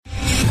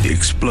The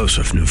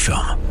explosive new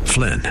film,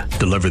 Flynn,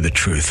 deliver the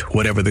truth,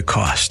 whatever the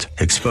cost,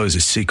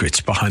 exposes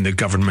secrets behind the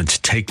government's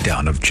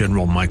takedown of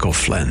General Michael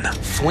Flynn.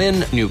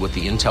 Flynn knew what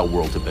the intel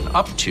world had been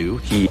up to.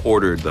 He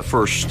ordered the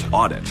first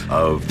audit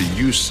of the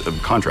use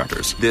of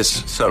contractors.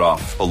 This set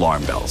off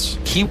alarm bells.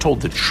 He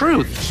told the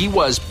truth. He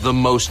was the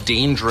most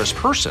dangerous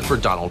person for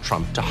Donald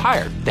Trump to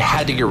hire. They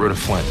had to get rid of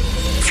Flynn.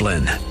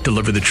 Flynn,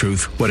 deliver the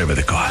truth, whatever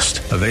the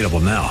cost. Available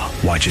now.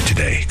 Watch it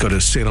today. Go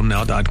to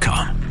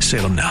salemnow.com.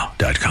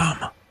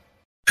 salemnow.com.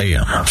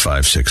 AM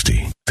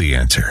 560, The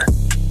Answer.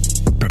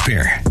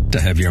 Prepare to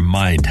have your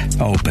mind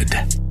opened.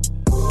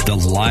 The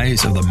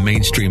lies of the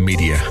mainstream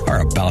media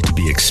are about to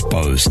be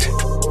exposed,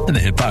 and the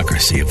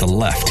hypocrisy of the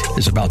left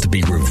is about to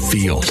be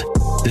revealed.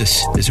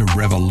 This is a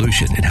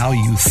revolution in how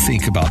you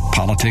think about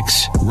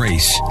politics,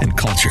 race, and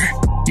culture.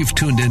 You've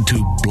tuned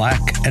into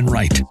Black and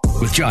Right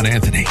with John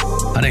Anthony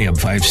on AM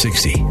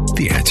 560,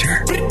 The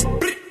Answer.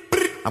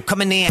 I'm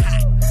coming in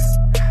hot.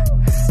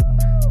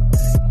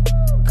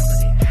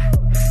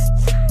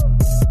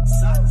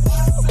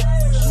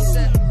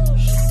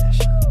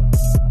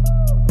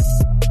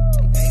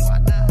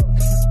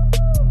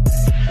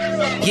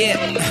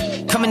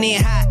 Yeah, coming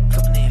in hot.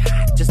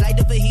 Just like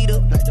the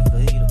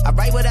fajita. I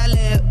write what I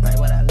live.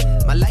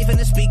 My life in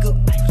the speaker.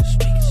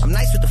 I'm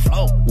nice with the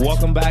flow.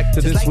 Welcome back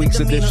to this week's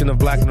edition of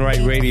Black and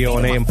Right Radio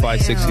on AM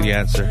 560 The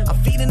Answer.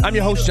 I'm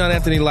your host, John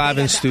Anthony, live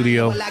in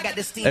studio.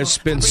 There's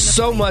been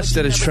so much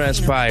that has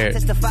transpired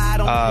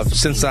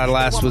since I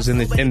last was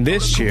in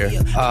this year.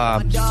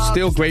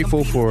 Still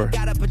grateful for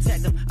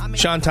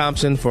Sean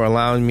Thompson for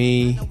allowing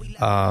me,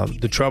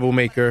 the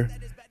troublemaker,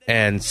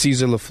 and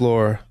Caesar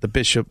LaFleur, the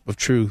Bishop of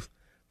Truth,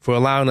 for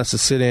allowing us to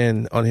sit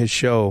in on his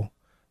show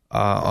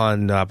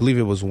on, I believe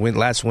it was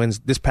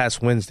this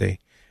past Wednesday.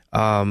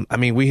 I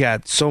mean, we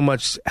had so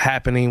much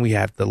happening. We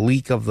had the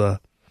leak of the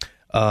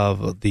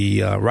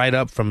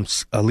write-up from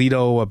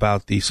Alito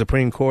about the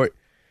Supreme Court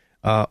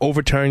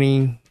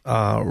overturning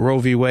Roe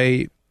v.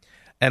 Wade.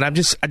 And I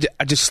just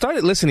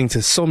started listening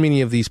to so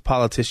many of these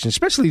politicians,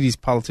 especially these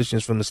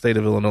politicians from the state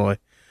of Illinois,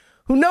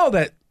 who know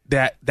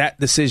that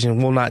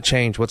decision will not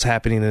change what's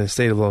happening in the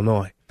state of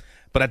Illinois.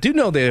 But I do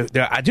know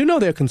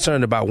they're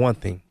concerned about one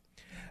thing.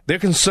 They're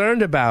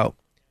concerned about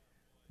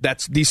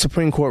these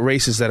Supreme Court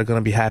races that are going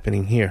to be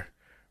happening here.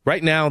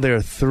 Right now, there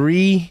are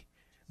 3.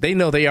 They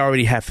know they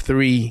already have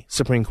 3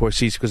 Supreme Court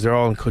seats because they're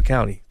all in Cook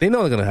County. They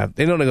know they're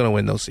going to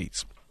win those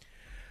seats.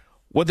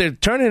 What they're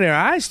turning their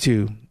eyes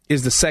to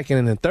is the 2nd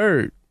and the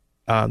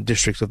 3rd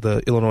districts of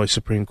the Illinois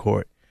Supreme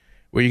Court,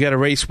 where you got a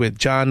race with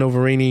John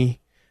Noverini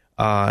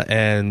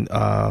and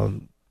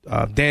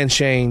Dan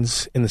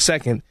Shaines in the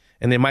 2nd,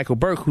 and then Michael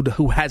Burke,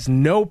 who has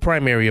no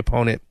primary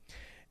opponent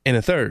in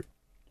the 3rd.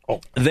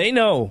 They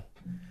know,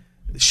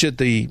 should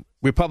the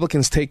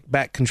Republicans take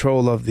back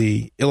control of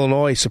the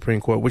Illinois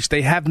Supreme Court, which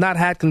they have not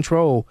had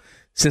control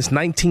since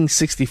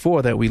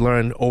 1964, that we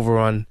learned over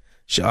on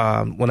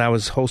when I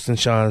was hosting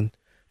Sean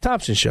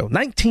Thompson's show.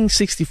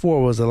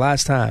 1964 was the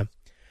last time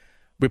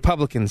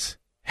Republicans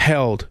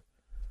held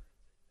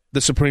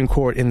the Supreme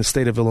Court in the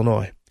state of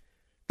Illinois.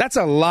 That's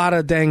a lot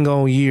of dang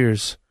on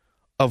years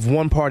of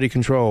one-party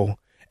control.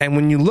 And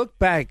when you look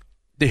back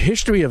the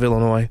history of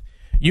Illinois,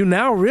 you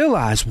now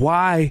realize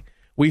why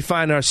we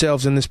find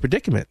ourselves in this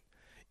predicament.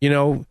 You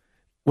know,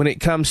 when it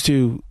comes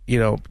to,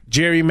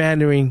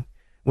 gerrymandering,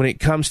 when it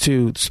comes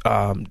to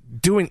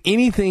doing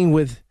anything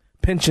with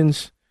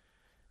pensions,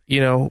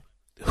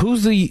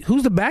 who's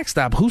the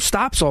backstop? Who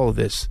stops all of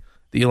this?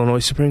 The Illinois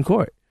Supreme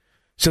Court.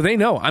 So they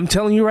know. I'm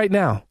telling you right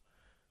now.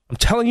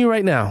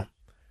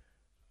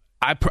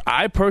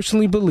 I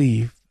personally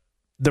believe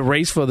the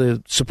race for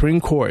the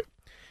Supreme Court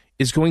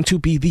is going to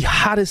be the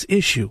hottest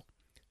issue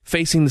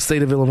facing the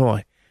state of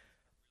Illinois.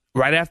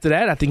 Right after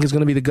that, I think it's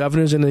going to be the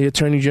governor's and the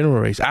attorney general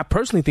race. I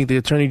personally think the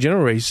attorney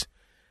general race,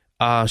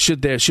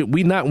 should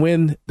we not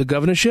win the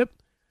governorship,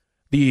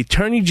 the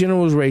attorney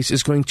general's race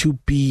is going to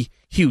be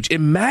huge.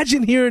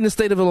 Imagine here in the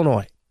state of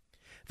Illinois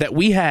that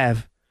we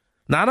have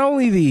not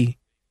only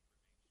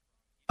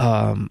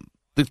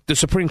the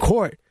Supreme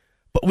Court,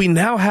 but we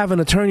now have an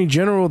attorney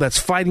general that's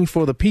fighting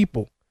for the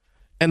people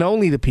and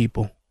only the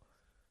people.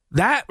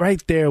 That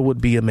right there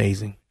would be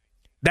amazing.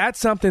 That's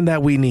something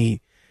that we need.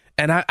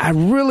 And I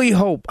really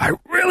hope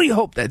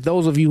that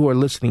those of you who are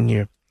listening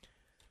here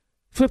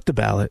flip the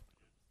ballot,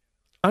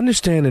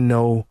 understand and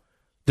know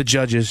the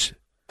judges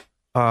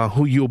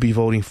who you'll be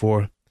voting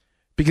for,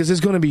 because it's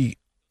going to be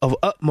of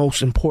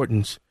utmost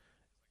importance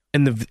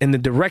in the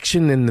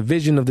direction and the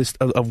vision of this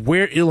of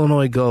where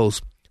Illinois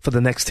goes for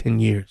the next 10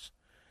 years.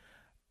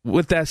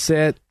 With that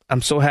said,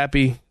 I'm so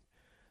happy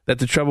that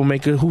the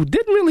troublemaker, who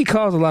didn't really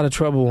cause a lot of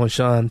trouble on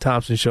Sean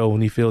Thompson's show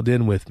when he filled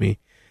in with me,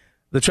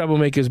 the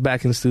troublemaker's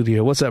back in the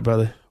studio. What's up,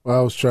 brother? Well,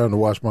 I was trying to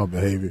watch my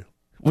behavior.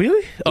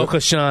 Really? Oh,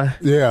 because Sean.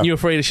 Yeah. You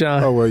afraid of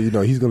Sean? Oh, well,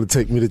 he's going to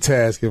take me to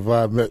task if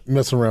I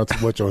mess around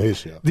too much on his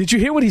show. Did you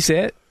hear what he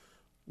said?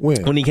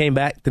 When he came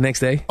back the next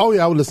day? Oh,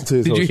 yeah, I would listen to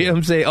his Did you hear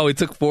him say, he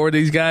took 4 of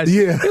these guys?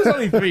 Yeah. It was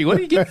only 3. What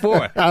did he get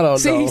 4? I don't know.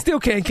 See, he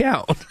still can't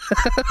count.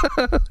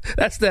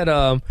 That's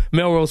that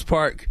Melrose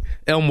Park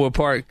Elmwood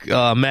Park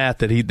math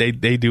that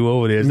they do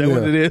over there. Is that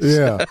what it is?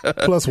 Yeah,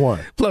 +1.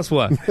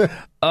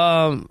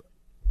 +1.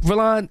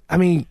 Verlon, I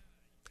mean,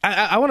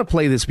 I want to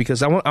play this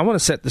because I want to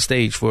set the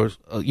stage for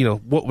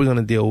what we're going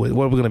to deal with,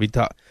 what we're going to be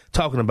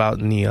talking about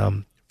in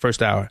the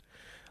first hour.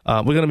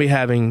 We're going to be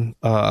having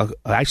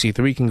actually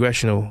 3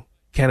 congressional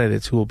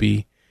candidates who will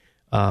be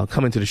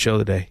coming to the show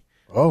today.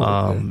 Oh,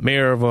 okay.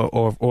 Mayor of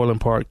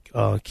Orland Park,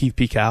 Keith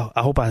Pekow.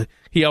 I hope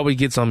he always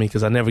gets on me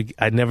because I never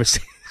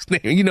say his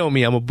name. You know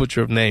me, I'm a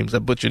butcher of names. I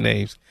butcher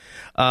names.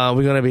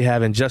 We're going to be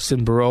having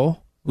Justin Barreau,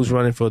 who's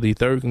running for the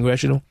 3rd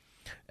congressional,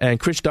 and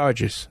Chris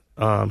Dargis.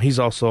 He's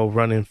also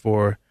running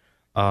for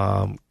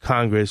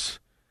Congress.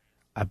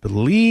 I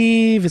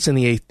believe it's in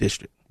the 8th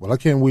district. Well, I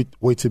can't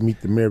wait to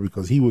meet the mayor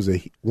because he was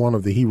one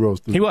of the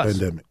heroes through the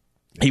pandemic.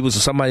 He was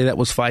somebody that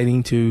was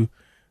fighting to.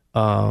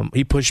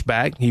 He pushed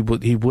back. He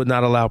would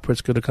not allow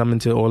Pritzker to come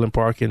into Orland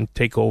Park and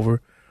take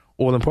over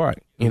Orland Park.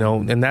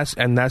 And that's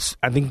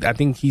I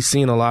think he's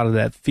seeing a lot of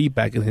that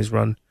feedback in his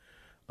run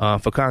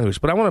for Congress.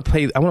 But I want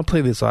to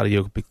play this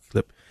audio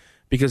clip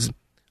because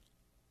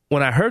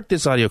when I heard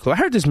this audio clip,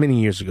 I heard this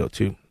many years ago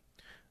too.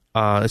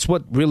 It's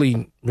what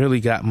really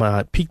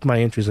piqued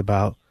my interest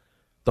about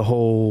the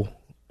whole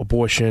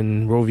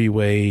abortion, Roe v.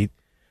 Wade.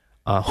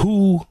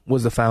 Who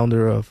was the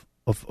founder of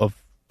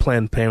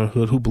Planned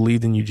Parenthood, who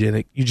believed in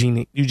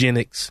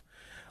eugenics,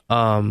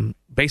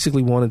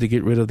 basically wanted to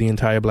get rid of the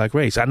entire black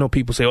race. I know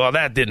people say, "Oh,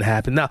 that didn't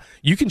happen." Now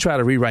you can try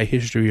to rewrite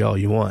history all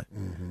you want.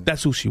 Mm-hmm.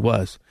 That's who she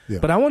was. Yeah.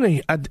 But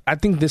I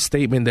think this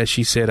statement that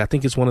she said, I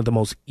think it's one of the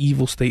most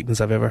evil statements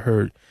I've ever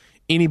heard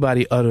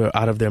anybody utter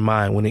out of their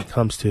mind when it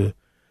comes to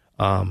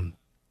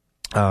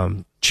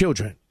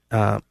children.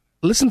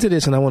 Listen to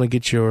this, and I want to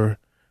get your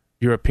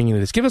opinion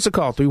of this. Give us a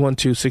call,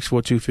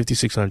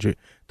 312-642-5600,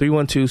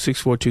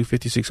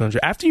 312-642-5600.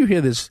 After you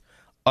hear this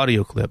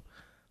audio clip,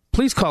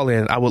 please call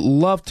in. I would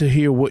love to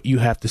hear what you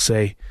have to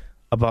say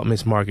about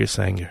Miss Margaret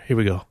Sanger. Here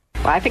we go.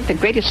 Well, I think the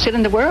greatest sin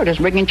in the world is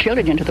bringing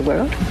children into the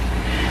world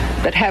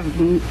that have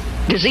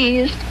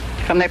disease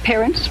from their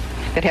parents,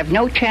 that have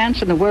no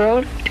chance in the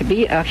world to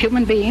be a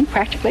human being,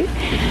 practically.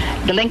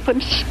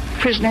 Delinquents,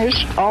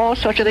 prisoners, all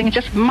sorts of things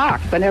just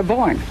marked when they're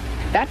born.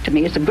 That, to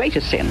me, is the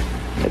greatest sin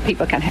that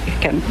people can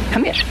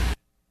commit.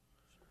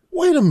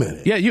 Wait a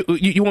minute. Yeah, you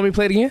want me to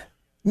play it again?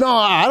 No,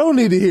 I don't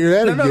need to hear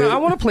that again. No, I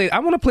want to play it. I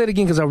want to play it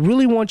again because I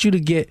really want you to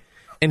get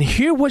and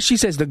hear what she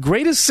says. The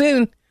greatest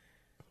sin,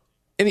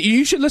 and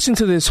you should listen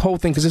to this whole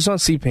thing because it's on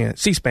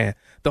C-SPAN.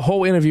 The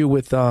whole interview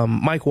with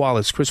Mike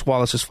Wallace, Chris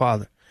Wallace's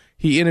father.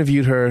 He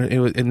interviewed her,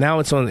 and now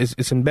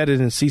it's embedded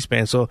in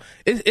C-SPAN, so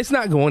it's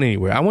not going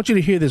anywhere. I want you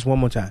to hear this one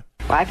more time.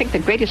 Well, I think the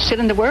greatest sin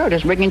in the world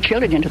is bringing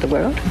children into the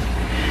world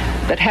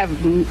that have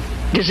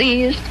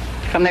disease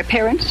from their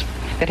parents,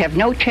 that have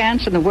no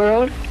chance in the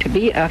world to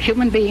be a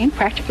human being,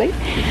 practically.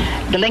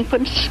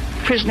 Delinquents,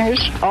 prisoners,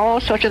 all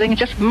sorts of things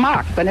just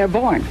marked when they're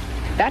born.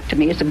 That, to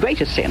me, is the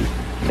greatest sin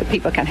that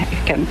people can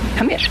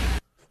commit.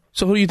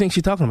 So who do you think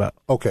she's talking about?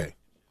 Okay.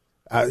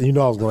 I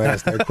was going to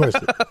ask that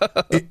question.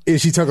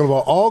 Is she talking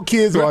about all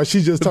kids, or is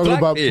she just talking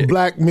about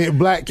black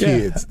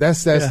kids? Yeah.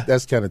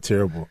 That's kind of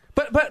terrible.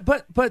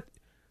 But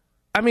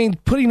I mean,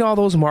 putting all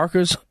those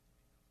markers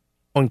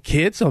on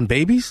kids, on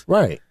babies,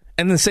 right,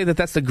 and then say that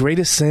that's the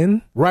greatest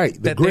sin, right?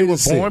 That they were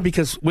born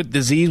because with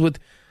disease,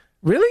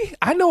 really,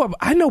 I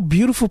know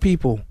beautiful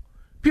people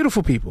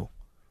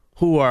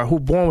who are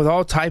born with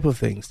all type of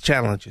things,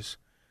 challenges.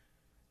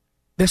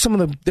 They're some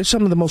of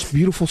the most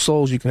beautiful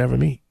souls you can ever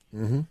meet.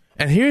 Mm-hmm.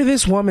 And here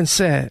this woman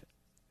said,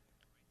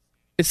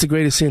 it's the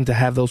greatest sin to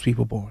have those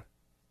people born.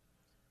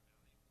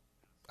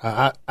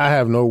 I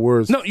have no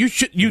words. No,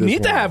 you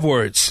need to have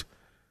words.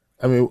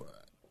 I mean,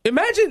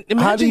 imagine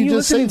you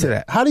listening to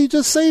that. How do you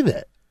just say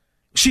that?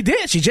 She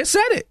did. She just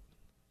said it.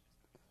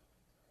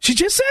 She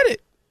just said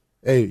it.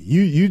 Hey,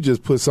 you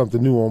just put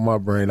something new on my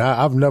brain.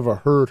 I've never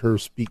heard her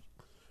speak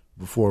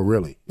before,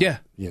 really. Yeah.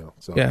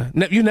 So. Yeah.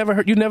 You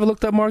never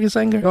looked up Margaret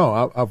Sanger?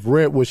 No, I've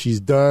read what she's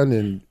done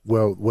and,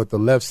 what the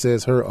left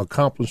says her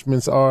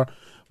accomplishments are,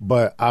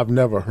 but I've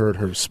never heard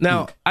her speak.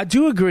 Now, I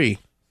do agree.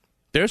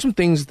 There are some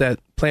things that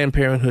Planned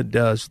Parenthood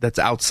does that's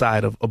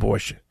outside of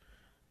abortion.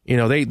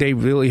 They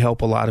really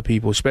help a lot of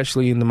people,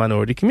 especially in the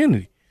minority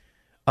community.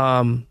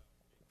 And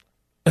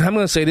I'm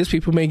going to say this,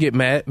 people may get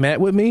mad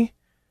with me.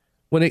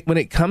 When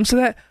it comes to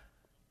that,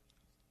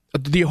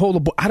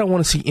 I don't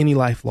want to see any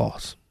life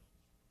loss.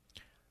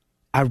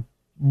 I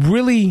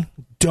really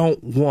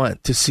don't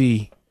want to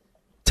see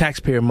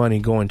taxpayer money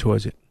going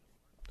towards it.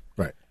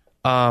 Right.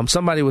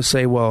 Somebody would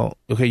say, well,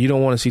 okay, you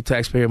don't want to see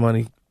taxpayer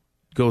money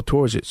go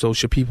towards it, so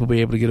should people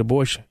be able to get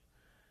abortion?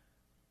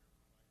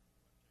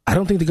 I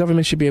don't think the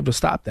government should be able to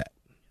stop that.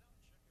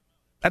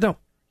 I don't.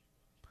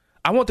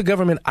 I want the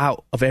government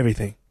out of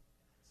everything.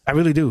 I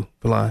really do,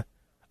 Belon.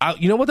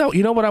 You know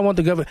what I want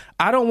the government?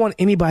 I don't want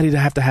anybody to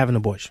have an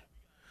abortion.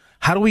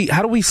 How do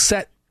we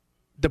set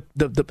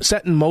the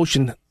set in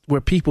motion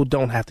where people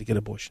don't have to get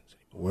abortions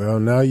anymore? Well,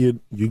 now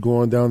you're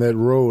going down that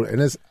road,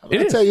 and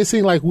it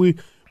seems like we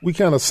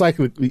kind of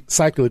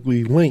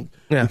cyclically linked.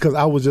 Yeah. Because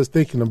I was just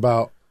thinking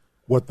about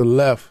what the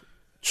left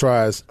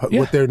tries,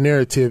 what their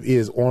narrative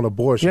is on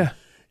abortion. Yeah.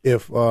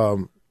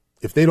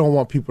 If they don't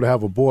want people to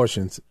have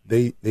abortions,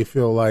 they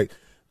feel like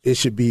it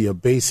should be a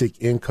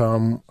basic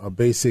income, a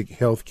basic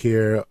health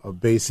care, a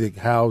basic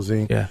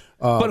housing. Yeah.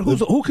 But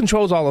who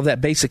controls all of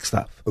that basic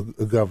stuff?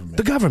 The government.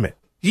 The government.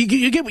 You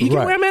get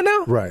where I'm at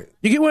now? Right.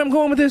 You get where I'm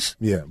going with this?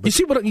 Yeah. You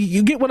see what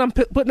you get what I'm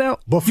putting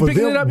out? But for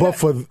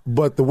them,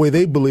 but the way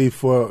they believe,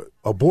 for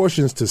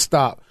abortions to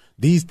stop,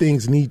 these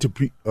things need to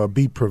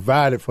be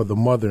provided for the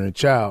mother and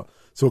child,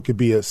 so it could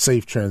be a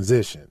safe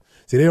transition.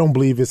 See, they don't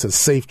believe it's a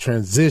safe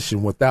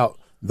transition without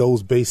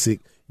those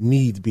basic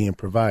needs being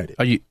provided.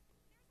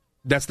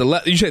 That's the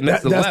left. You said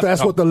that's the left.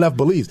 That's what the left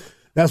believes.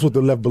 That's what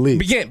the left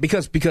believes.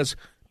 Because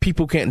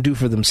people can't do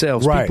for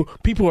themselves. Right.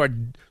 People are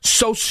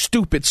so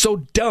stupid, so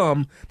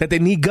dumb that they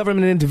need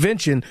government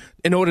intervention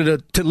in order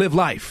to live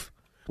life.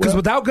 Because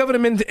without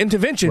government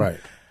intervention,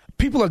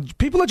 people are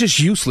just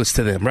useless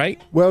to them, right?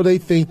 Well, they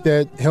think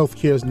that health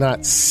care is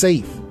not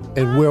safe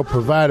and well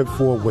provided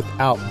for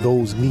without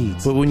those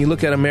needs. But when you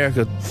look at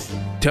America,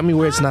 tell me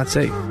where it's not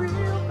safe.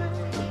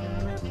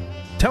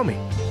 Tell me.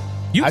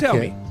 Tell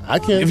me. I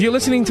can't. If you're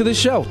listening to this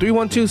show,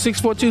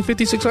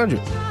 312-642-5600,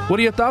 what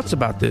are your thoughts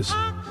about this?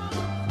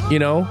 You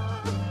know,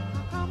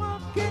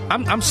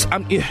 I'm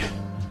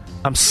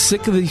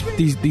sick of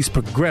these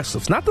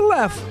progressives. Not the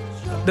left.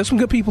 There's some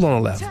good people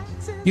on the left.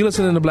 You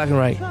listening to Black and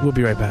Right. We'll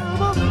be right back.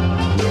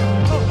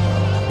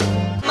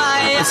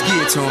 Let's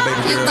get it to him,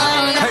 baby girl.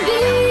 Hey.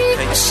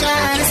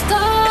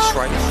 That's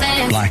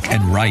right. Black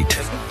and Right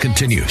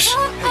continues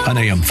on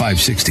AM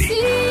 560.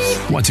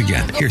 Once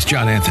again, here's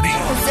John Anthony.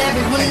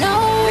 Everyone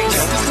knows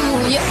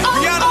who you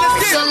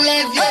are. So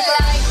live your life.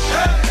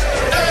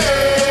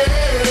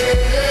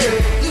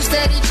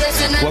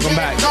 Welcome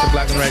back to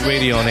Black and Right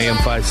Radio on AM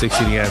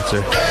 560 The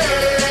Answer.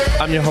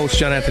 I'm your host,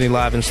 John Anthony,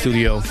 live in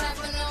studio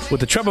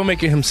with the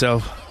troublemaker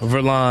himself,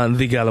 Verlon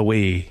the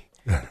Galloway.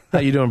 How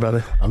you doing,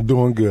 brother? I'm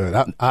doing good.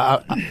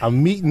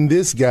 I'm meeting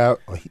this guy.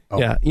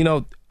 Yeah, you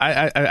know,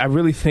 I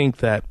really think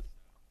that,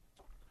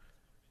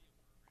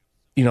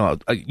 you know,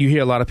 you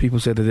hear a lot of people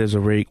say that there's a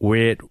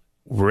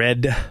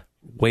red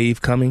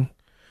wave coming.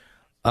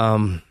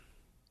 To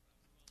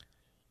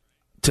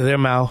their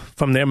mouth,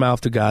 from their mouth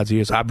to God's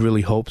ears. I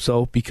really hope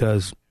so,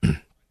 because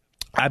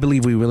I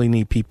believe we really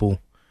need people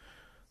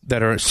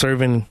that are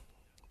serving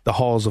the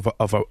halls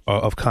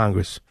of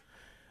Congress,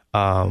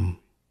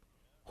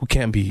 who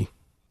can't be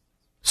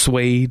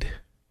swayed.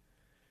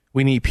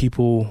 We need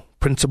people,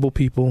 principled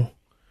people.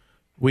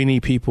 We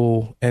need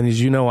people, and as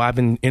you know, I've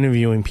been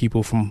interviewing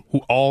people from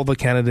all the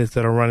candidates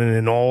that are running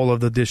in all of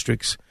the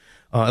districts.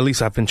 At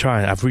least I've been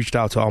trying. I've reached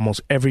out to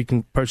almost every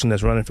person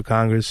that's running for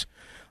Congress.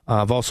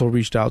 I've also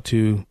reached out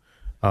to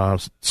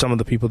some of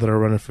the people that are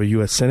running for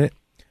U.S. Senate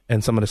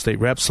and some of the state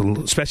reps,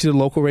 especially the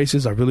local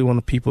races. I really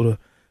want people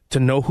to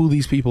know who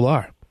these people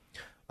are.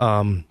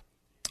 One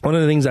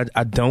of the things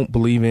I don't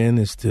believe in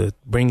is to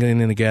bring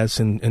in a guest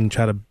and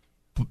try to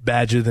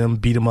badger them,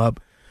 beat them up,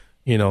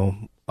 you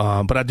know.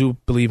 But I do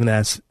believe in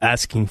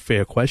asking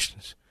fair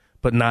questions,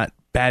 but not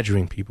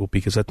badgering people,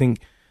 because I think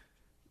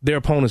their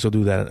opponents will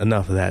do that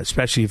enough of that,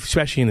 especially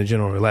in the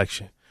general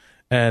election.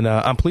 And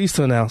I'm pleased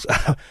to announce,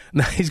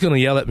 now he's going to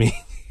yell at me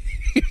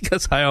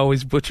because I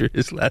always butcher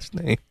his last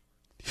name.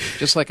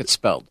 Just like it's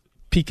spelled.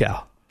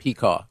 Pecaw.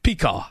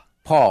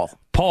 Paul.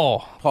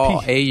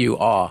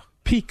 A-U-R.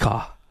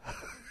 Pecaw.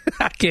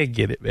 I can't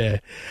get it,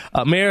 man.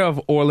 Mayor of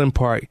Orland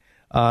Park.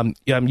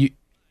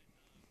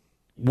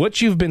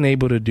 What you've been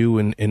able to do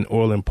in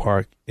Orland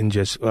Park in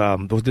just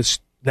this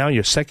now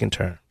your second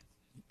term,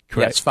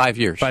 correct? Yes, 5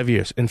 years. 5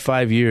 years. In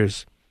 5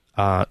 years,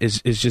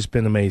 it's just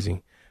been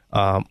amazing.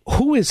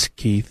 Who is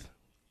Keith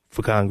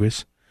for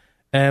Congress,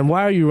 and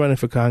why are you running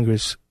for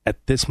Congress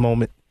at this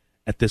moment,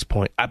 at this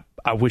point?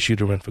 I wish you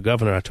to run for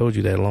governor. I told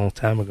you that a long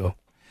time ago.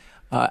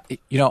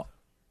 You know,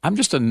 I'm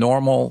just a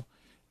normal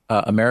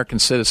American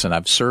citizen.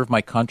 I've served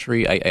my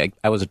country.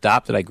 I was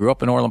adopted. I grew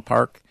up in Orland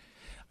Park.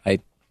 I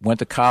went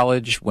to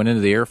college, went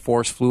into the Air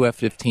Force, flew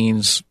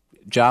F-15s,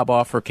 job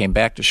offer, came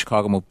back to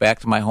Chicago, moved back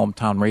to my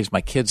hometown, raised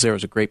my kids there. It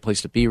was a great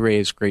place to be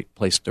raised, great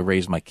place to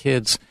raise my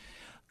kids.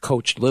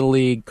 Coached Little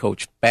League,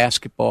 coached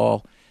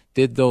basketball,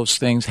 did those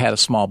things, had a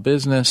small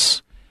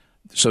business.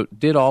 So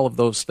did all of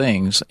those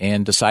things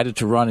and decided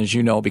to run, as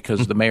you know,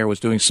 because the mayor was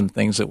doing some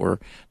things that were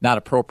not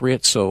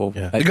appropriate. So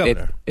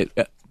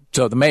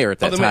so the mayor at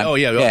that time.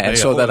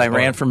 I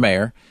ran for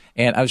mayor.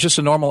 And I was just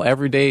a normal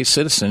everyday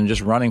citizen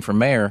just running for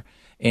mayor.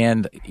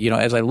 And, you know,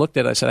 as I looked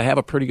at it, I said, I have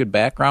a pretty good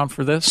background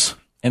for this.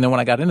 And then when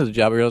I got into the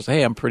job, I realized,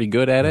 hey, I'm pretty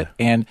good at it.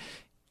 And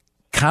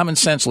common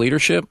sense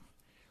leadership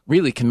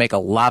really can make a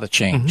lot of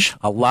change,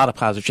 a lot of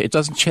positive change. It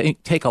doesn't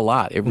take a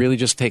lot. It really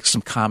just takes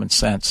some common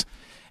sense.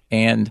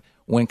 And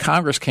when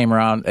Congress came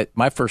around,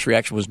 my first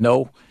reaction was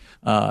no,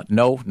 not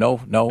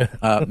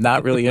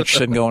really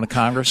interested in going to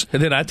Congress.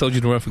 And then I told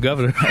you to run for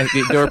governor.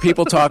 There were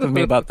people talking to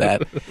me about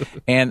that.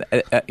 And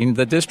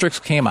the districts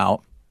came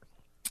out,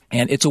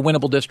 and it's a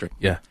winnable district.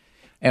 Yeah.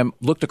 And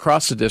looked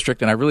across the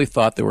district, and I really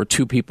thought there were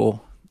two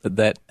people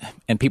that,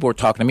 and people were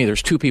talking to me.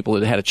 There's two people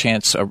that had a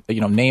chance,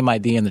 name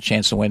ID and the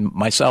chance to win,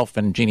 myself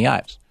and Jeannie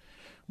Ives.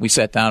 We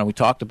sat down and we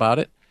talked about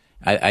it.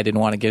 I didn't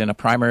want to get in a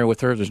primary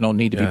with her. There's no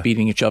need to be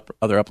beating each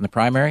other up in the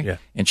primary. Yeah.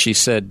 And she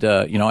said,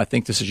 I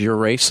think this is your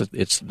race.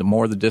 It's the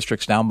more the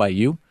district's down by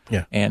you.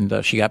 Yeah.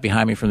 And she got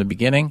behind me from the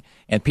beginning.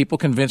 And people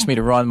convinced me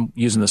to run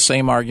using the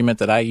same argument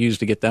that I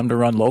used to get them to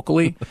run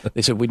locally.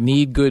 They said, we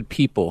need good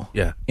people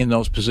in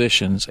those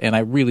positions. And I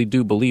really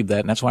do believe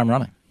that, and that's why I'm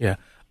running. Yeah.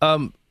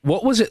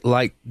 What was it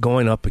like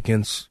going up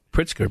against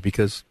Pritzker?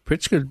 Because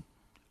Pritzker,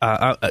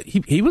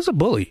 he was a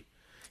bully.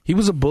 He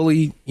was a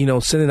bully,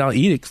 sending out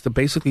edicts to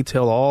basically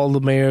tell all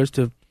the mayors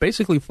to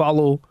basically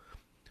follow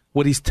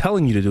what he's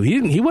telling you to do.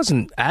 He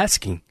wasn't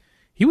asking.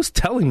 He was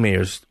telling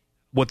mayors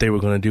what they were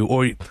going to do,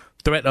 or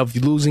threat of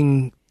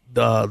losing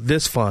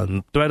this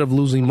fund, threat of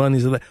losing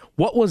money.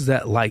 What was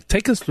that like?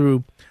 Take us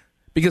through,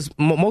 because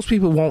most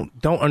people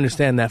don't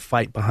understand that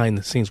fight behind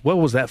the scenes. What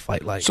was that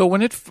fight like? So when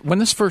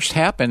this first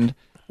happened,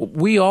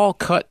 we all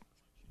cut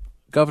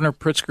Governor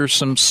Pritzker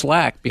some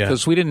slack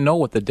because we didn't know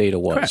what the data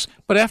was. Correct.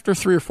 But after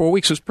 3 or 4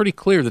 weeks, it was pretty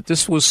clear that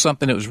this was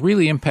something that was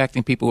really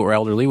impacting people who were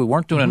elderly. We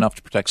weren't doing enough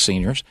to protect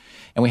seniors.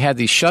 And we had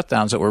these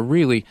shutdowns that were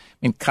really,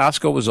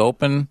 Costco was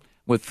open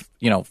with,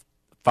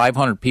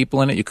 500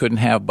 people in it. You couldn't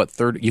have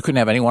you couldn't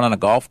have anyone on a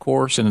golf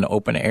course in an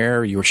open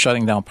air. You were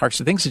shutting down parks.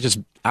 The things that just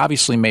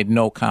obviously made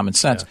no common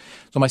sense.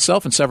 So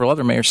myself and several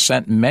other mayors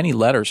sent many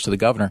letters to the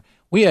governor.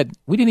 We didn't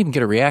even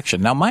get a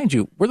reaction. Now, mind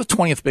you, we're the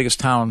 20th biggest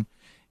town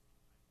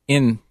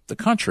in the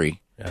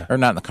country, or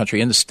not in the country,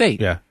 in the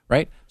state,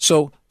 right?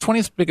 So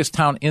 20th biggest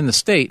town in the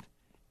state,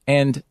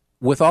 and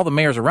with all the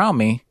mayors around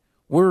me,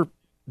 we're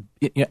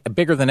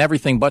bigger than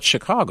everything but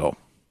Chicago.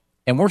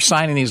 And we're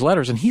signing these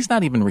letters, and he's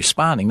not even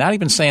responding, not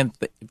even saying,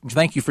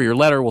 thank you for your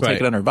letter, we'll take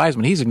it under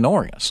advisement. He's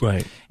ignoring us.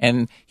 Right.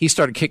 And he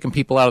started kicking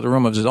people out of the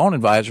room of his own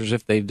advisors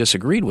if they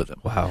disagreed with him.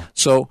 Wow.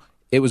 So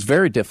it was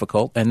very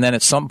difficult. And then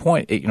at some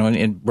point,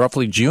 in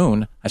roughly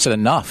June, I said,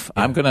 enough.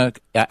 I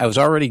was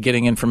already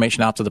getting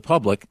information out to the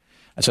public.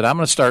 I said, I'm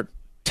going to start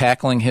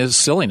tackling his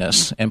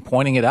silliness and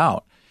pointing it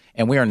out.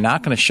 And we are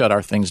not going to shut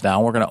our things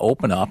down. We're going to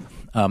open up.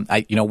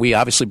 We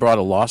obviously brought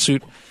a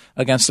lawsuit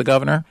against the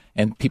governor,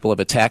 and people have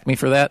attacked me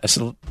for that. I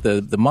said,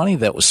 the money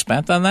that was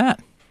spent on that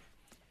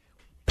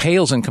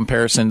pales in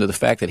comparison to the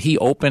fact that he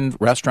opened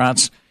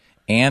restaurants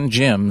and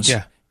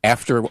gyms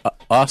after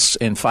us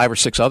and 5 or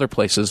 6 other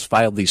places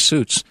filed these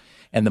suits.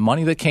 And the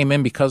money that came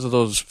in because of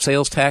those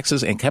sales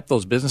taxes and kept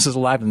those businesses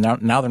alive, and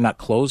now they're not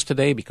closed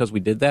today because we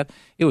did that,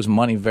 it was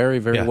money very,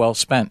 very well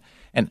spent.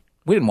 And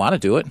we didn't want to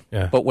do it.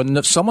 Yeah. But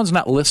when someone's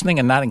not listening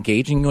and not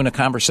engaging you in a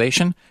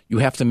conversation, you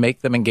have to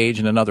make them engage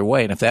in another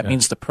way. And if that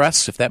means the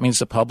press, if that means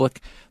the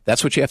public,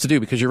 that's what you have to do,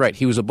 because you're right.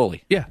 He was a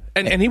bully. Yeah.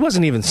 And he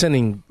wasn't even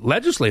sending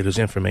legislators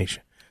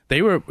information.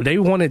 They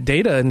wanted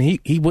data, and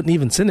he wouldn't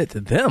even send it to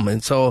them.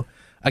 And so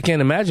I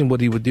can't imagine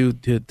what he would do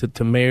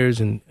to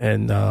mayors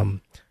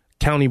and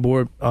county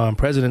board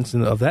presidents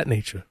and of that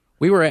nature.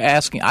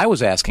 I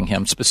was asking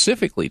him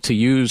specifically to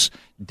use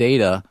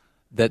data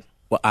that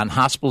on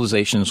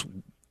hospitalizations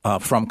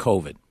from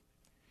COVID.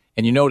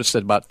 And you notice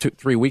that about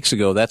 3 weeks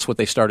ago, that's what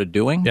they started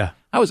doing. Yeah.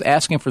 I was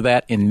asking for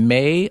that in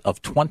May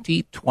of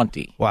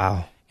 2020.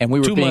 Wow. And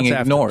we were being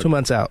ignored. 2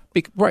 months out.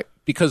 Right.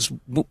 Because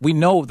we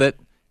know that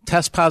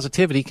test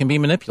positivity can be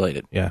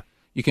manipulated. Yeah.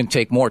 You can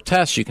take more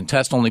tests. You can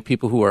test only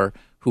people who are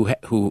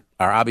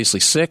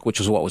obviously sick, which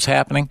is what was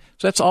happening.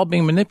 So that's all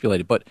being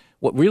manipulated. But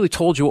what really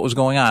told you what was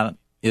going on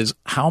is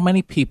how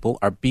many people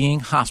are being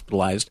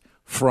hospitalized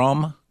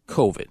from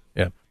COVID.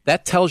 Yeah.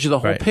 That tells you the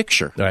whole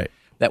picture. Right.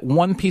 That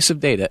one piece of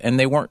data, and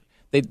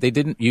they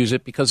didn't use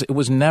it because it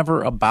was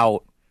never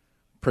about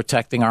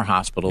protecting our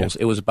hospitals.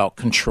 Yeah. It was about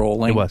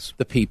controlling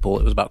the people.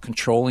 It was about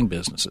controlling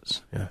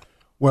businesses. Yeah.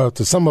 Well,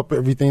 to sum up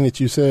everything that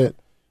you said,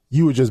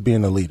 you were just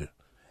being a leader.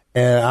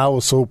 And I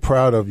was so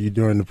proud of you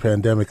during the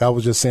pandemic. I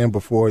was just saying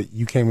before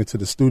you came into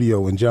the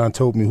studio and John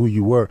told me who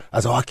you were,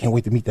 I said, I can't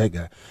wait to meet that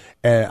guy.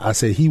 And I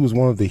said he was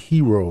one of the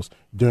heroes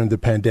during the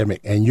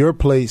pandemic. And your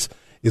place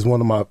is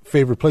one of my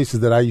favorite places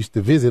that I used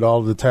to visit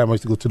all the time. I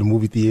used to go to the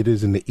movie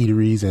theaters and the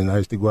eateries, and I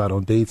used to go out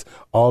on dates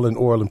all in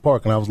Orland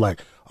Park. And I was like,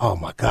 oh,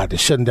 my God, they're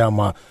shutting down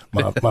my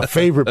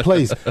favorite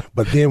place.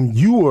 But then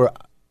you were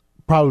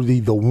probably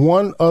the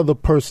one other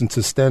person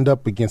to stand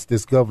up against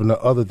this governor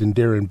other than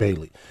Darren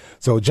Bailey.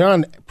 So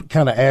John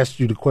kind of asked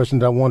you the question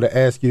that I wanted to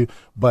ask you,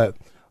 but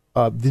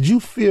did you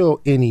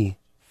feel any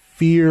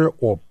fear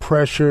or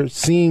pressure,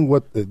 seeing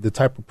what the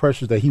type of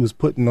pressures that he was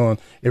putting on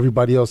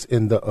everybody else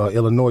in the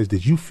Illinois?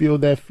 Did you feel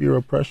that fear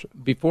or pressure?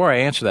 Before I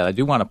answer that, I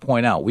do want to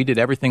point out we did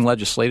everything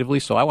legislatively,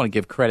 so I want to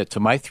give credit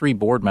to my 3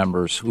 board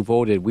members who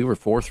voted. We were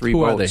 4-3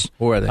 votes.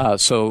 Who are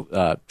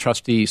they?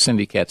 Trustee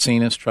Cindy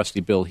Katsinas,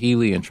 Trustee Bill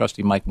Healy, and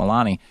Trustee Mike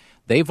Milani.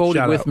 They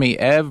voted with me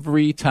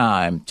every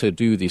time to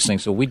do these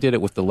things. So we did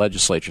it with the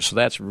legislature. So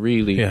that's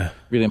really,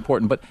 really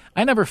important. But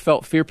I never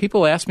felt fear.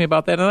 People asked me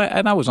about that,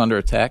 and I was under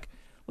attack.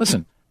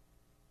 Listen,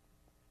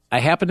 I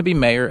happen to be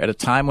mayor at a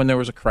time when there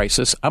was a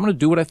crisis. I'm going to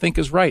do what I think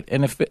is right.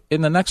 And if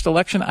in the next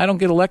election I don't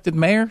get elected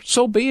mayor,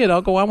 so be it.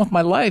 I'll go on with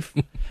my life.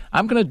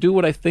 I'm going to do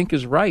what I think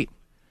is right,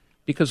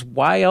 because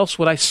why else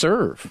would I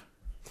serve?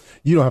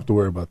 You don't have to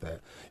worry about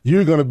that.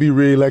 You're going to be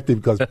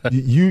reelected because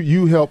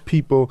you help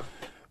people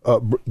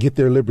get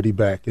their liberty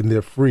back and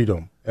their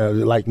freedom,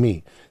 like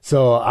me.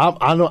 So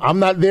I know I'm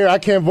not there. I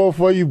can't vote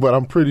for you, but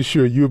I'm pretty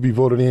sure you'll be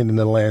voted in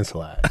a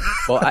landslide.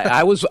 Well,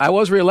 I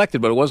was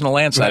reelected, but it wasn't a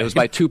landslide. Right. It was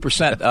by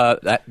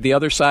 2%. The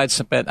other side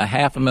spent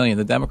 $500,000.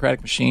 The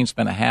Democratic machine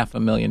spent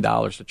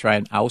 $500,000 to try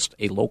and oust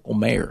a local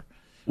mayor.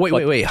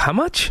 Wait. How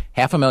much?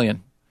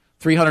 $500,000.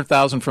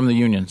 300,000 from the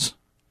unions.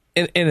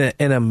 In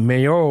a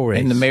mayoral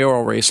race. In the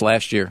mayoral race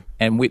last year.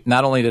 And we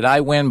not only did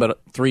I win, but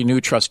 3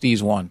 new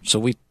trustees won. So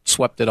we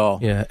swept it all.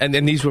 Yeah, and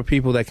these were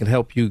people that can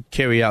help you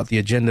carry out the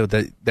agenda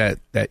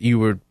that you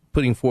were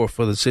putting forth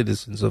for the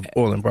citizens of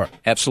Orland Park.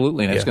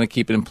 Absolutely, and it's going to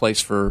keep it in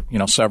place for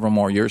several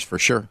more years for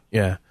sure.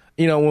 Yeah.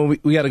 When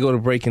we got to go to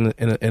break in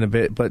a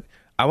bit, but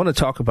I want to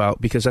talk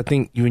about, because I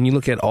think when you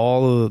look at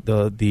all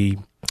of the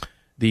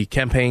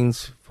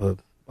campaigns for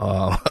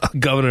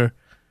governor,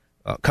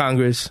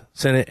 Congress,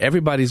 Senate,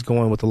 everybody's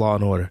going with the law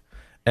and order.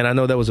 And I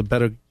know that was a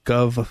better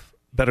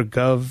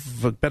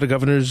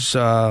governors.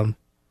 Let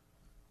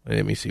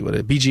me see what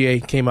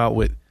BGA came out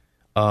with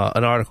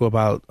an article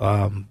about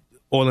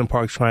Orland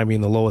Park's crime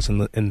being the lowest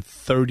in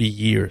 30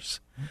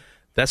 years.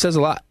 That says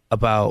a lot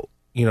about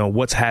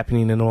what's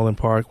happening in Orland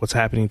Park, what's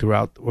happening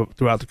throughout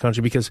the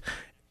country. Because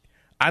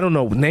I don't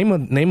know,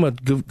 name a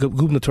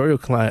gubernatorial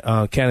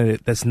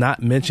candidate that's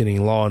not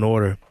mentioning law and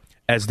order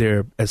as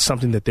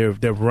something that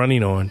they're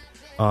running on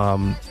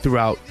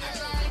throughout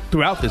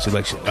this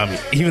election. I mean,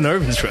 even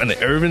Irvin's running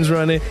it. Irvin's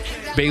running it.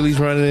 Bailey's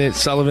running it.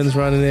 Sullivan's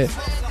running it.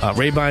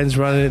 Rabine's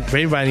running it.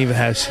 Rabine even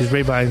has his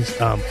Rabine's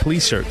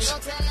police shirts.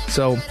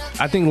 So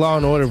I think law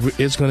and order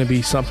is going to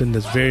be something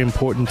that's very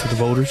important to the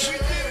voters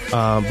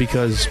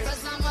because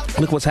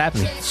look what's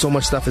happening. So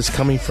much stuff is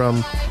coming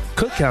from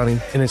Cook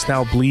County, and it's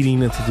now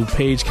bleeding into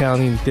DuPage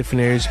County and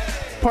different areas,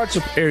 parts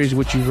of areas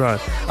which you run.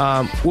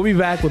 We'll be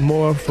back with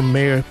more from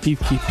Mayor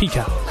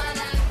Peacock.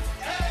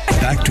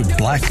 Back to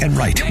Black and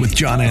Right with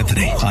John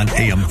Anthony on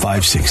AM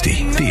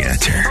 560. The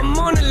Answer.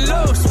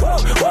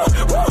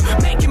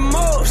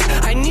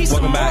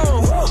 Welcome back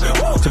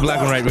to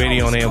Black and Right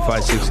Radio on AM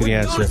 560. The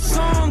Answer.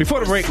 Before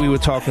the break, we were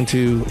talking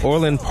to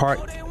Orland Park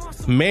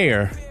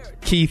Mayor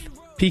Keith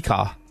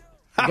Peacock.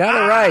 Got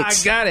it right. I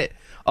got it.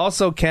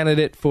 Also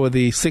candidate for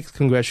the 6th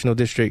Congressional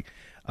District.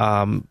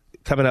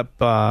 Coming up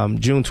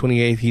June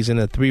 28th, he's in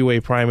a 3-way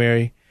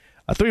primary.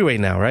 A 3-way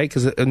now, right?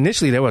 Because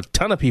initially there were a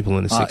ton of people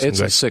in the 6th. It's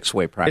a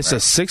 6-way primary. It's a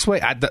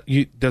 6-way?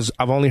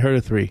 I've only heard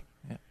of 3.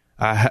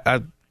 Yeah.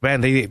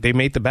 Man, they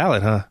made the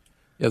ballot, huh?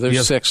 Yeah,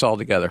 there's 6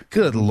 altogether.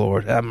 Good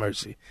Lord, have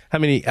mercy. How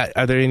many?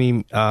 Are there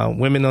any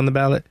women on the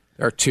ballot?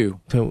 There are 2.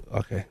 2.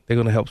 Okay, they're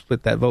going to help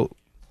split that vote.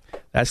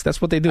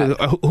 That's what they do.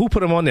 Who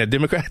put them on there?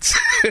 Democrats?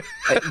 You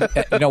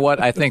know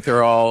what? I think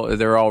they're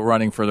all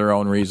running for their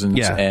own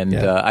reasons,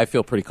 I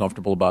feel pretty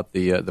comfortable about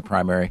the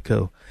primary.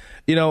 Cool.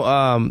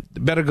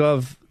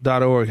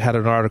 BetterGov.org had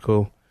an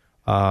article.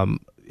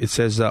 It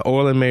says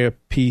Orland Mayor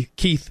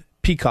Keith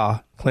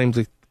Peacock claims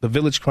that the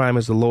village crime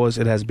is the lowest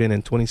it has been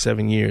in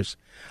 27 years.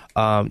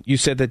 You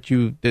said that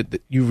you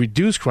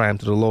reduced crime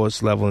to the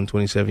lowest level in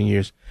 27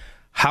 years.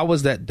 How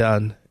was that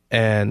done,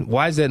 and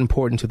why is that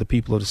important to the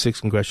people of the 6th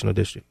Congressional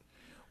District?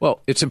 Well,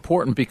 it's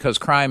important because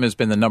crime has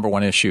been the number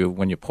one issue.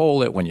 When you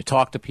poll it, when you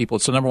talk to people,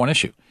 it's the number one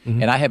issue.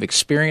 Mm-hmm. And I have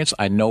experience.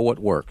 I know what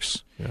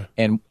works. Yeah.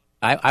 And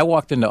I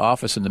walked into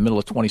office in the middle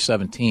of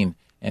 2017,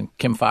 and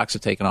Kim Foxx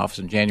had taken office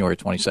in January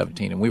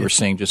 2017, and we were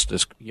seeing just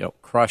this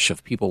crush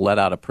of people let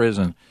out of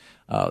prison.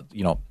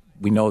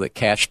 We know that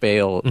cash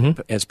bail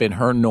has been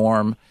her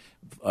norm.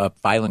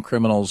 Violent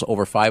criminals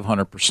over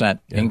 500%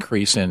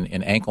 increase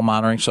in ankle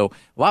monitoring. So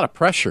a lot of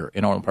pressure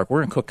in Orland Park.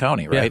 We're in Cook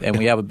County, right? And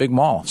we have a big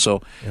mall.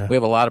 So we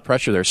have a lot of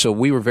pressure there. So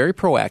we were very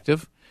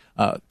proactive.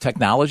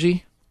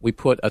 Technology, we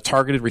put a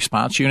targeted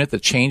response unit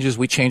that changes.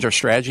 We change our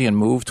strategy and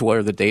move to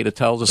where the data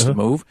tells us to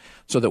move,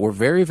 so that we're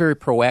very, very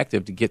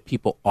proactive to get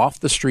people off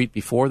the street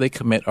before they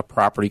commit a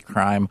property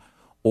crime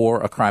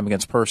or a crime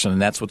against person,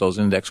 and that's what those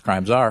index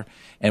crimes are.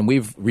 And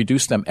we've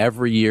reduced them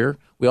every year.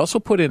 We also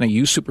put in a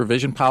youth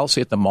supervision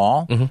policy at the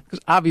mall, because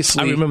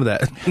obviously, I remember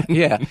that.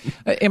 Yeah,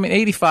 I mean,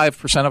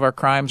 85% of our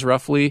crimes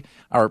roughly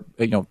are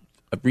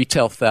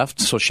retail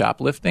theft, so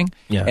shoplifting,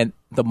 and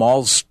the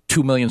mall's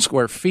 2 million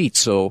square feet.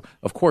 So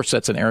of course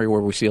that's an area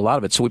where we see a lot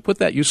of it. So we put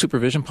that youth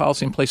supervision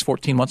policy in place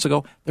 14 months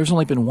ago. There's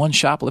only been one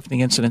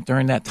shoplifting incident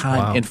during that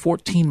time in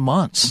 14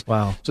 months.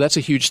 Wow! So that's a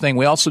huge thing.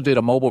 We also did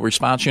a mobile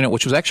response unit,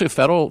 which was actually a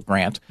federal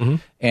grant,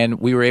 and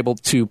we were able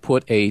to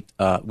put we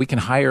can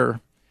hire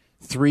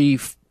 3.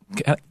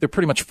 They're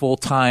pretty much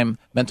full-time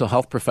mental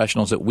health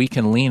professionals that we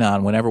can lean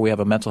on whenever we have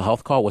a mental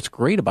health call. What's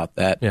great about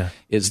that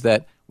is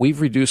that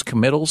we've reduced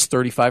committals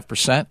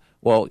 35%.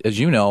 Well, as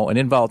you know, an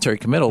involuntary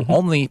committal,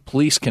 only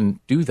police can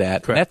do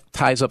that. And that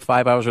ties up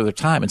 5 hours of their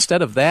time.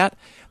 Instead of that,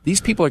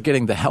 these people are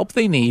getting the help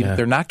they need.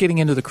 They're not getting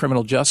into the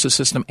criminal justice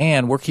system,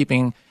 and we're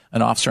keeping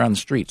an officer on the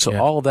street. So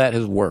all of that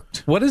has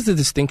worked. What is the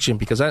distinction?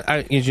 Because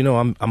I as you know,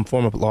 I'm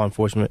former law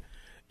enforcement.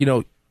 You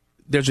know,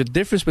 there's a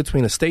difference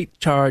between a state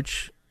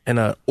charge and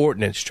an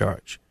ordinance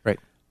charge. Right.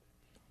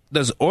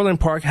 Does Orland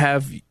Park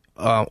have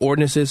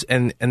ordinances,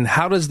 and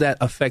how does that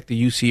affect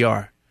the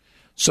UCR?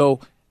 So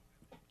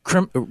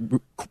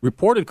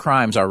reported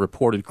crimes are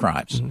reported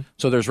crimes. Mm-hmm.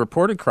 So there's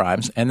reported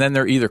crimes, and then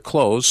they're either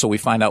closed, so we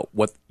find out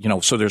what,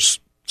 so there's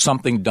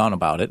something done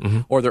about it,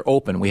 mm-hmm. or they're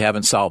open, we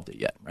haven't solved it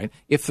yet, right?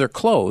 If they're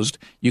closed,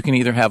 you can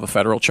either have a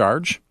federal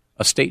charge,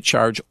 a state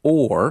charge,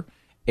 or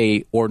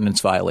a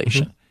ordinance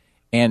violation. Mm-hmm.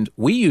 And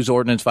we use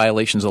ordinance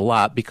violations a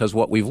lot because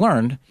what we've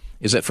learned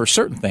is that for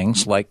certain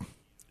things, like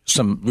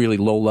some really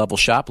low-level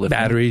shoplifting.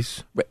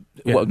 Batteries.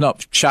 Well, no,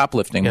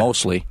 shoplifting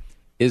mostly,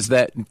 is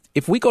that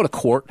if we go to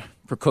court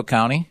for Cook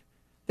County,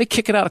 they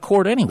kick it out of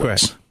court anyways.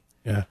 Correct.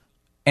 Yeah.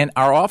 And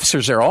our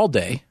officers are all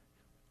day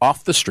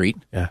off the street.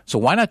 Yeah. So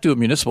why not do a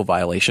municipal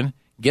violation,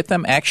 get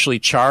them actually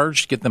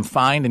charged, get them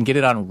fined, and get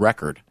it on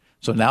record?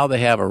 So now they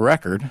have a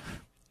record,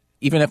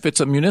 even if it's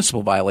a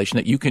municipal violation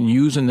that you can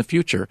use in the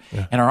future.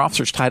 Yeah. And our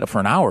officers tied up for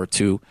an hour or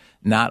two,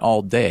 not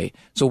all day.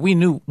 So we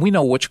know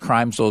which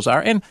crimes those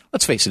are. And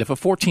let's face it, if a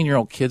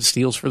 14-year-old kid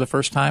steals for the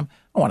first time,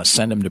 I want to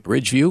send him to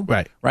Bridgeview.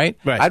 Right.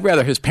 I'd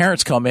rather his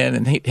parents come in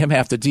and him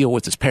have to deal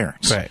with his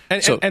parents. Right.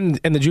 And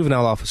the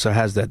juvenile officer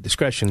has that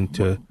discretion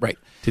to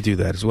do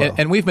that as well.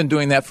 And we've been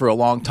doing that for a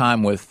long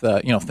time with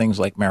things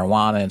like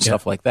marijuana and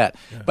stuff like that.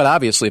 Yeah. But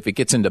obviously, if it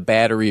gets into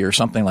battery or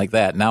something like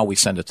that, now we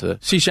send it to.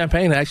 See,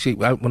 Champaign actually,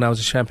 when I was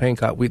a Champaign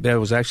cop, there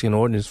was actually an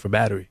ordinance for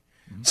battery.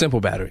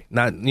 Simple battery,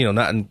 not.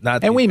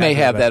 And we may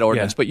have that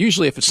ordinance, but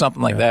usually if it's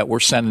something like that, we're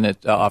sending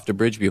it off to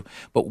Bridgeview.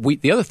 But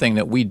the other thing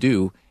that we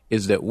do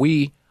is that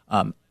we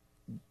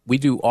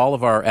do all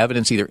of our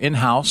evidence either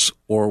in-house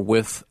or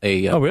with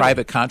a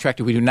private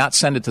contractor. We do not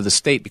send it to the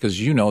state because,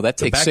 that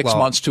takes 6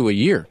 months to a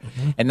year.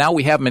 Mm-hmm. And now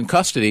we have them in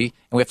custody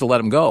and we have to let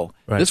them go.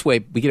 Right. This way,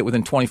 we get it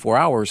within 24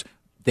 hours.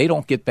 They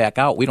don't get back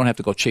out. We don't have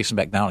to go chase them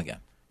back down again.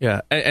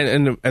 Yeah,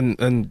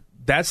 and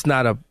that's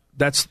not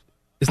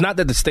it's not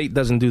that the state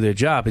doesn't do their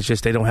job. It's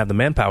just they don't have the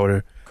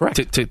manpower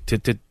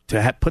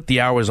to put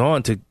the hours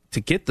on to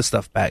get the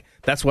stuff back.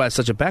 That's why it's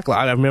such a backlog.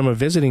 I remember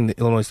visiting the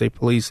Illinois State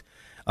Police,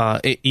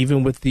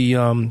 even with the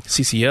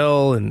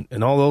CCL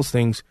and all those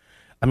things.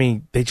 I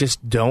mean, they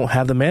just don't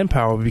have the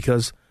manpower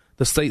because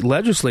the state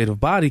legislative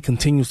body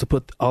continues to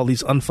put all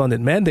these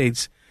unfunded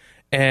mandates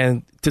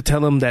and to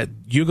tell them that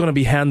you're going to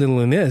be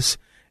handling this.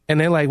 And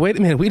they're like, wait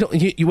a minute, we don't.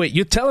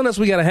 You're telling us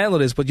we got to handle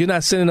this, but you're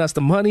not sending us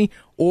the money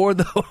or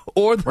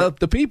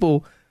the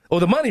people or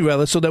the money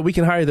rather, so that we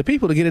can hire the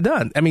people to get it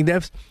done. I mean,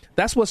 that's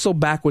what's so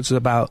backwards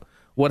about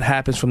what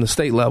happens from the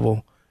state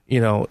level.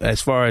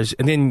 As far as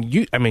and then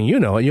you're a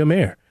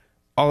mayor.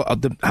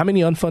 How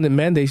many unfunded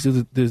mandates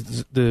do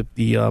the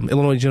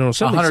Illinois General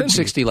Assembly?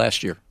 160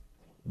 last year.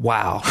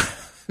 Wow.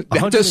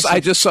 I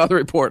just saw the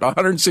report.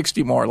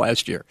 160 more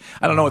last year.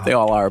 I don't know what they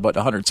all are, but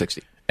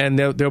 160. And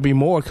there'll be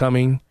more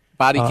coming.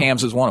 Body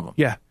cams is one of them.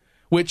 Yeah,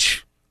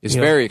 which is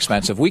very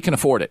expensive. We can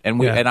afford it,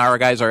 and and our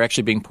guys are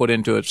actually being put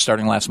into it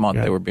starting last month.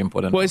 Yeah. They were being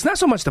put in. Well, it's not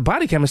so much the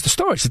body cam; it's the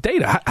storage, the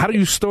data. How do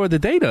you store the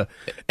data?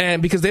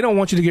 And because they don't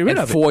want you to get rid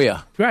of it.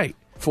 FOIA, right?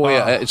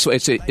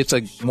 FOIA. It's a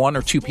one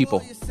or two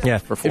people. Yeah.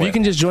 For FOIA. If you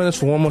can just join us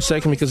for one more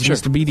second, because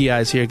Mr. BDI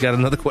is here, got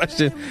another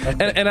question,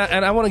 and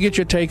I want to get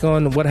your take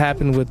on what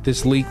happened with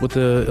this leak with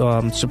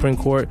the Supreme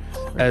Court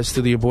as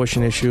to the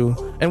abortion issue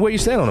and where you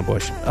stand on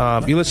abortion.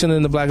 You listen to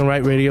the Black and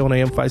White Radio on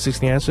AM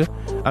 560 Answer.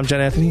 I'm John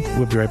Anthony.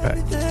 We'll be right back.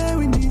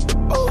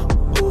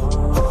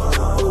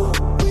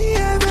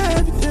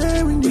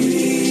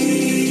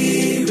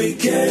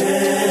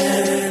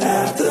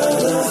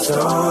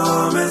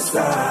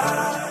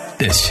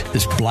 This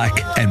is Black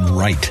and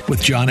Right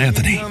with John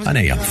Anthony on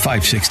AM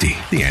 560.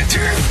 The Answer.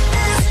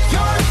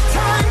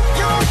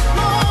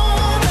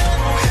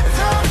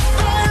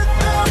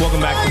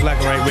 Welcome back to Black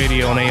and Right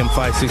Radio on AM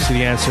 560.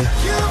 The Answer.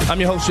 I'm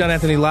your host, John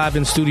Anthony, live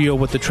in studio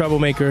with the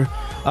Troublemaker.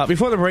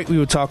 Before the break, we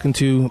were talking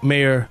to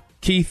Mayor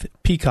Keith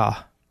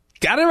Peacock.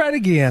 Got it right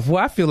again.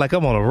 Well, I feel like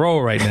I'm on a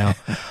roll right now.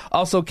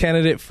 Also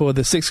candidate for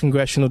the 6th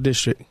Congressional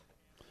District.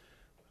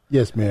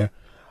 Yes, Mayor.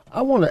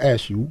 I want to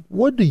ask you,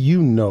 what do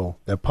you know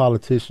that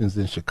politicians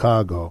in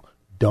Chicago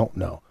don't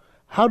know?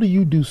 How do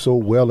you do so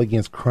well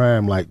against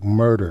crime like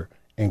murder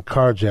and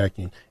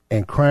carjacking,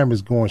 and crime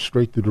is going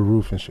straight through the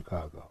roof in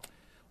Chicago?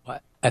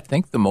 I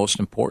think the most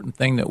important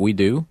thing that we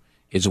do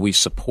is we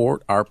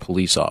support our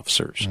police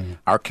officers. Mm-hmm.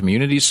 Our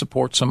community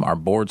supports them. Our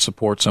board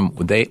supports them.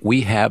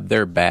 We have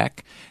their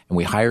back, and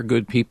we hire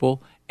good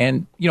people.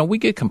 And, we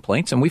get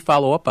complaints, and we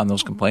follow up on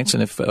those complaints.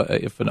 And if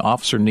an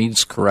officer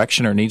needs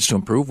correction or needs to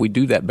improve, we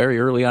do that very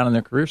early on in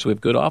their career. So we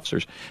have good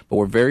officers. But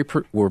we're very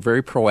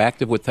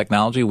proactive with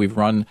technology. We've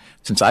run,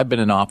 since I've been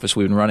in office,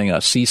 we've been running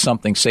a See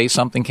Something, Say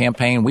Something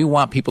campaign. We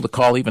want people to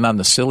call even on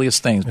the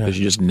silliest things because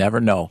you just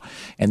never know.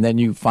 And then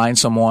you find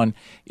someone,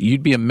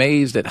 you'd be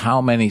amazed at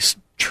how many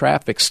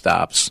traffic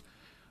stops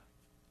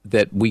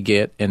that we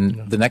get.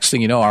 And the next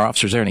thing you know, our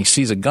officer's there, and he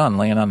sees a gun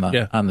laying on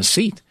the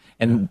seat.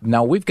 And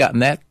now we've gotten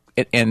that.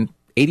 And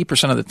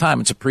 80% of the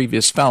time it's a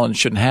previous felon,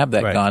 shouldn't have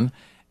that gun.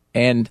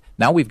 And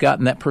now we've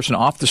gotten that person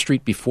off the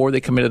street before they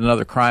committed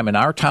another crime in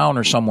our town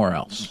or somewhere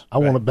else. I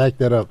want to back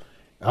that up.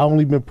 I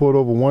only been pulled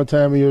over one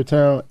time in your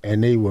town,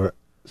 and they were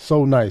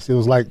so nice. It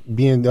was like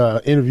being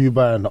interviewed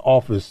by an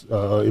office,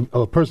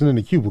 a person in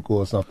the cubicle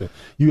or something.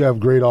 You have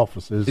great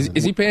officers.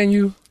 Is he paying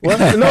you? What?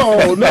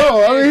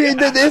 No. I mean,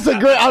 it's a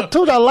great. I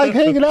told you I like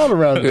hanging out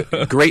around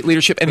it. Great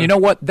leadership, and you know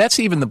what? That's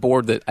even the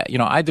board that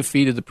I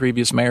defeated the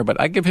previous mayor, but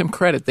I give him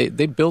credit.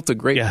 They built a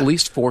great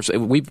police force.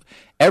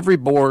 Every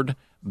board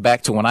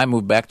back to when I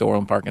moved back to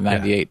Orland Park in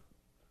 '98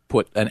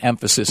 put an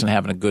emphasis in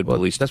having a good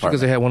police That's department.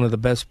 because they had one of the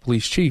best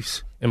police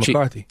chiefs in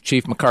McCarthy.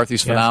 Chief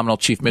McCarthy's phenomenal.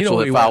 Chief Mitchell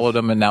that followed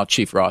him, and now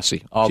Chief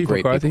Rossi. All Chief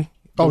great McCarthy?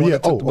 people.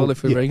 The bullet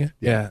for Reagan?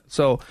 Yeah.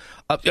 So,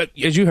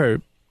 as you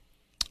heard,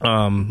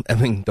 I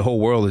think the whole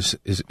world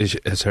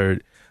has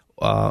heard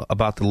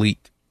about the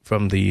leak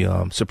from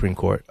the Supreme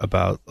Court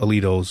about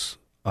Alito's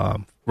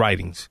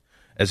writings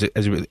as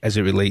it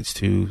relates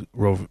to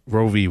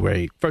Roe v.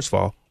 Wade. First of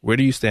all, where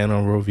do you stand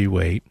on Roe v.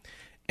 Wade?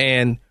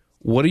 And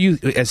what do you,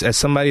 as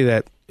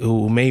somebody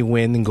who may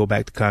win and go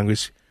back to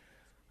Congress,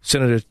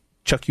 Senator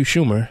Chuck U.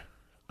 Schumer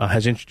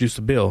has introduced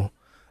a bill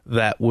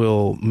that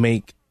will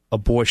make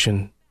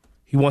abortion,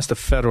 he wants to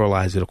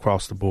federalize it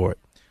across the board.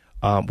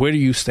 Where do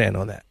you stand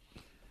on that?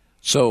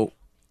 So,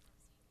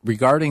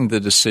 regarding the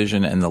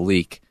decision and the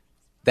leak,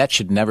 that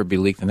should never be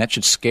leaked, and that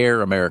should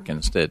scare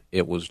Americans that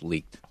it was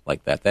leaked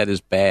like that. That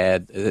is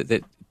bad,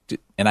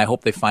 and I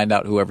hope they find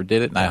out whoever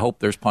did it, and I hope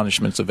there's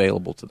punishments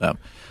available to them,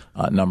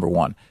 number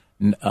one.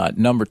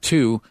 Number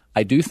two,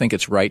 I do think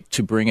it's right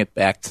to bring it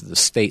back to the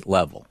state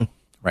level,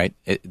 right?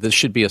 This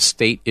should be a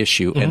state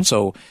issue, and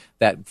so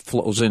that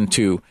flows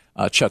into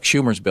Chuck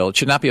Schumer's bill. It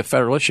should not be a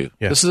federal issue.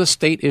 Yeah. This is a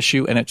state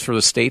issue, and it's for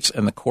the states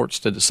and the courts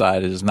to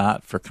decide. It is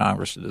not for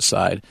Congress to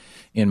decide,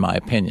 in my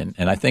opinion.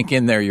 And I think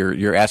in there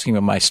you're asking me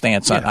my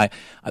stance on.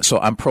 So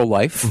I'm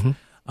pro-life.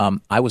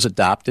 I was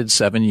adopted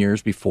 7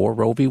 years before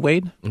Roe v.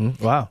 Wade.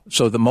 Wow.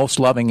 So the most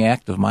loving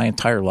act of my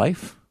entire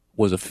life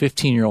was a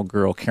 15-year-old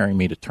girl carrying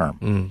me to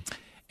term.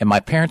 And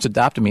my parents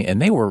adopted me,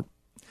 and they were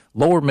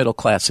lower middle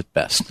class at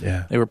best.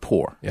 Yeah. They were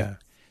poor. Yeah.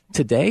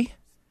 Today,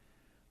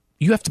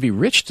 you have to be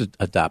rich to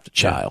adopt a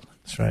child. Yeah,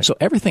 that's right. So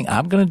everything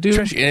I'm going to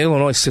do... The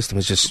Illinois system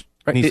is just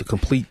needs a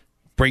complete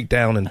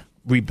breakdown and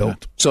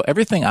rebuilt. So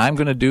everything I'm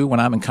going to do when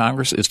I'm in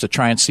Congress is to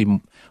try and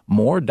see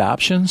more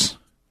adoptions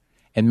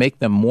and make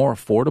them more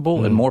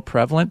affordable and more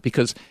prevalent,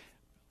 because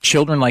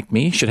children like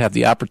me should have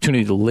the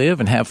opportunity to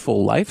live and have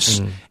full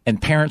lives,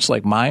 and parents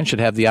like mine should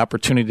have the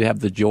opportunity to have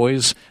the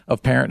joys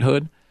of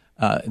parenthood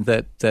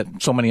that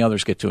so many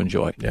others get to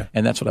enjoy. Yeah.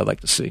 And that's what I'd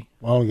like to see.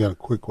 Well, I only got a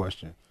quick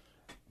question.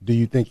 Do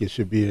you think it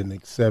should be an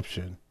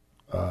exception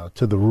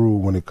to the rule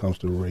when it comes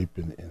to rape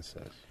and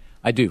incest?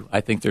 I do.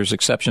 I think there's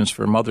exceptions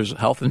for mother's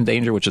health and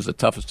danger, which is the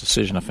toughest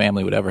decision a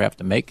family would ever have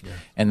to make,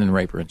 and then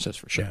rape or incest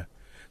for sure. Yeah.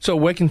 So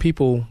where can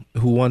people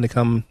who want to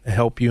come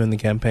help you in the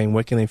campaign,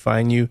 where can they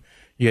find you?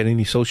 You got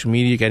any social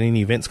media? You got any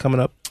events coming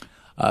up?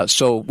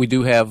 So we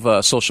do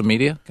have social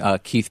media,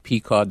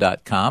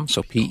 KeithPecaw.com,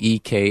 so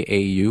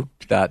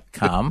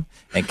PEKAU.com,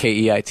 and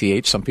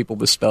KEITH. Some people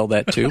misspell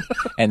that too.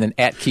 And then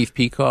at Keith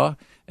Pecaw,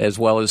 as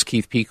well as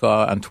Keith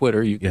Pecaw on Twitter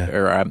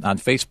or on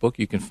Facebook.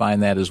 You can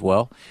find that as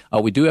well.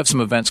 We do have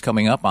some events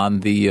coming up on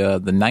the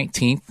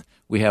 19th.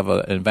 We have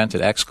an event at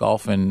X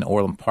Golf in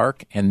Orland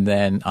Park, and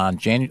then on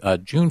June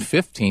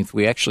 15th,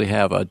 we actually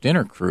have a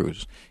dinner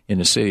cruise in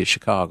the city of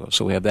Chicago.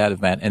 So we have that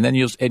event, and then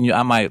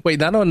I might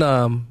wait, not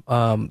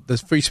on the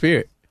Free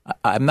Spirit.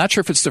 I'm not sure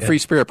if it's the Free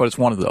Spirit, but it's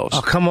one of those.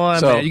 Oh, come on,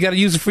 man! You got to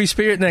use the Free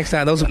Spirit next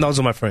time. Those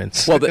are my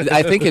friends. Well,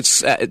 I think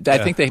it's. I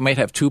think they might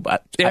have two.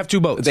 They have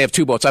two boats. They have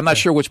two boats. I'm not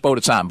sure which boat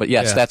it's on, but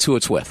yes, that's who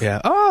it's with. Yeah.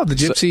 Oh, the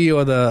Gypsy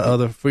or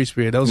the Free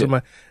Spirit. Those are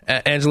my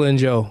Angela and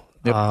Joe.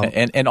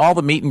 Yep. And all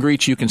the meet and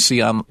greets you can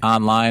see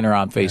online or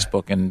on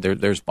Facebook, and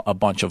there's a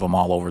bunch of them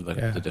all over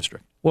the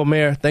district. Well,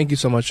 Mayor, thank you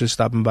so much for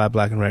stopping by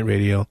Black and White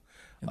Radio.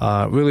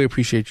 Really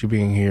appreciate you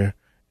being here.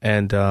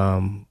 And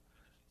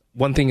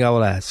one thing I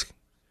will ask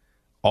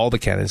all the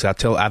candidates,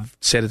 I've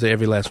said it to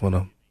every last one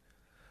of them.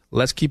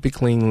 Let's keep it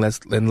clean.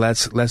 Let's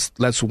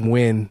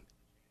win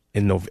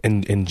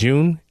in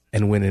June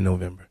and win in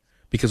November,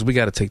 because we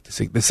got to take the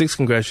 6th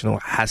congressional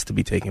has to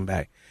be taken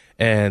back.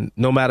 And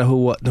no matter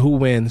who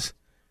wins,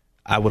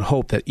 I would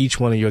hope that each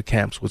one of your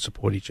camps would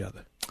support each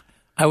other.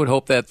 I would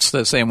hope that's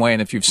the same way.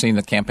 And if you've seen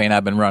the campaign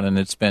I've been running,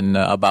 it's been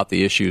about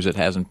the issues. It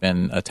hasn't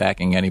been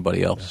attacking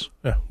anybody else.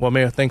 Yeah. Well,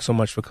 Mayor, thanks so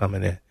much for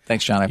coming in.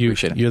 Thanks, John. I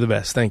appreciate it. You're the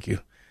best. Thank you.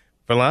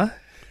 Verlon?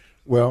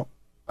 Well,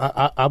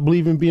 I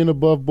believe in being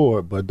above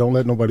board, but don't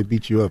let nobody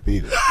beat you up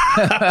either. Thanks,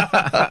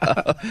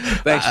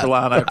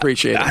 Verlon. I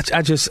appreciate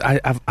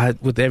it. I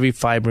with every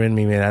fiber in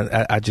me, man,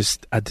 I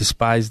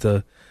despise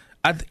the.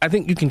 I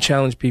think you can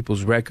challenge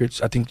people's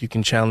records. I think you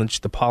can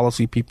challenge the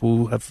policy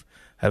people have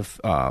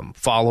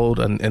followed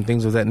and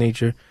things of that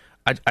nature.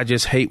 I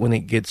just hate when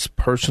it gets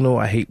personal.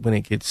 I hate when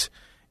there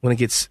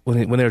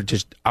are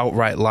just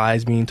outright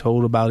lies being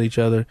told about each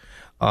other.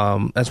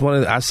 That's one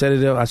of I said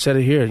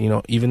it here. You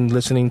know, even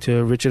listening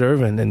to Richard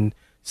Irvin and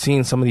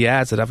seeing some of the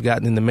ads that I've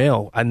gotten in the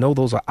mail, I know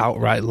those are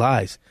outright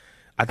lies.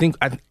 I think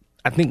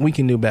we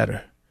can do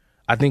better.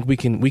 I think we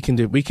can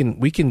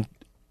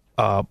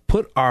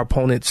put our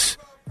opponents'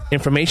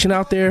 information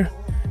out there,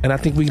 and I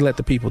think we can let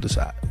the people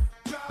decide.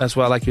 That's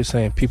why, like you're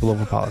saying, people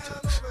over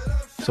politics.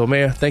 So,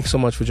 Mayor, thanks so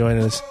much for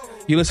joining us.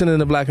 You listening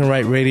to Black and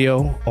Right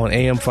Radio on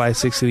AM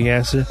 560 The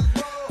Answer.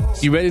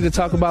 You ready to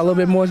talk about a little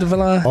bit more,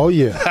 Devon? Oh,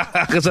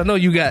 yeah. Because I know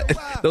you got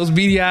those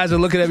beady eyes are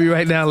looking at me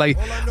right now like,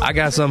 I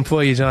got something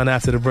for you, John,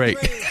 after the break.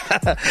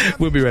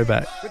 We'll be right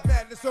back.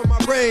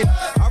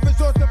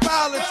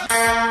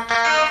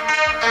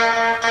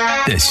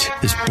 This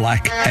is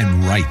Black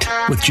and Right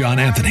with John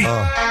Anthony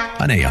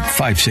on AM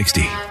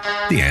 560.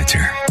 The Answer.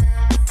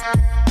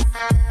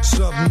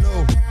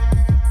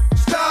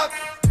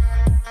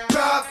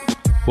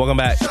 Welcome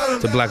back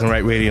to Black and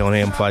Right Radio on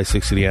AM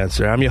 560 The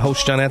Answer. I'm your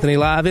host, John Anthony,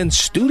 live in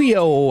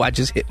studio. I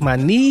just hit my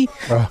knee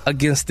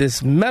against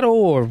this metal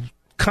or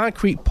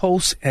concrete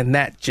post, and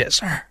that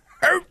just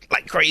hurt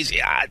like crazy.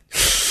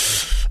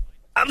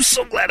 I'm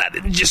so glad I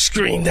didn't just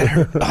scream. That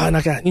hurt. And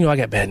I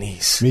got bad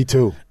knees. Me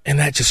too. And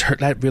that just hurt.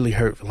 That really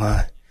hurt,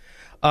 Valon.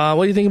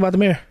 What do you think about the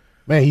mayor?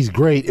 Man, he's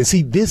great. And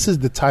see, this is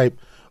the type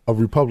of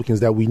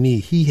Republicans that we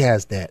need. He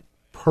has that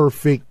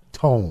perfect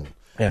tone.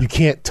 Yeah. You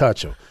can't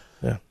touch him.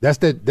 Yeah. That's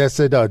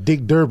that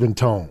Dick Durbin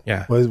tone.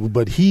 Yeah.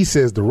 But he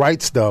says the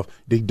right stuff.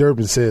 Dick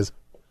Durbin says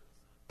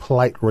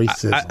polite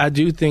racism. I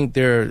do think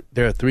there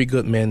are 3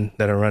 good men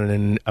that are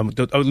running, or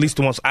at least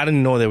the ones. I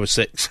didn't know there were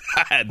 6.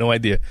 I had no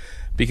idea,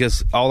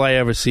 because all I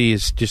ever see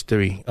is just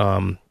 3.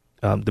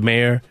 The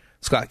mayor,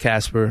 Scott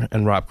Casper,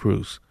 and Rob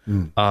Cruz.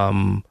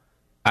 I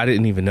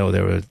didn't even know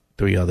there were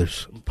 3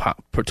 others,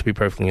 to be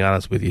perfectly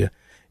honest with you.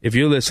 If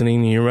you're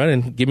listening and you're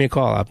running, give me a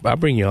call. I'll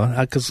bring you on,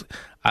 because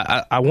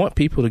I want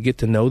people to get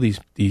to know these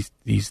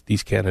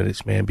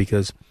candidates, man,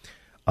 because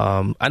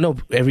I know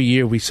every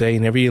year we say,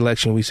 in every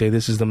election we say,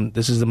 this is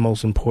the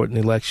most important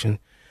election.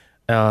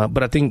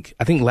 But I think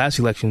last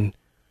election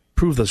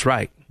proved us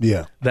right.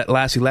 Yeah. That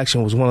last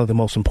election was one of the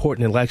most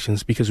important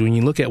elections, because when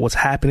you look at what's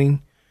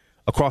happening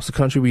across the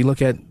country, we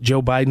look at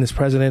Joe Biden as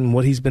president and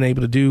what he's been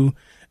able to do,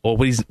 or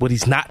what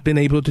he's not been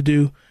able to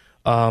do.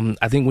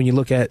 I think when you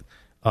look at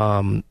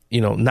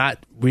not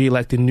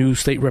reelecting new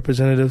state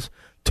representatives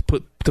to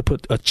put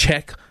a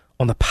check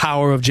on the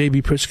power of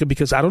J.B. Pritzker,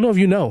 because I don't know if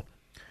you know,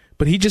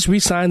 but he just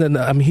re-signed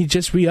he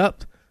just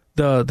re-upped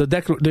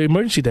the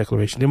emergency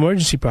declaration, the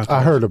emergency proclamation.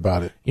 I heard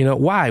about it.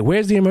 Why?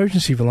 Where's the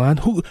emergency, Valon?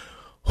 Who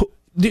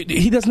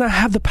he does not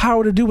have the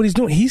power to do what he's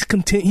doing. He's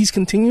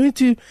continuing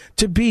to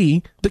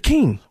be the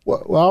king.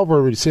 Well, I've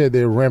already said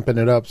they're ramping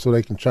it up so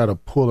they can try to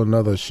pull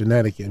another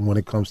shenanigan when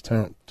it comes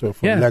to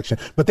election.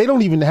 But they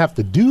don't even have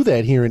to do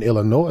that here in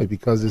Illinois,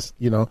 because it's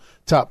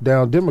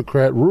top-down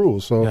Democrat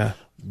rules. So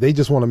they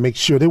just want to make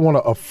sure, they want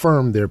to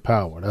affirm their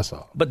power. That's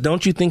all. But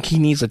don't you think he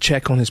needs a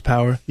check on his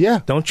power? Yeah.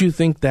 Don't you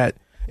think that?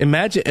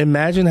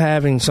 Imagine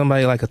having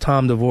somebody like a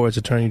Tom DeVore as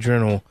Attorney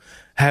General,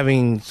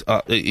 having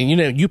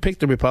you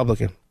picked a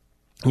Republican,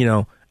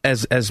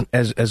 as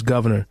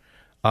governor.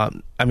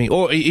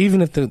 Or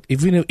even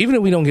if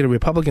we don't get a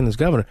Republican as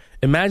governor,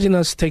 imagine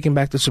us taking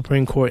back the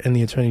Supreme Court and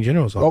the Attorney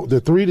General's office. Oh,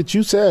 the 3 that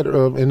you said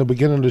in the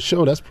beginning of the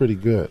show, that's pretty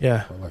good.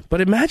 Yeah,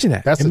 but imagine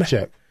that. That's a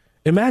check.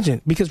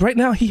 Imagine, because right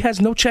now he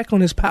has no check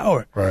on his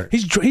power. Right.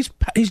 He's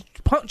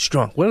punch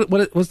drunk.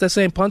 What's that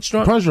saying? Punch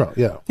drunk. Punch drunk.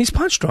 Yeah. He's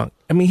punch drunk.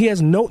 I mean, he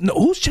has no.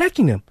 Who's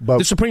checking him? But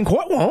the Supreme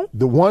Court won't.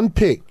 The one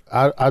pick,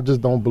 I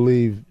just don't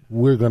believe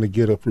we're going to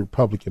get a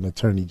Republican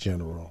Attorney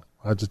General.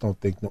 I just don't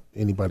think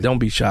anybody. Don't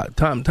be shocked.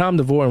 Tom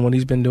DeVore and what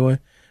he's been doing,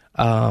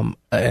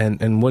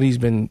 and what he's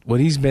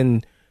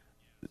been,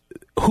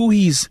 who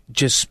he's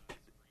just.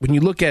 When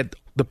you look at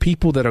the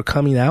people that are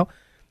coming out,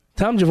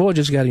 Tom DeVore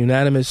just got a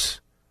unanimous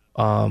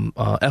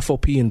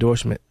FOP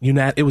endorsement.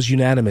 It was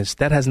unanimous.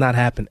 That has not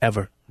happened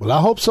ever. Well, I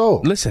hope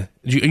so. Listen,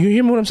 you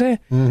hear me what I'm saying?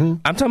 Mm-hmm.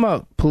 I'm talking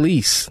about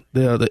police.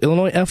 The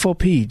Illinois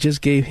FOP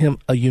just gave him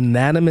a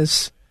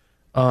unanimous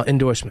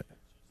endorsement.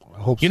 I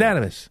hope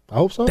unanimous. So. I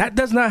hope so. That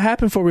does not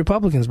happen for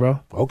Republicans, bro.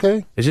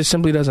 Okay. It just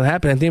simply doesn't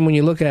happen. And then when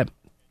you look at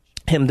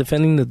him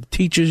defending the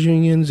teachers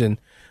unions and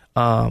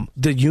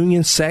the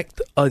union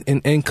sect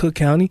in Cook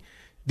County,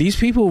 these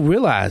people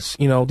realize,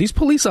 these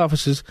police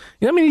officers,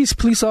 how many of these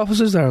police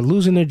officers are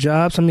losing their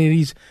jobs? How many of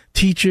these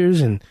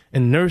teachers and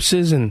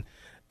nurses and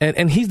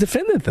he's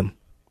defended them.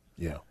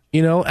 Yeah.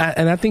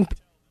 And I think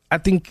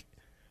I'm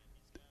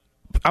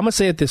going to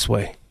say it this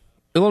way.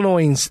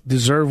 Illinoisans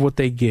deserve what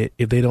they get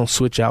if they don't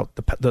switch out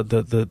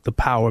the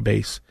power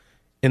base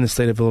in the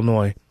state of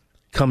Illinois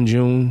come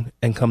June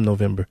and come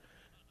November.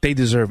 They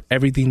deserve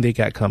everything they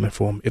got coming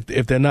for them.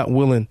 If they're not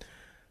willing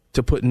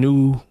to put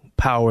new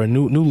power and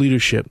new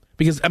leadership,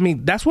 because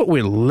that's what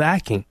we're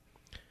lacking.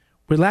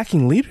 We're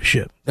lacking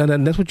leadership,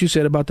 and that's what you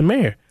said about the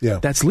mayor. Yeah,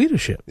 that's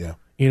leadership. Yeah,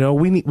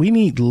 we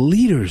need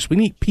leaders. We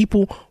need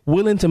people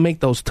willing to make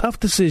those tough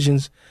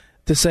decisions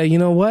to say, you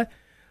know what,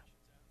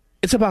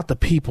 it's about the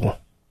people,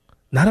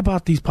 not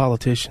about these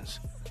politicians.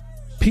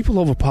 People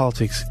over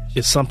politics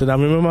is something. I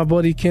remember my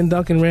buddy Ken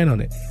Duncan ran on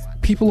it.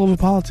 people over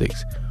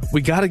politics.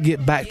 We got to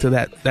get back to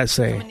that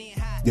saying.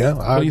 Yeah,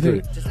 I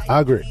agree. I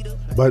agree.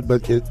 But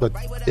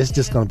it's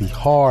just going to be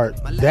hard.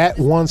 That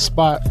one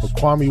spot for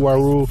Kwame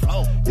Waru,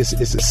 it's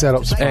a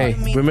setup spot.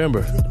 Hey,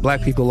 remember,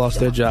 black people lost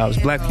their jobs.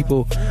 Black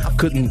people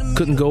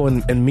couldn't go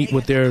and meet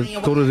with their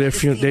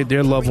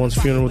loved one's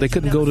funeral. They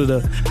couldn't go to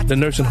the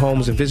nursing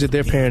homes and visit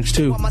their parents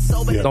too.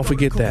 Yeah. Don't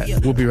forget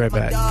that. We'll be right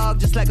back.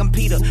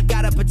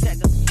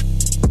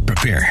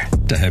 Prepare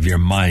to have your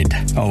mind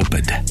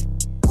opened.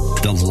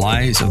 The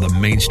lies of the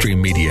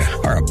mainstream media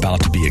are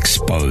about to be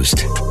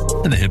exposed,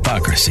 and the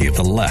hypocrisy of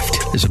the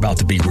left is about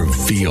to be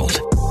revealed.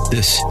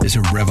 This is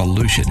a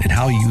revolution in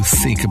how you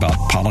think about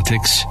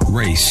politics,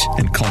 race,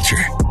 and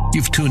culture.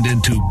 You've tuned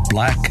into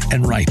Black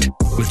and Right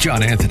with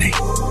John Anthony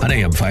on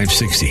AM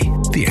 560,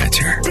 The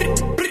Answer.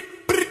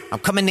 I'm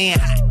coming in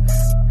hot.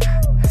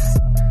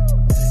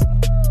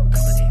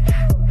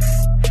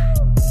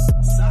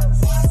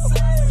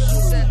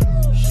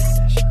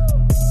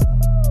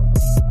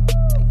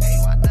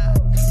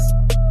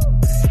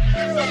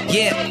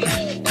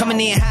 Yeah,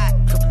 coming in hot,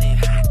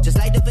 just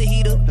like the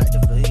fajita.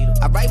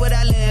 I write what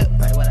I live,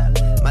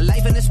 my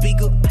life in the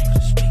speaker.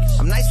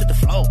 I'm nice with the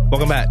flow.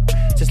 Welcome back.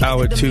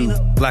 Hour 2,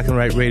 Black and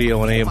Right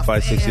Radio on AM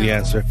 560, The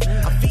Answer.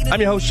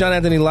 I'm your host, John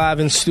Anthony, live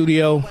in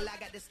studio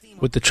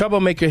with the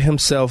troublemaker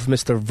himself,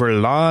 Mr.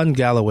 Verlon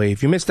Galloway.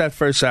 If you missed that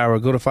first hour,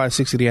 go to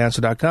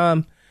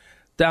 560theanswer.com,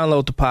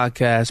 download the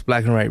podcast,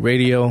 Black and Right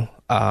Radio.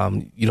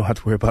 You don't have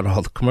to worry about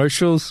all the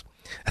commercials.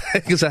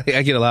 Because I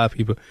get a lot of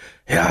people,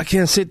 I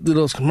can't sit through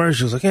those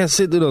commercials.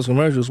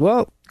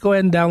 Well, go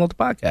ahead and download the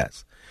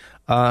podcast.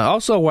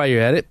 Also, while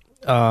you're at it,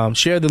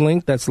 share the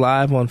link that's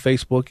live on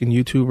Facebook and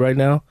YouTube right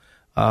now.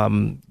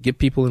 Get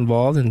people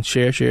involved and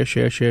share.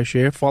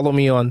 Follow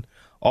me on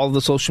all of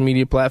the social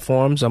media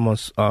platforms. I'm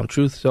on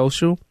Truth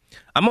Social.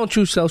 I'm on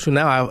Truth Social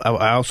now.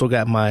 I also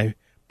got my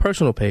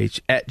personal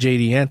page at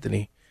JD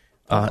Anthony,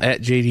 at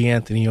JD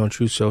Anthony on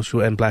Truth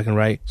Social and Black and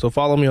Right. So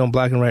follow me on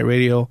Black and Right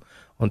Radio.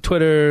 On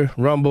Twitter,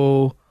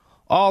 Rumble,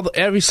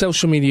 every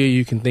social media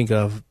you can think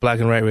of,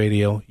 Black and Right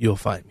Radio, you'll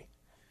find me.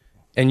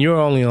 And you're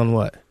only on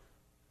what?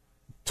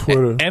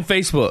 Twitter. And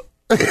Facebook.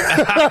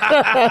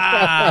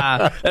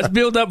 Let's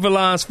build up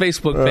Verlon's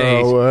Facebook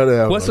page.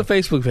 Whatever. What's the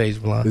Facebook page,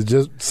 Verlon? It's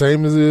just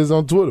same as it is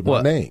on Twitter.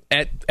 What? My name.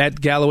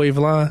 At Galloway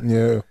Verlon?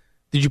 Yeah.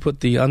 Did you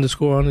put the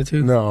underscore on it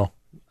too? No.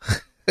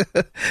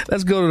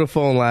 Let's go to the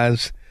phone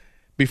lines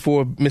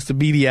before Mr.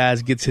 Beady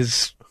Eyes gets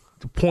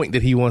the point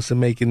that he wants to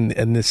make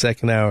in this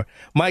second hour.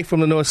 Mike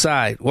from the North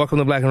Side, welcome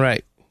to Black and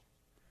Right.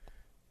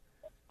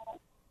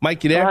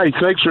 Mike, you there? Hi,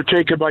 thanks for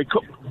taking my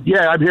call.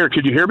 Yeah, I'm here.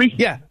 Can you hear me?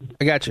 Yeah,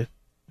 I got you.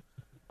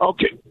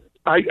 Okay.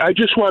 I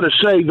just want to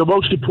say the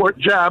most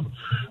important job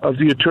of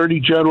the Attorney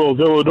General of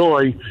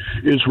Illinois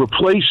is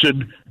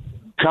replacing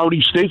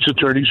county state's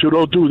attorneys who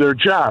don't do their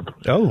job.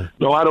 Oh.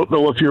 No, I don't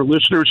know if your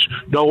listeners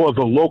know of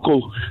a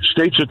local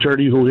state's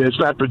attorney who has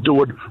not been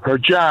doing her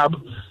job.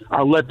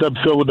 I'll let them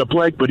fill in the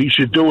blank, but he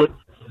should do it.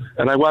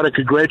 And I want to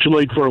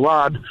congratulate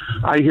Verlon.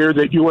 I hear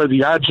that you are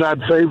the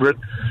odds-on favorite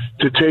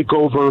to take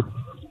over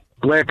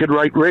Black and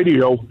Right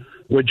Radio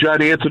when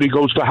John Anthony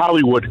goes to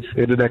Hollywood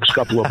in the next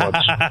couple of months.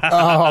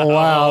 Oh,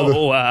 wow.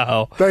 Oh,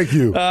 wow. Thank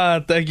you.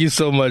 Thank you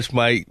so much,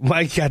 Mike.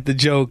 Mike got the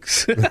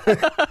jokes.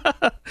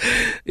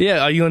 Yeah,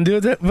 are you going to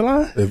do it,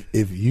 Verlon?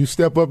 If you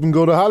step up and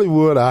go to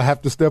Hollywood, I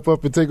have to step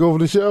up and take over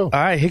the show. All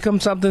right, here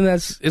comes something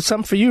it's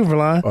something for you,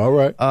 Verlon. All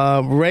right.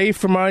 Ray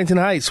from Arlington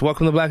Heights,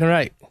 welcome to Black and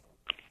Right.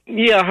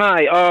 Yeah,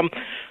 hi.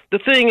 The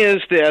thing is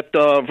that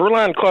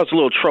Verlon caused a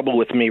little trouble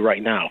with me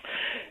right now.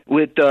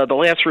 With the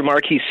last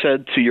remark he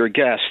said to your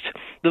guest,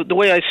 the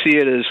way I see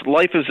it is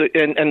life is,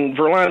 and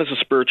Verlon is a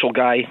spiritual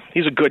guy.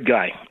 He's a good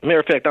guy. Matter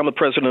of fact, I'm the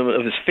president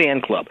of his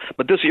fan club.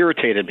 But this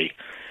irritated me.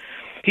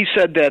 He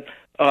said that,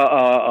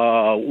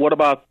 what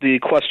about the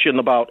question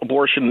about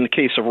abortion in the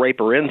case of rape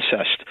or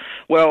incest?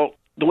 Well,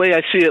 the way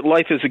I see it,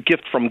 life is a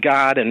gift from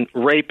God, and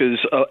rape is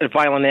a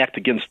violent act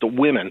against the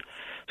women.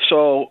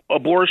 So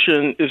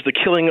abortion is the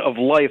killing of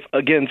life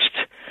against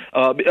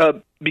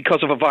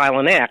because of a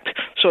violent act.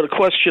 So the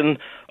question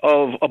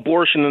of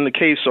abortion in the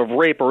case of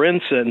rape or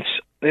incest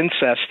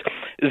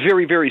is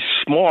very, very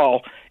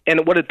small,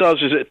 and what it does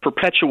is it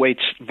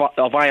perpetuates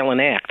a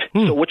violent act.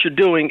 So what you're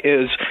doing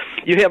is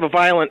you have a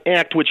violent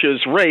act, which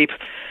is rape,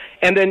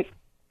 and then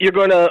you're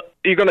going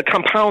to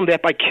compound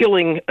that by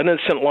killing an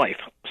innocent life.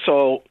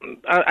 So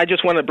I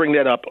just want to bring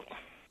that up.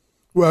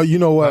 Well, you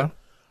know what?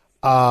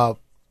 I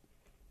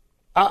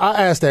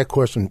asked that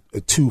question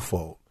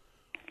twofold.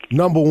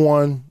 Number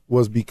one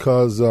was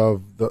because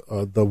of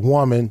the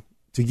woman,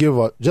 to give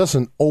just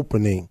an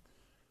opening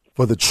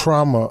for the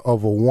trauma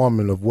of a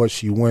woman of what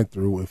she went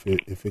through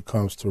if it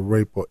comes to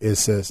rape or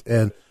incest.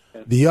 And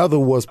the other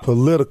was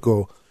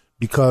political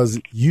because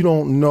you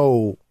don't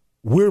know,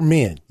 we're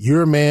men.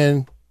 You're a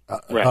man,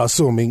 right.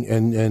 Assuming,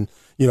 and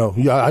you know,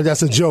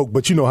 that's a joke,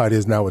 but you know how it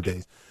is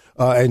nowadays.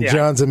 And yeah.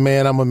 John's a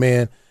man, I'm a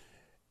man.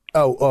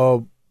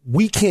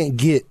 We can't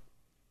get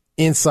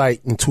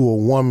insight into a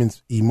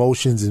woman's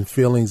emotions and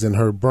feelings in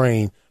her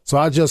brain. So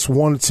I just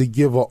wanted to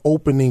give an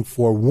opening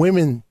for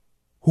women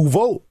who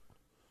vote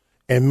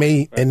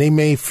and they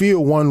may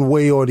feel one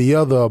way or the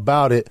other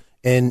about it,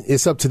 and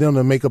it's up to them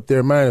to make up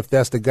their mind if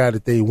that's the guy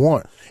that they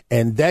want.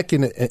 And that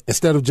can,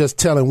 instead of just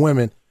telling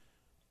women,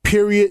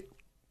 period,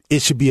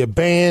 it should be a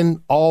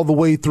ban all the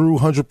way through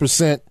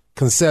 100%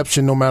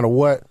 conception, no matter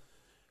what.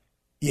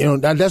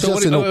 That's so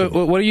just an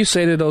open. What do you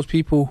say to those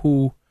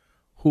people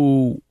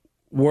who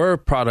were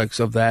products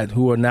of that,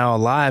 who are now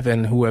alive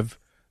and who have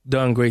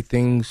done great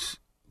things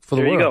for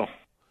the world? There you go.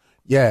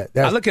 Yeah,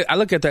 I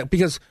look at that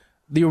because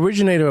the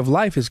originator of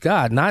life is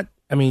God.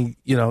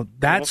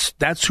 That's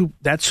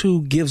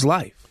who gives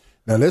life.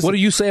 Now listen, what do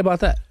you say about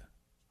that?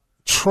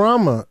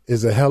 Trauma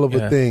is a hell of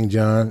a thing,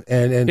 John,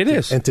 and it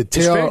is. And to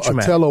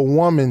tell a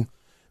woman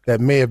that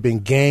may have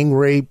been gang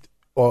raped,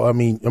 or I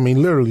mean,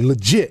 literally,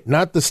 legit,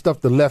 not the stuff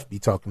the left be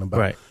talking about,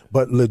 right?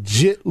 But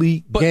gang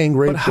raped, but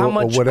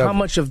or whatever. How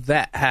much of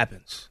that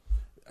happens?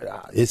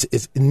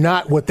 It's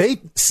not what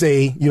they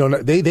say.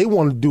 They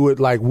want to do it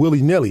like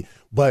willy nilly,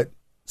 but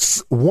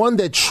one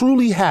that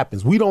truly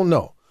happens, we don't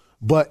know.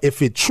 But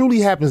if it truly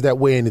happens that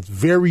way and it's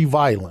very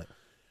violent,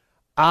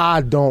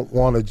 I don't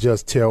want to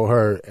just tell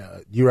her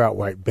you're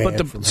outright banned.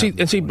 But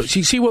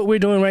see what we're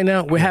doing right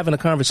now? We're having a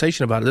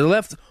conversation about it. The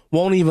left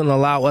won't even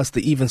allow us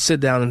to even sit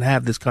down and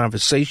have this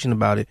conversation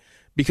about it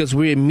because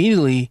we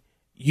immediately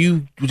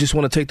you just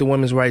want to take the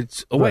women's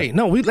rights away. Right.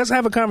 No, let's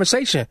have a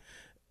conversation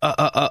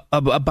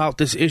about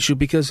this issue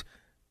because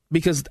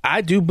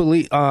I do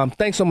believe.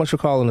 Thanks so much for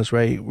calling us,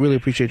 Ray. Really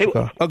appreciate your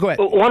call. Oh, go ahead.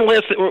 One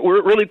last,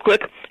 really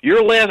quick. Your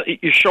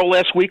show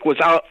last week was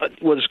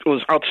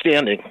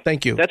outstanding.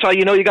 Thank you. That's how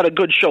you know you got a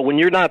good show when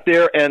you're not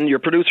there and your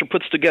producer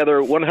puts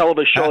together one hell of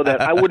a show that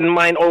I wouldn't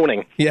mind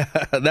owning. Yeah,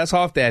 that's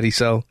Hoff Daddy.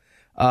 So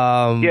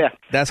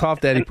that's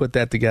Hoff Daddy put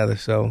that together.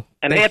 So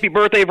happy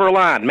birthday,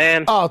 Verlon,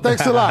 man. Oh,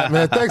 thanks a lot,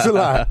 man. Thanks a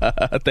lot.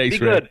 Thanks,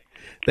 Be Ray. Good.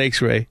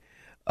 Thanks, Ray.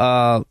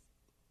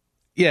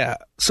 Yeah.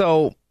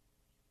 So.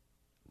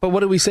 But what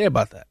do we say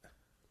about that?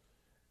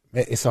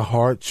 Man, it's a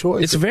hard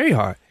choice. It's very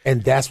hard,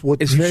 and that's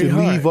what you should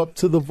leave up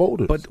to the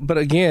voters. But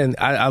again,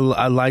 I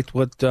liked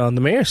what the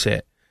mayor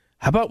said.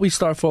 How about we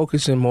start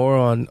focusing more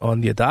on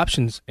the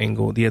adoptions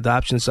angle, the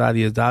adoption side,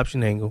 the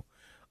adoption angle.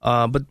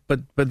 But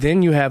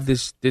then you have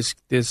this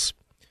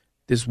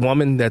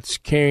woman that's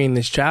carrying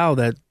this child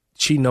that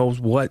she knows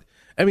what.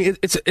 I mean,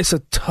 it's a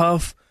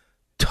tough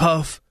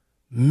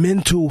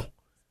mental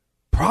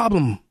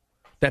problem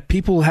that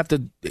people have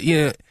to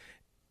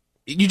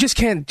You just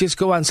can't just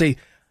go out and say,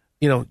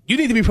 you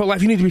need to be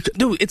pro-life. You need to be.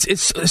 Dude,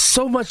 it's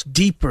so much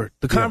deeper.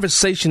 The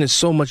conversation is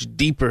so much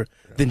deeper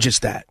than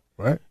just that.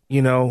 Right.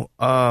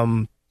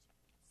 It's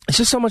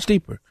just so much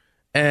deeper.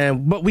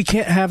 But we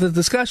can't have the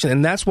discussion.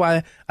 And that's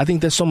why I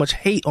think there's so much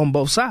hate on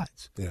both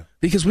sides. Yeah.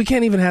 Because we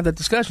can't even have that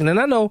discussion. And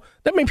I know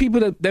there may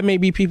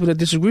be people that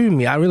disagree with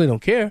me. I really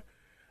don't care.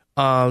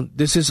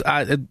 These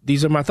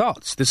are my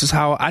thoughts. This is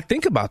how I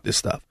think about this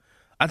stuff.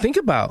 I think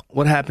about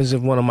what happens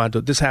if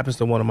this happens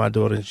to one of my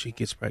daughters and she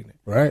gets pregnant.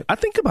 Right. I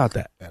think about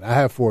that. And I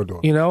have 4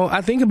 daughters.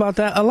 I think about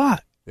that a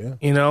lot. Yeah.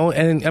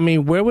 And I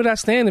mean, where would I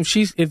stand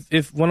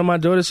if one of my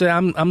daughters said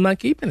I'm not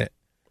keeping it?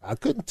 I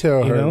couldn't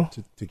tell her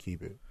to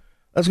keep it.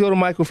 Let's go to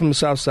Michael from the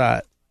South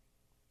Side.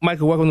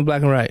 Michael, welcome to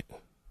Black and Right.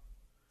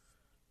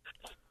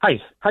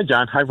 Hi,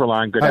 John. Hi,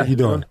 Verlon. Good afternoon. How you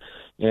doing?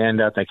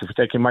 And thank you for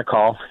taking my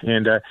call.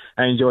 And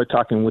I enjoyed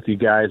talking with you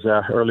guys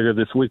earlier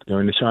this week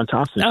during the Sean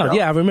Thompson show. Oh,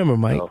 yeah, I remember,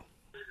 Mike. So,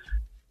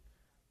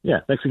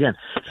 yeah, thanks again.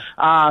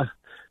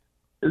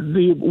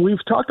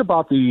 We've talked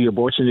about the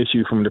abortion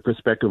issue from the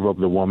perspective of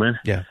the woman.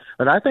 Yeah.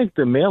 But I think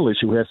the male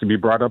issue has to be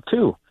brought up,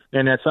 too.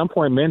 And at some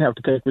point, men have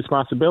to take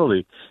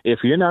responsibility. If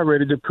you're not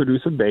ready to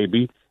produce a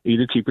baby,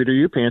 either keep it in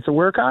your pants or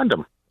wear a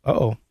condom.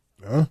 Uh-oh.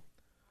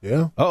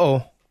 Yeah.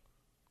 Uh-oh.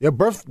 Yeah,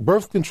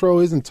 birth control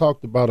isn't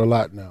talked about a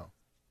lot now.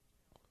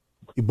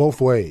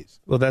 Both ways.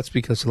 Well, that's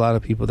because a lot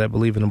of people that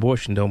believe in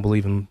abortion don't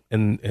believe in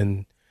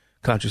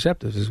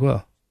contraceptives as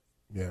well.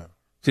 Yeah.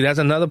 See, that's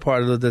another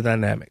part of the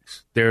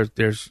dynamics. There's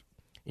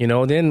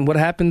then what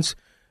happens,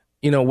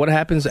 what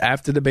happens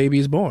after the baby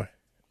is born?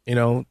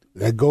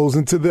 That goes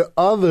into the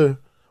other.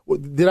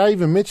 Did I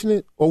even mention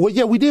it?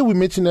 Yeah, we did. We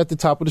mentioned it at the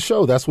top of the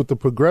show. That's what the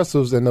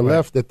progressives and the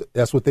left,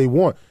 that's what they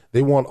want.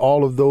 They want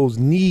all of those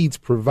needs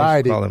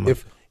provided.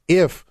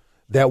 If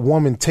that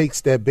woman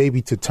takes that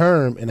baby to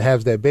term and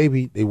has that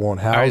baby, they want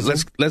housing. All right,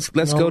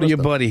 let's go to your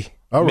buddy,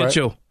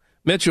 Mitchell. Right.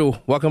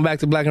 Mitchell, welcome back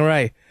to Black and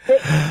Right.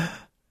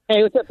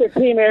 Hey, what's up there,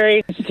 Team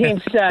Aries, Team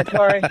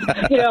Tori?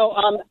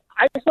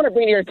 I just want to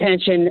bring to your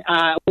attention,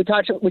 we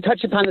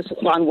touched upon this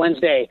on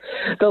Wednesday.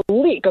 The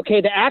leak,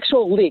 the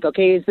actual leak,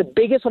 is the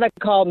biggest what I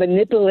call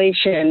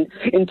manipulation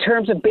in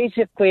terms of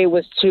basically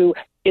was to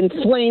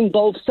inflame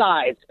both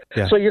sides.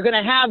 Yeah. So you're going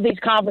to have these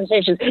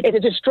conversations. It's a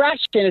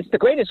distraction. It's the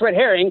greatest red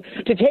herring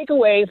to take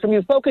away from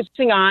you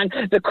focusing on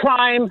the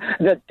crime,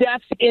 the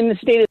deaths in the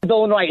state of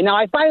Illinois. Now,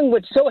 I find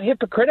what's so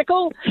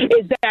hypocritical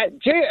is that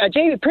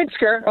Jamie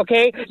Pritzker,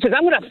 says,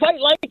 I'm going to fight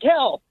like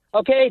hell.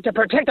 To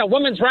protect a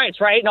woman's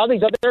rights, right? And all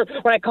these other,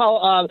 what I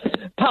call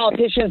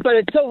politicians. But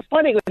it's so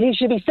funny. What he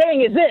should be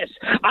saying is this: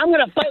 I'm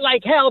going to fight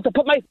like hell to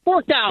put my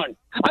fork down.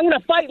 I'm going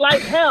to fight like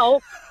hell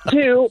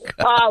to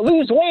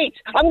lose weight.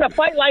 I'm going to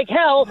fight like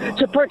hell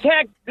to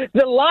protect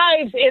the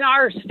lives in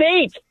our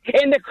state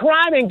and the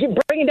crime and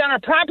bringing down our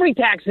property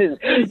taxes.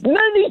 None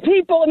of these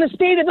people in the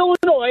state of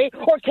Illinois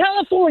or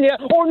California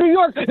or New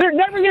York, they're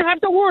never going to have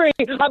to worry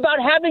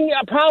about having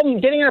a problem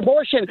getting an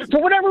abortion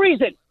for whatever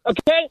reason.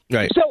 Okay?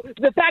 Right. So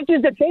the fact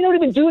is that they don't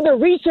even do the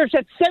research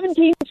that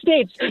 17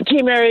 states,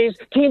 Team Aries,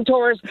 Team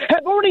Taurus,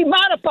 have already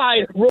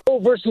modified Roe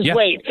versus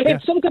Wade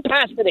in some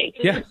capacity.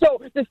 Yeah. So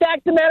the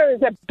fact of the matter is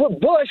that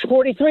Bush,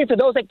 43, for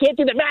those that can't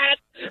do the math,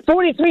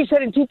 43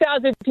 said in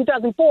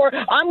 2004,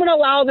 I'm going to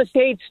allow the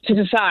states to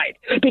decide.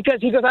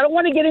 Because he goes, I don't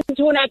want to get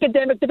into an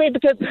academic debate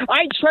because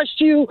I trust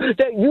you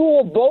that you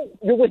will vote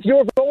with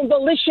your own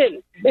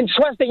volition and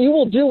trust that you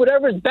will do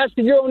whatever is best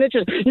in your own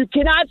interest. You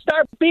cannot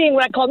start being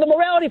what I call the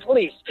morality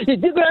police. You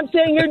dig what I'm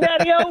saying here,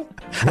 Daddy-O?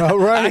 All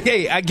right.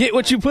 Hey, I get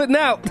what you're putting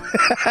out.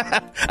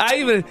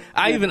 I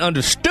even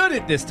understood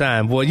it this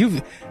time, boy.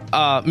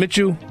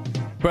 Mitchell,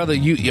 brother,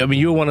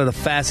 you're one of the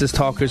fastest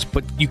talkers,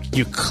 but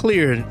you're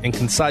clear and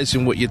concise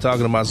in what you're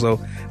talking about. So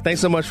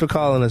thanks so much for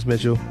calling us,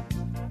 Mitchell.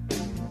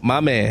 My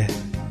man.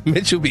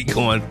 Mitchell be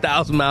going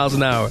 1,000 miles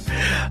an hour.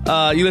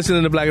 You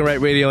listening to Black and Right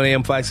Radio on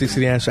AM 560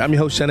 The Answer. I'm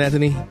your host, Sean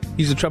Anthony.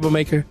 He's a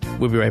troublemaker.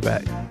 We'll be right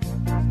back.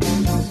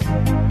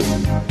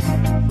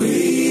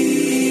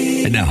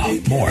 And now,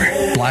 more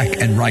Black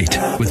and Right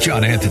with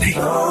John Anthony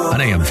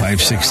on AM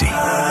 560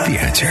 The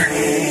Answer.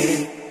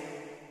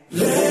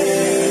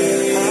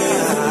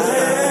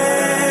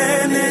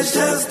 It's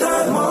just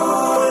a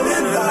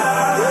morning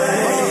vibe.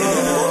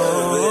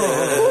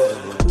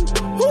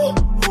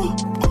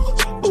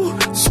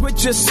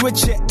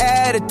 Switch your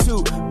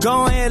attitude.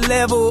 Go ahead,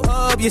 level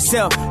up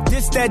yourself.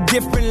 This that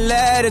different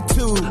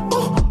latitude.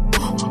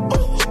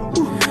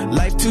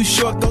 Life too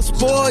short, don't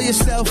spoil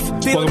yourself.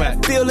 Welcome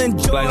back. Black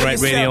and Right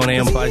Radio on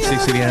AM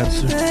 560 The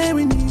Answer.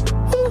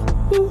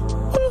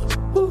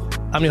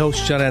 I'm your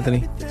host, John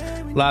Anthony,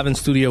 live in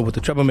studio with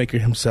the troublemaker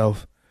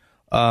himself.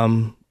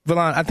 Villan,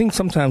 I think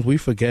sometimes we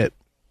forget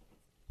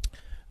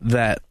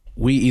that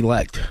we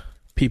elect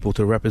people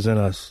to represent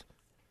us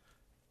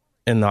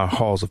in our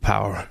halls of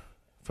power,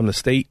 from the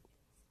state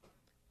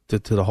to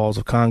the halls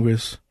of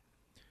Congress.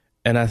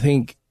 And I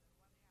think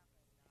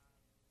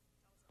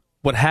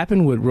what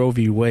happened with Roe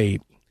v.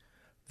 Wade,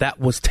 that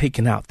was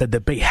taken out. The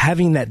debate,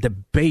 having that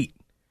debate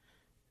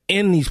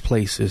in these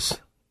places,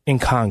 in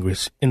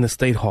Congress, in the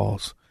state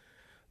halls,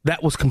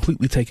 that was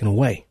completely taken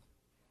away.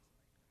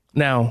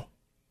 Now,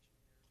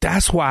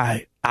 that's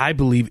why I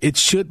believe it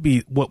should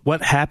be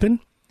what happened.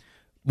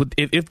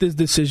 If this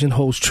decision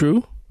holds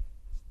true,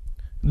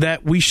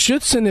 that we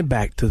should send it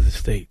back to the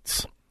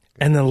states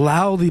and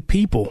allow the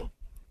people,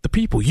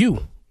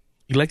 you,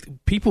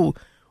 elected people,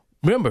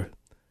 remember,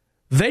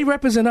 they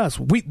represent us.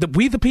 We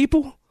the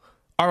people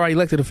are our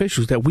elected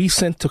officials that we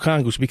sent to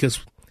Congress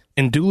because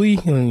in duly,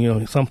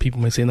 some people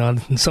may say, no,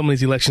 some of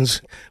these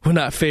elections were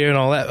not fair and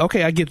all that.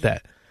 Okay, I get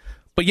that.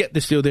 But yet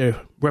they're still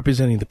there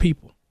representing the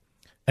people.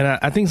 And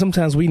I think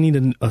sometimes we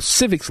need a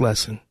civics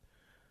lesson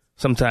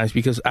sometimes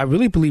because I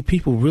really believe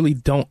people really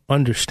don't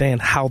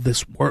understand how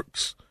this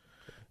works.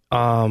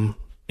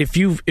 If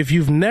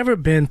you've never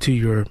been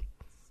to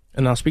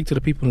and I'll speak to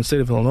the people in the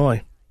state of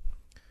Illinois,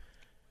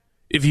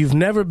 if you've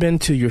never been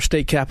to your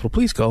state capitol,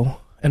 please go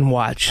and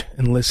watch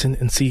and listen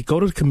and see. Go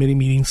to the committee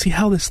meeting, see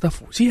how this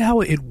stuff, see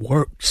how it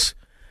works.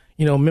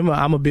 Remember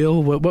I'm a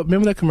Bill. What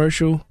remember that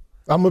commercial?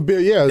 I'm a Bill.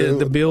 Yeah,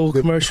 the Bill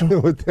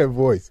commercial with that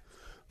voice.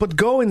 But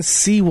go and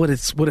see how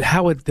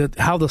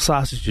the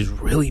sausage is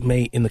really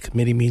made in the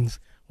committee meetings.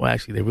 Well,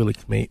 actually, they really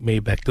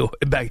made back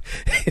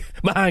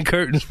behind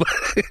curtains.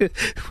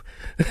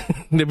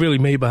 They're really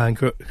made behind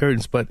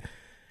curtains. But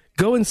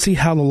go and see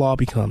how the law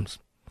becomes,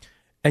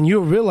 and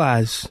you'll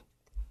realize.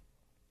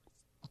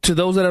 To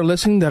those that are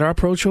listening that are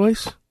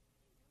pro-choice,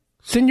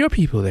 send your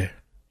people there.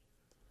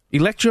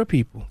 Elect your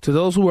people. To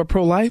those who are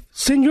pro-life,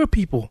 send your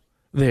people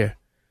there.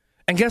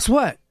 And guess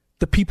what?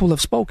 The people have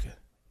spoken.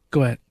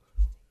 Go ahead.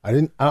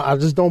 I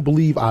just don't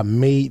believe I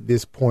made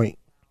this point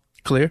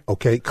clear.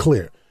 Okay,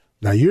 clear.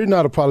 Now, you're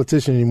not a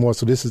politician anymore,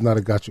 so this is not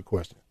a gotcha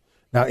question.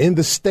 Now, in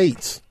the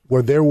states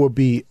where there will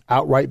be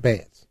outright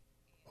bans,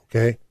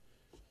 okay,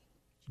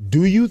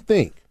 do you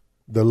think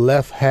the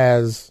left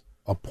has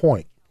a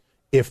point?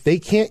 If they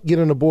can't get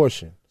an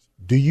abortion,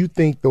 do you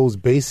think those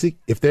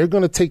if they're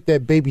going to take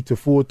that baby to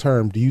full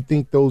term, do you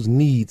think those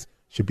needs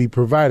should be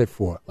provided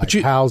for? Like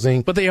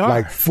housing, but they are.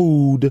 Like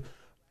food,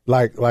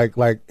 like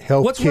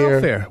health What's care.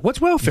 welfare? What's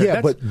welfare?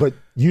 Yeah, but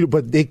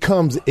it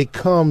comes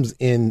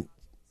in,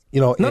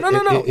 No.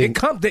 It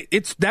comes.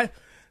 It's that.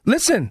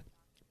 Listen,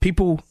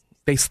 people,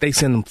 they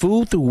send them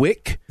food through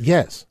WIC.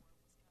 Yes,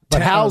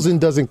 but housing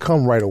doesn't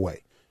come right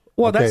away.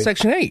 Well, that's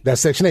Section 8.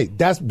 That's Section 8.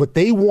 But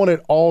they want it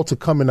all to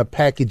come in a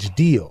package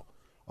deal.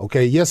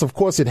 Okay. Yes, of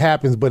course it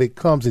happens, but it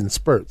comes in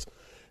spurts.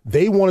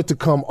 They want it to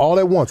come all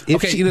at once.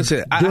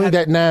 Listen, during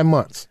that 9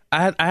 months.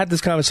 I had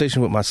this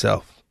conversation with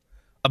myself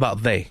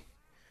about they.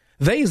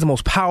 They is the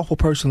most powerful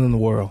person in the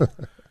world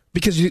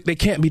because they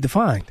can't be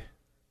defined.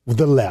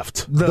 The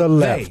left. The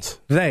left.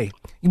 They.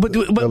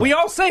 But we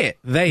all say it.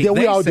 They. Yeah,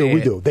 we all do. It.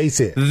 We do. They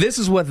said. This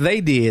is what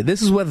they did.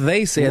 This is what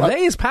they said.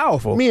 They is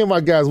powerful. Me and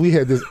my guys, we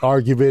had this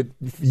argument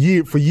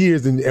for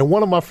years, and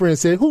one of my friends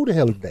said, "Who the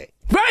hell is they?"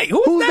 Right.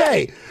 Who's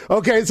they?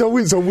 Okay, so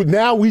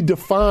now we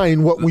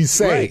define what we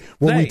say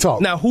when we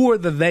talk. Now, who are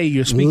the they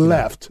you're speaking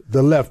Left. of?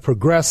 The left.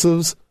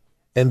 Progressives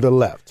and the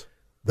left.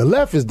 The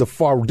left is the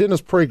far.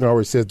 Dennis Prager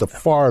always says the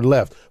far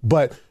left,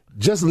 but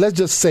let's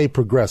just say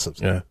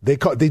progressives. Yeah. They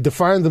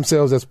define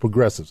themselves as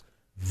progressives.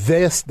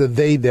 That's the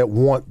they that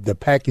want the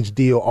package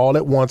deal all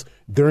at once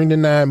during the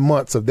 9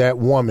 months of that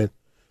woman.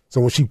 So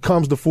when she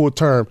comes to full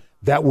term,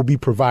 that will be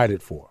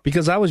provided for.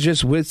 Because I was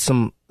just with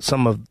some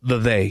of the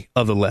they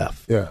of the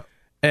left. Yeah.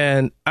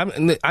 And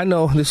I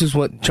know this is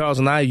what Charles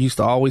and I used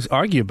to always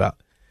argue about.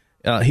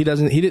 He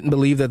didn't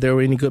believe that there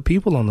were any good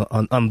people on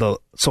the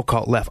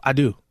so-called left. I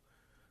do.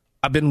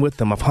 I've been with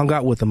them. I've hung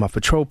out with them. I've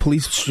patrolled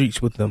police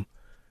streets with them.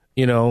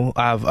 You know,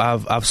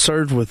 I've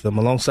served with them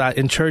alongside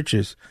in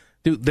churches.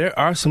 Dude, there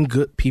are some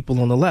good people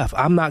on the left.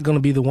 I'm not going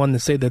to be the one to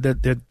say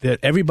that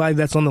everybody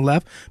that's on the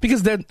left,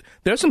 because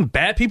there's some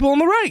bad people on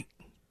the right.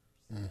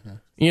 Mm-hmm.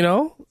 You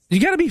know, you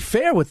got to be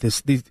fair with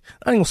this. I ain't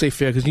gonna say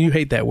fair because you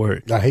hate that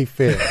word. I hate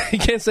fair. You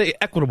can't say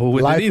equitable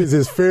with life it either. Is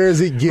as fair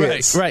as it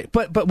gets. Right.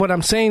 But what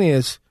I'm saying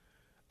is,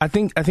 I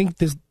think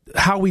this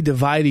how we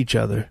divide each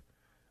other.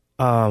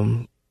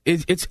 I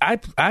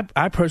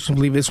personally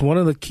believe it's one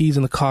of the keys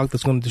in the cog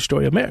that's going to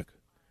destroy America.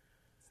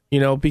 You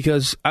know,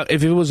 because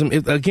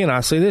again, I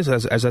say this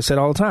as I said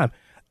all the time.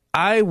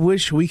 I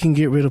wish we can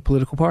get rid of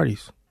political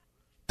parties,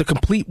 the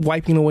complete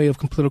wiping away of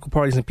political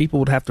parties, and people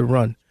would have to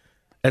run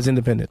as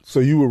independents. So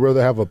you would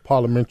rather have a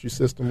parliamentary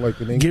system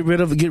like in England?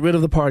 Get rid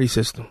of the party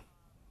system.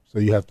 So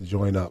you have to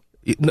join up.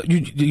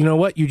 You know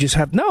what? You just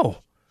have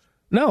no.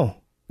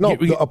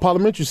 A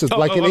parliamentary system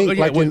like in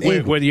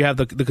England, where you have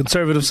the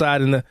conservative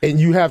side and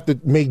you have to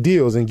make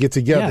deals and get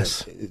together.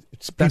 Yes,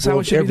 that's how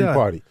it should be done.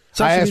 Party.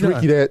 I asked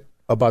Ricky that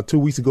about 2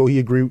 weeks ago. He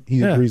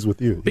agrees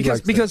with you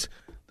because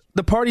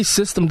the party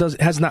system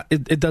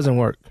it doesn't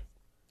work.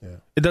 Yeah.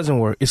 It doesn't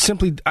work. It's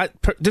simply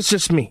that's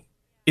just me.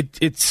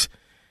 It's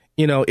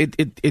you know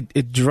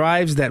it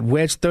drives that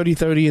wedge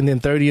 30-30 and then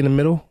 30 in the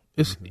middle.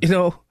 It's you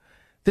know,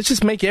 let's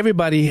just make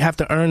everybody have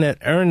to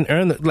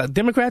earn like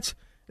Democrats.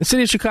 In the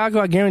city of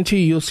Chicago, I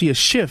guarantee you'll see a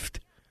shift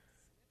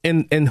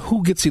in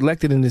who gets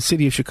elected in the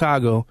city of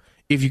Chicago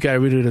if you got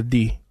rid of the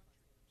D.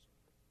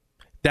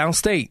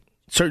 Downstate,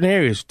 certain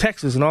areas,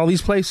 Texas and all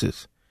these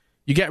places,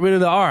 you got rid of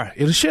the R,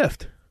 it'll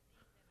shift.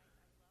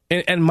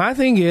 And my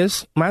thing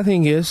is,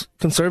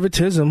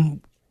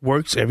 conservatism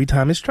works every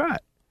time it's tried.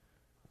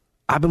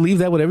 I believe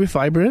that with every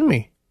fiber in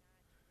me.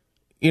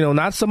 You know,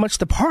 not so much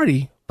the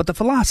party, but the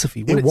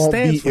philosophy, what it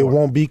stands for. It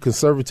won't be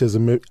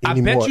conservatism anymore. I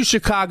bet you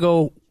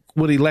Chicago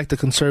would elect a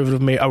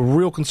conservative mayor, a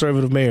real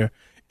conservative mayor,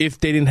 if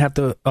they didn't have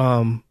to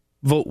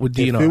vote with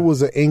DNR. If it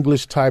was an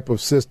English type of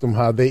system,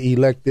 how they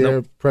elect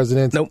their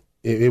presidents,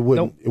 it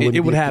wouldn't. It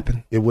would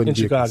happen. It wouldn't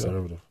in be Chicago.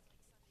 Conservative.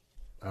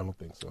 I don't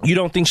think so. You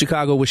don't think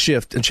Chicago would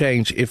shift and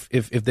change if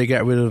they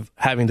got rid of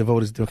having to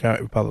vote as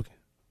Democrat Republican?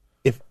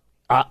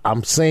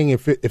 I'm saying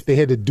if they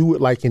had to do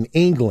it like in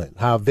England,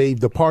 how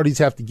the parties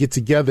have to get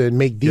together and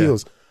make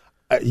deals,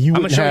 you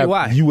wouldn't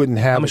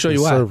have a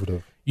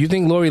conservative. You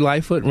think Lori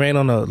Lightfoot ran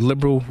on a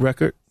liberal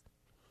record?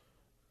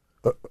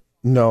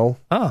 No.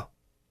 Oh,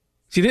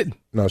 she didn't.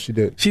 No, she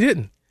didn't. She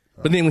didn't.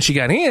 But then when she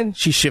got in,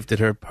 she shifted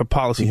her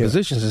policy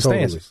positions and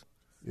stances.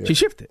 Yeah. She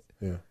shifted.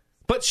 Yeah.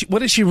 But what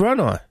did she run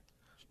on?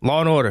 Law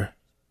and order.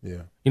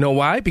 Yeah. You know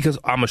why? Because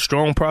I'm a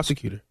strong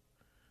prosecutor.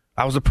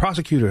 I was a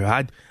prosecutor.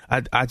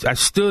 I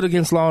stood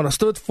against law and I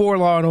stood for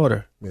law and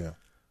order. Yeah.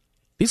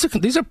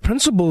 These are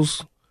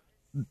principles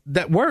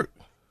that work.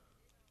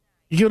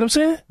 You get what I'm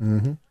saying?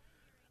 Mm-hmm.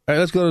 All right,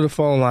 let's go to the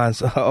phone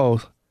lines.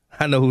 Oh,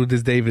 I know who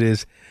this David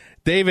is.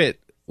 David,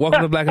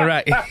 welcome to Black and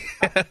Right.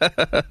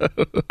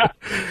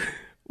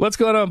 What's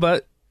going on,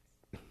 bud?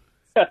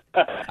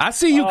 I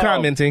see you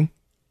commenting.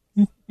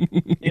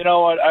 You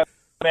know what,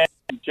 man,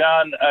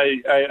 John?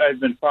 I've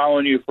been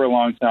following you for a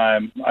long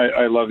time.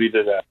 I love you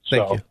to death.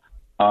 Thank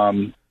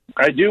you.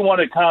 I do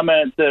want to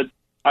comment that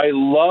I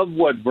love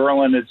what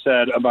Verlin had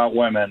said about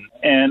women,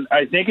 and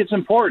I think it's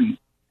important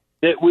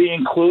that we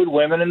include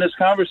women in this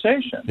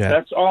conversation. Yeah.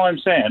 That's all I'm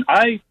saying.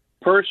 I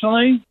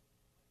personally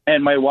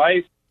and my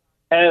wife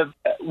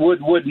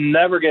would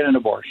never get an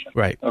abortion.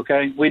 Right.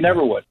 Okay? We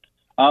never would.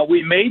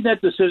 We made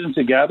that decision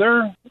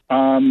together.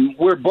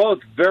 We're both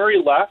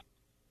very left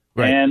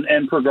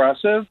and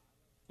progressive,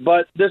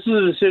 but this is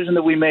a decision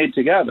that we made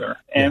together,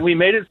 and we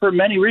made it for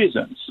many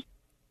reasons.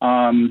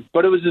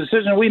 But it was a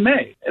decision we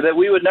made that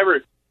we would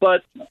never.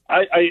 But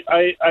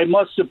I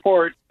must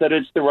support that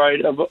it's the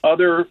right of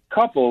other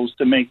couples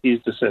to make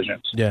these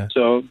decisions. Yeah.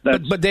 So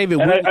that's, but David,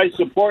 and I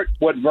support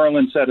what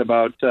Verlin said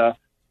about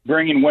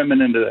bringing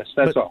women into this.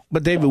 That's all.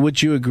 But David, would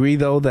you agree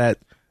though that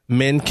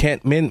men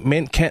can't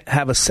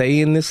have a say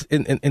in this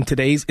in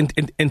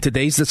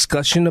today's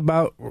discussion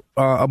about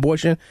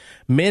abortion?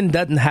 Men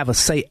doesn't have a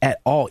say at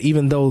all,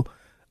 even though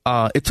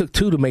it took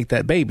two to make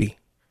that baby.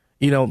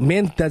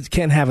 Men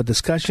can't have a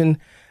discussion.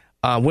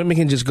 Women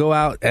can just go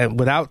out and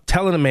without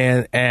telling a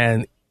man,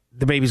 and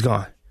the baby's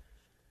gone.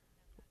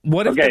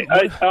 What if? Okay,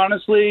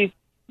 honestly,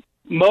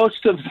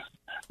 most of.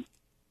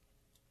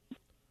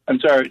 I'm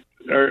sorry.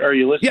 Are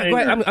you listening? Yeah, go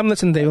ahead. I'm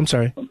listening, Dave. I'm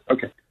sorry.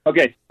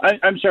 Okay.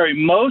 I'm sorry.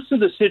 Most of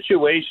the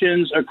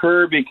situations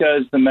occur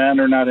because the men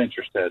are not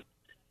interested.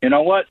 You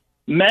know what?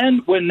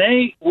 Men, when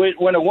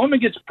a woman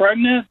gets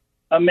pregnant,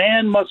 a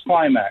man must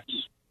climax.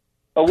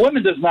 A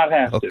woman does not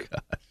have to.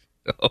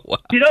 Oh, wow.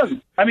 She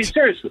doesn't. I mean,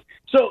 seriously.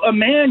 So a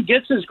man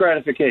gets his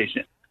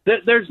gratification.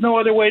 There's no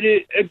other way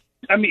to.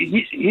 I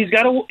mean, he's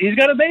got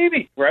a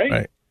baby,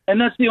 right? And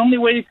that's the only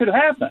way it could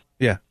happen.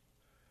 Yeah.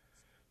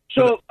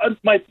 So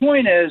my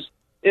point is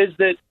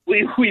that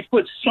we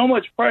put so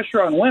much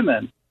pressure on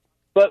women,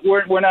 but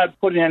we're not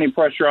putting any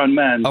pressure on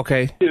men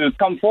to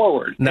come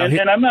forward. Now,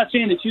 and I'm not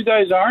saying that you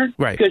guys aren't,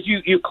 because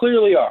you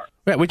clearly are.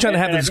 Right, we're trying to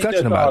have a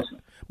discussion about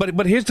it.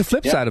 But here's the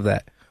flip side of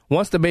that.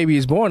 Once the baby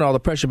is born, all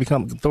the pressure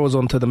throws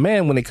onto the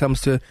man when it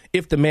comes to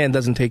if the man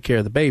doesn't take care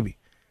of the baby.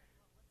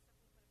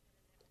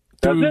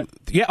 Does it?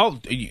 Yeah. Oh,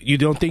 you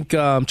don't think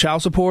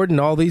child support and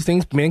all these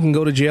things? Men can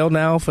go to jail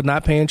now for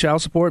not paying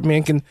child support.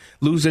 Men can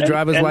lose their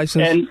driver's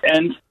license.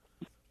 And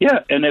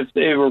if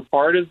they were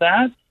part of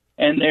that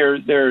and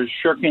they're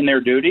shirking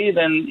their duty,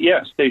 then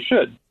yes, they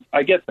should.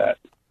 I get that.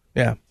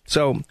 Yeah.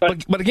 So,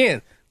 but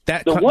again,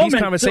 these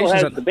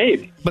conversations the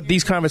baby. But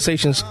these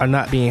conversations are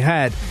not being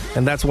had,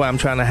 and that's why I'm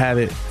trying to have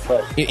it.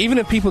 Right. Even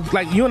if people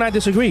like you and I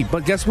disagree,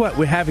 but guess what?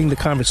 We're having the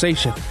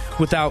conversation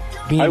without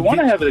being. I want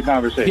to have the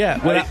conversation.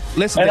 Yeah,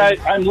 listen. And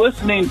I'm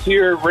listening to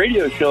your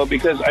radio show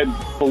because I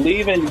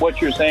believe in what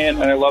you're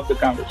saying, and I love the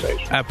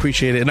conversation. I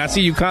appreciate it, and I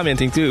see you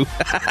commenting too.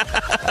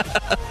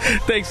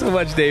 Thanks so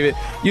much, David.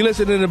 You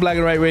listening to Black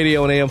and White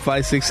Radio on AM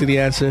 560. The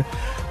Answer.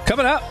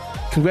 Coming up,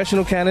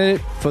 congressional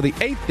candidate for the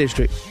 8th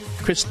District,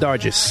 Chris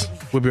Dargis.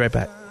 We'll be right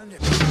back.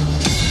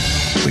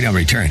 We now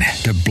return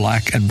to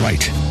Black and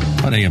White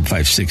on AM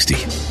 560.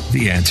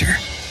 The Answer.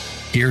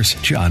 Here's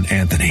John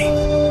Anthony.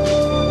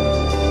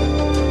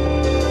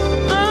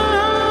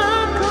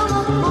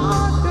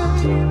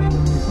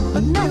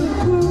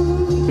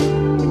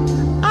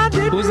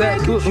 Who's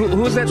that?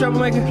 Who's that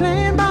troublemaker?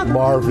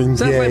 Marvin Gaye.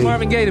 Sounds like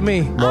Marvin Gaye to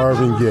me.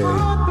 Marvin Gaye.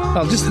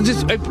 Oh,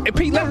 just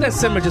Pete, let that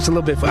simmer just a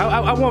little bit.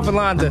 I want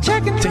Valon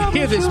to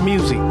hear this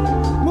music.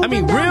 I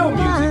mean, real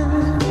music.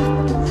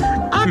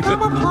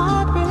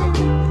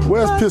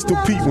 Where's Pistol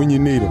Pete when you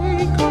need him?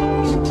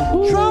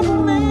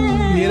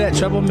 Hear that,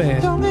 Trouble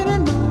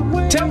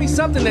Man? Tell me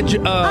something that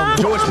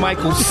George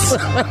Michael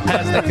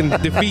has that can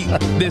defeat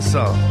this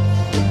song.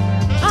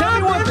 Tell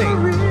me one thing.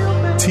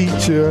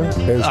 Teacher.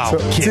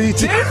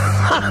 Teacher.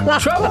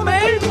 Trouble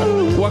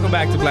Man. Welcome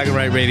back to Black and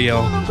White Radio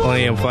on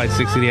AM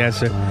 560 The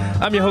Answer.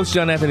 I'm your host,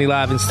 John Anthony,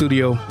 live in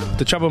studio.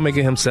 The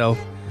troublemaker himself.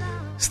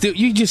 Still,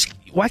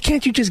 why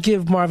can't you just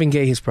give Marvin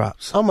Gaye his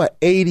props? I'm I'm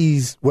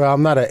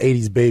not an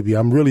 80s baby.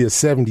 I'm really a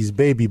 70s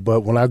baby,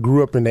 but when I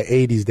grew up in the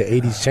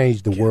 80s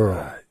changed the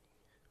world.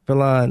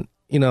 Valon,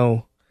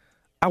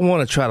 I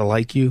want to try to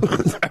like you.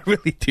 I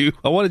really do.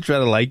 I want to try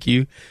to like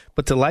you.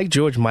 But to like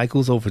George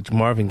Michael's over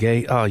Marvin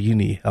Gaye, oh, you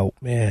need help,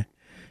 man.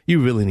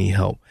 You really need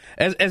help.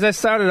 As I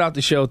started out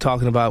the show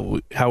talking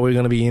about how we're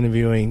going to be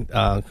interviewing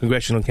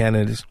congressional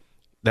candidates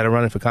that are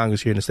running for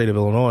Congress here in the state of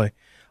Illinois,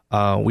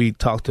 we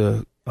talked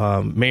to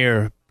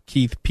Mayor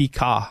Keith P.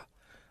 Carr,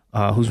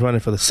 who's running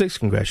for the 6th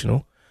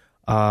Congressional.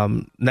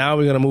 Now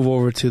we're going to move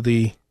over to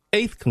the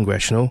 8th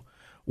Congressional,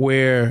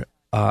 where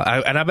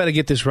I better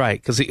get this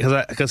right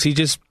because he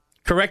just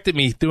corrected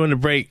me during the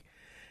break.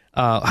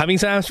 How many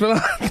times, Phil?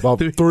 About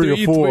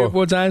three or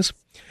four times.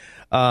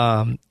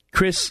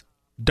 Chris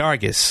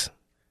Dargis,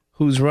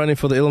 who's running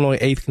for the Illinois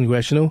 8th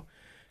Congressional.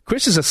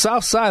 Chris is a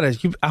South Sider.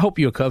 I hope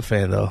you're a Cub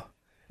fan, though.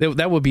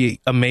 That would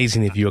be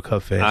amazing if you're a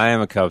Cub fan. I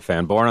am a Cub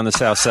fan. Born on the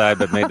South Side,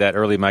 but made that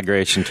early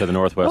migration to the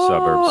northwest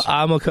suburbs.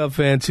 I'm a Cub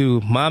fan,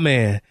 too. My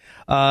man.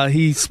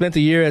 He spent a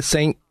year at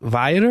St.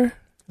 Viator.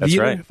 That's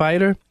right.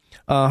 Viator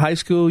High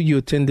School. You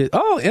attended.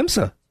 Oh,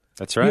 IMSA.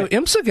 That's right. You're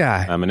an IMSA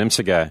guy. I'm an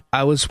IMSA guy.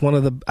 I was one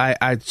of the.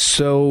 I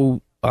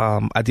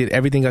did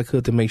everything I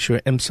could to make sure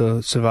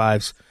IMSA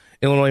survives.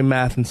 Illinois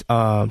Math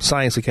and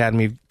Science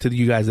Academy. To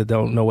you guys that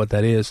don't know what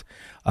that is,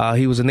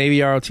 he was a Navy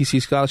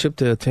ROTC scholarship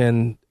to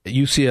attend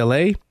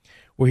UCLA,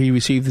 where he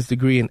received his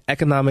degree in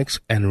economics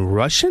and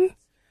Russian.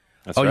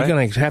 That's right. You're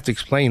gonna have to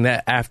explain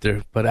that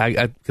after, but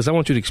because I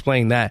want you to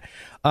explain that,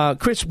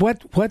 Chris. Why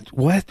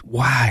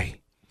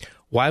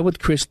would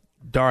Chris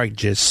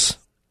Dargis,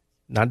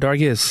 not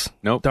Dargis,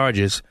 nope,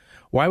 Dargis?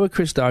 Why would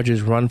Chris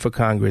Dargis run for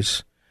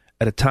Congress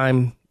at a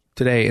time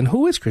today? And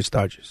who is Chris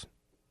Dargis?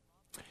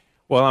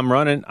 Well, I'm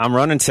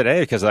running today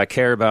because I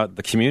care about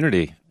the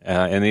community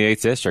in the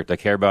 8th District. I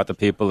care about the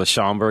people of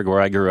Schaumburg,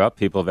 where I grew up,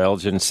 people of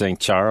Elgin, St.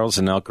 Charles,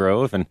 and Elk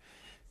Grove. And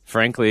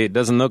frankly, it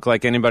doesn't look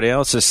like anybody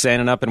else is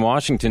standing up in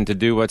Washington to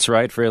do what's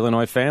right for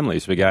Illinois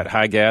families. We got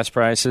high gas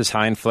prices,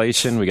 high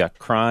inflation, we got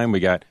crime, we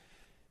got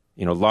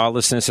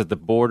lawlessness at the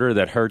border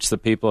that hurts the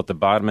people at the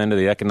bottom end of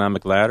the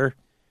economic ladder.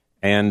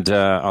 And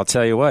I'll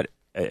tell you what,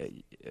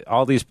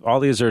 all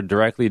these are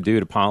directly due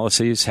to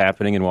policies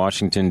happening in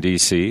Washington,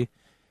 D.C.,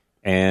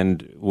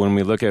 and when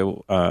we look at,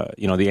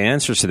 the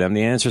answers to them,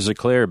 the answers are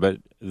clear, but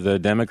the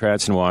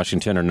Democrats in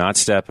Washington are not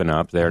stepping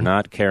up. They're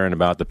not caring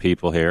about the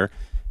people here,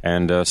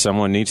 and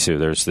someone needs to.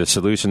 The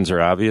solutions are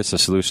obvious. The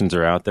solutions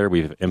are out there.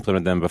 We've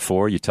implemented them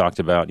before. You talked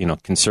about,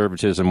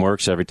 conservatism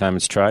works every time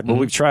it's tried. Well,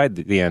 we've tried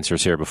the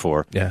answers here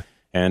before. Yeah.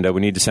 And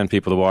we need to send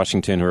people to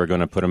Washington who are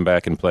going to put them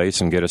back in place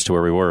and get us to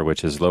where we were,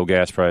 which is low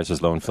gas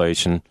prices, low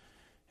inflation,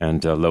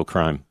 and low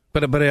crime.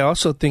 But I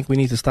also think we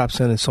need to stop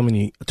sending so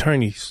many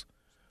attorneys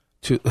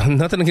to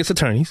nothing against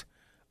attorneys,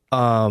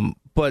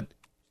 but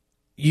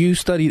you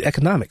studied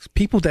economics.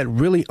 People that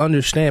really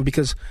understand,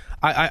 because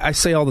I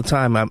say all the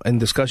time, I'm in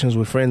discussions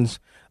with friends,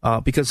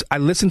 because I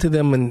listen to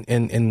them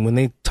and when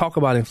they talk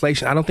about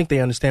inflation, I don't think they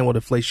understand what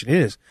inflation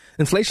is.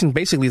 Inflation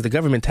basically is the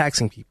government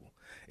taxing people.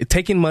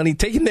 Taking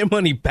their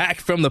money back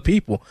from the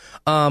people.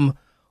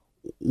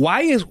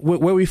 Why is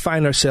where we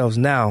find ourselves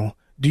now?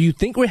 Do you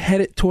think we're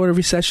headed toward a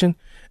recession?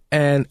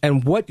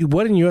 And what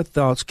in your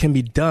thoughts can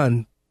be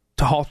done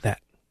to halt that?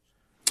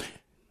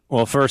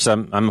 Well, first,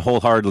 I'm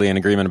wholeheartedly in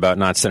agreement about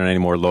not sending any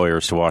more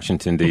lawyers to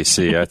Washington,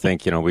 D.C. I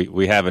think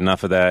we have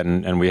enough of that,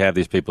 and we have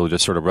these people who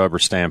just sort of rubber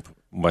stamp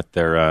what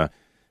their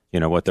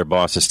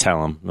bosses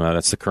tell them.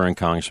 That's the current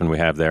congressman we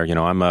have there.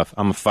 I'm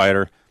a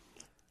fighter.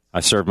 I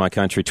served my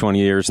country 20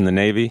 years in the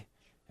Navy,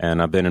 and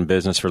I've been in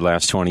business for the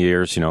last 20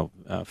 years,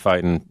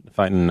 fighting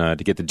to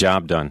get the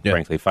job done,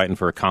 frankly, fighting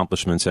for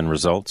accomplishments and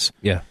results.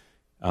 Yeah.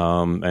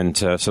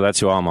 So that's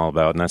who I'm all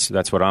about, and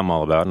that's what I'm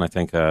all about. And I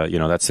think,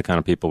 that's the kind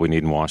of people we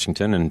need in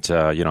Washington, and,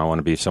 I want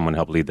to be someone to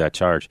help lead that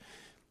charge.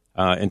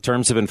 In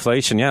terms of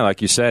inflation,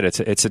 like you said,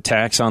 it's a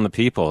tax on the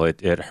people.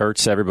 It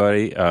hurts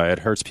everybody. It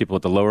hurts people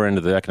at the lower end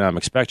of the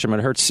economic spectrum.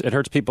 It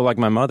hurts people like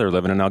my mother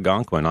living in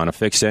Algonquin on a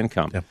fixed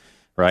income. Yeah.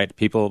 Right,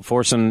 people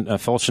forcing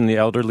the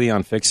elderly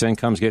on fixed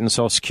incomes, getting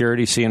Social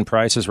Security, seeing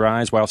prices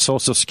rise. While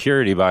Social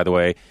Security, by the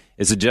way,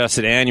 is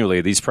adjusted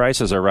annually, these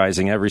prices are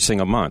rising every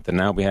single month. And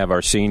now we have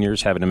our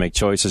seniors having to make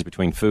choices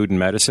between food and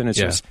medicine.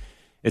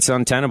 It's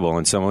untenable,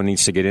 and someone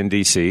needs to get in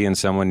D.C. and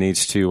someone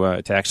needs to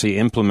actually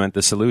implement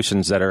the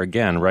solutions that are,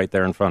 again, right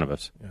there in front of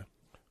us. Yeah.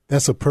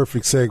 That's a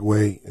perfect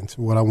segue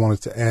into what I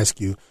wanted to ask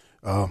you.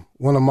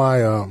 One of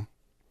my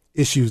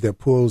issues that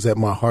pulls at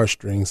my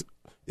heartstrings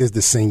is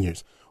the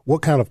seniors.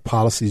 What kind of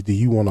policies do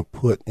you want to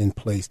put in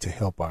place to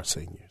help our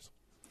seniors?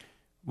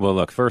 Well,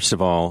 look, first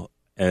of all,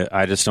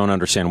 I just don't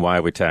understand why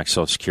we tax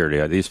Social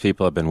Security. These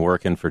people have been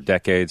working for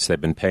decades. They've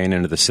been paying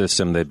into the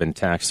system. They've been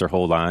taxed their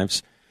whole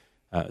lives.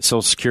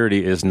 Social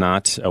Security is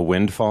not a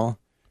windfall.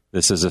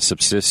 This is a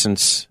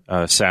subsistence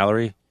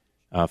salary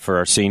for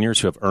our seniors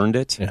who have earned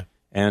it,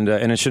 and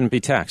it shouldn't be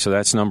taxed. So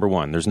that's number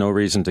one. There's no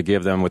reason to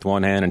give them with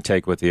one hand and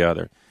take with the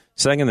other.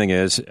 Second thing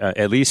is,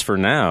 at least for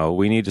now,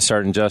 we need to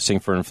start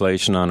adjusting for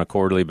inflation on a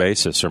quarterly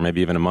basis or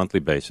maybe even a monthly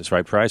basis,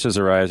 right? Prices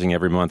are rising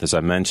every month, as I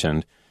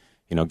mentioned.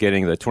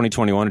 Getting the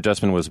 2021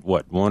 adjustment was,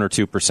 1 or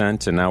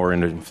 2%, and now we're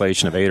into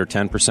inflation of 8 or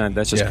 10%.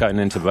 That's just cutting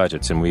into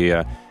budgets, and we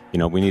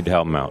need to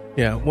help them out.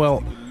 Yeah,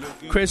 well,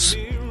 Chris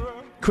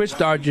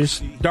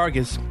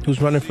Dargis,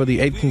 who's running for the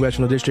 8th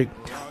Congressional District,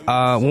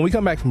 when we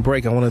come back from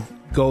break, I want to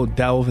go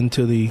delve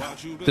into the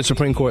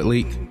Supreme Court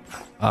leak.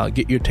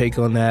 Get your take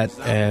on that,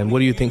 and what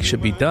do you think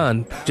should be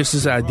done, just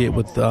as I did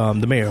with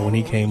the mayor when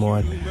he came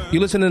on. You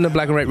listening to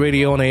Black and White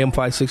Radio on AM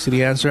 560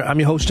 The Answer. I'm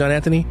your host, John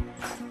Anthony.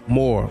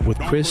 More with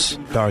Chris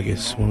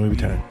Dargis when we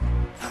return.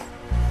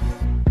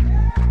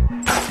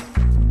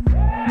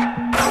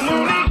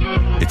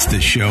 It's the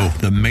show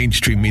the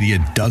mainstream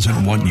media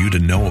doesn't want you to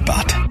know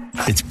about.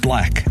 It's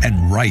Black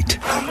and Right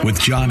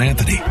with John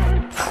Anthony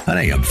on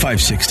AM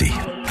 560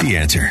 The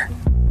Answer.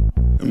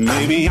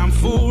 Maybe I'm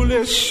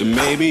foolish, or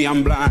maybe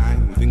I'm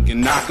blind,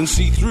 thinking I can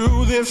see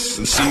through this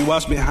and see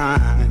what's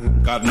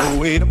behind. Got no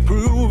way to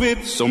prove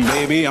it, so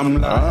maybe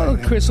I'm lying.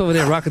 Oh, Chris over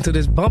there rocking to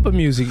this bumper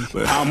music.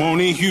 But I'm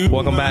only human.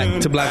 Welcome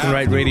back to Black and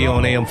Right Radio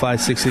on AM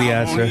 560 The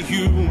Answer.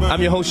 I'm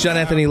your host, John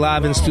Anthony,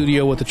 live in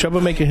studio with the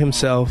troublemaker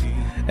himself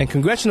and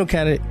congressional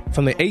candidate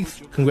from the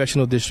 8th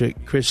Congressional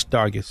District, Chris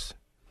Dargis.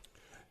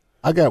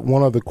 I got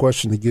one other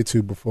question to get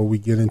to before we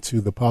get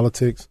into the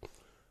politics.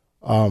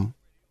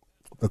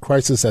 The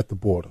crisis at the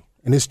border.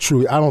 And it's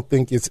true. I don't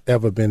think it's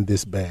ever been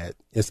this bad.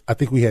 I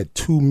think we had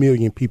 2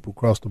 million people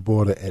cross the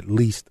border at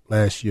least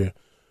last year.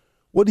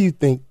 What do you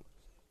think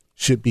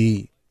should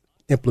be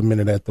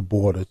implemented at the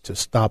border to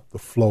stop the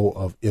flow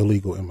of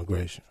illegal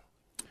immigration?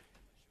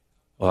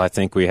 Well, I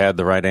think we had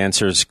the right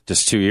answers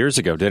just 2 years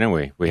ago, didn't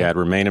we? We had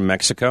Remain in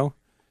Mexico.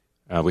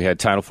 We had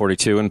Title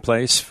 42 in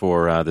place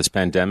for this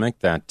pandemic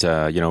that,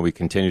 we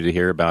continue to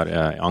hear about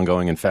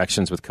ongoing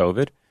infections with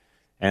COVID.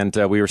 And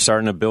we were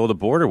starting to build a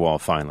border wall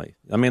finally.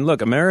 I mean,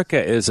 look,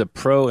 America is a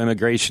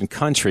pro-immigration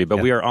country, but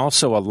we are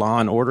also a law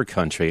and order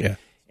country. Yeah.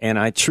 And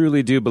I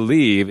truly do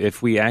believe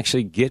if we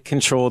actually get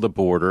control of the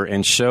border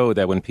and show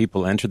that when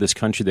people enter this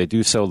country, they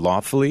do so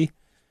lawfully,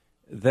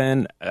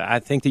 then I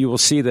think that you will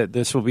see that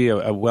this will be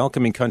a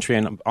welcoming country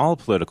in all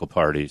political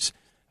parties.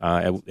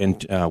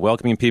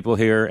 welcoming people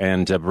here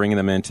and bringing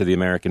them into the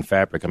American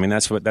fabric. I mean,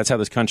 that's how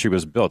this country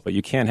was built. But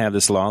you can't have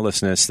this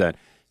lawlessness that,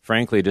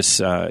 frankly, just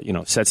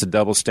sets a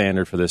double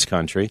standard for this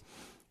country.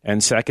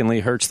 And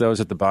secondly, hurts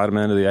those at the bottom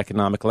end of the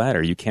economic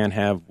ladder. You can't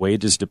have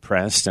wages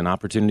depressed and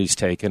opportunities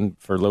taken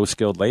for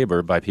low-skilled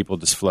labor by people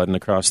just flooding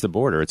across the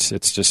border.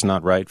 It's just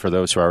not right for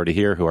those who are already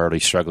here, who are already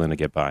struggling to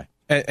get by.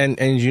 And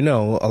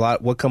a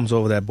lot what comes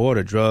over that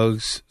border: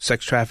 drugs,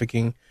 sex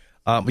trafficking.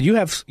 But you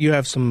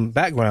have some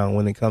background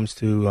when it comes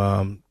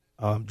to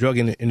drug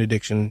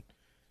interdiction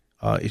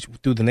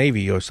through the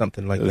Navy or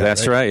something like that.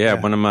 That's right. Yeah.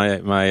 One of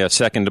my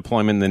second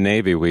deployment in the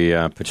Navy, we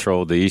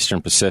patrolled the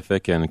Eastern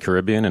Pacific and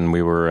Caribbean, and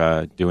we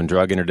were doing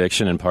drug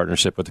interdiction in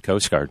partnership with the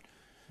Coast Guard.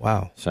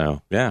 Wow.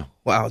 So yeah.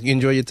 Wow. You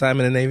enjoy your time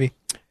in the Navy?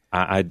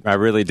 I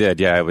really did.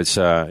 Yeah. It was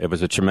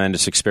a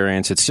tremendous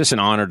experience. It's just an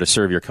honor to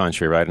serve your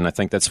country, right? And I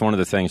think that's one of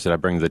the things that I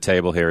bring to the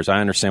table here is I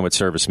understand what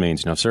service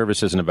means.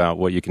 Service isn't about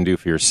what you can do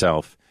for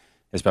yourself.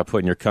 It's about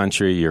putting your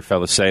country, your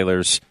fellow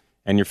sailors,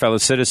 and your fellow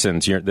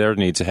citizens, their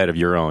needs ahead of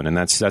your own. And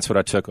that's what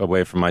I took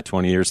away from my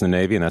 20 years in the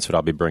Navy, and that's what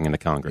I'll be bringing to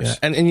Congress.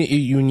 Yeah. And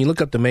when you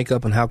look up the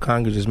makeup and how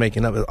Congress is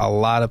making up, a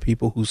lot of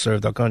people who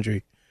served our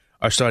country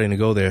are starting to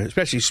go there,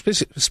 especially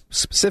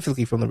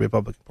specifically from the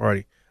Republican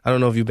Party. I don't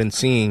know if you've been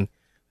seeing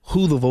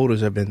who the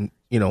voters have been,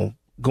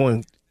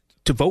 going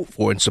to vote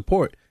for and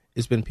support.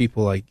 It's been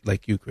people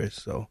like you, Chris.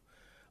 So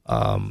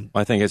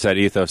I think it's that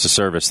ethos of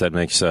service that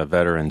makes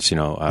veterans,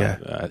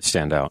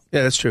 stand out.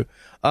 Yeah, that's true.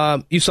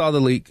 You saw the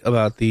leak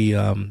about the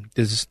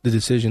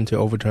decision to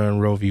overturn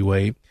Roe v.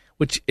 Wade,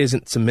 which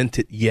isn't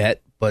cemented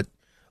yet, but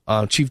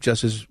Chief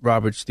Justice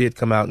Roberts did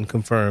come out and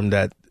confirm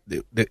that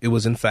it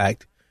was, in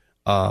fact,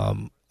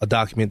 a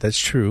document that's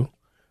true.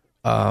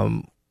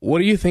 What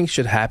do you think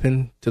should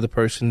happen to the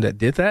person that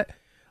did that?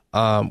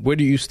 Where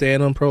do you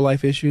stand on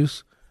pro-life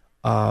issues?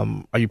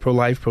 Are you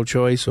pro-life,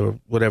 pro-choice, or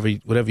whatever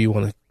you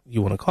want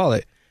to call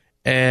it?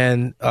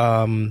 And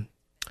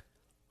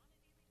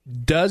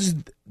does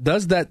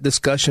that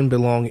discussion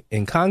belong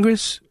in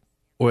Congress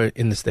or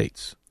in the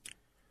states?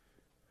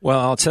 Well,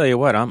 I'll tell you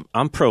what,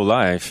 I'm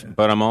pro-life,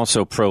 but I'm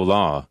also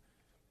pro-law.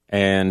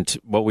 And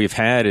what we've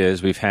had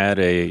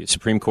a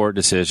Supreme Court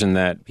decision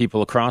that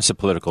people across the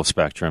political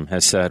spectrum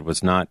has said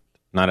was not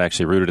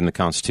actually rooted in the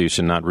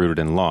Constitution, not rooted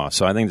in law.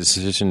 So I think this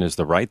decision is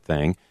the right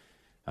thing.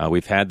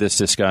 We've had this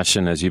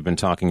discussion, as you've been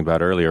talking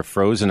about earlier,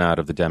 frozen out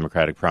of the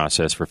democratic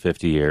process for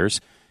 50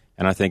 years.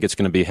 And I think it's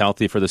going to be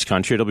healthy for this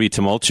country. It'll be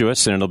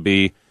tumultuous, and it'll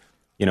be,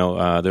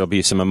 there'll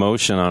be some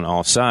emotion on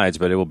all sides,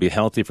 but it will be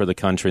healthy for the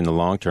country in the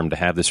long term to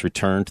have this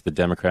return to the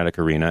democratic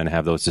arena and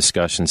have those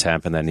discussions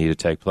happen that need to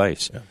take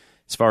place. Yeah.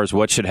 As far as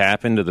what should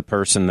happen to the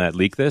person that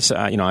leaked this,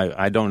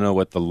 I don't know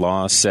what the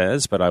law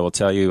says, but I will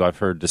tell you I've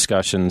heard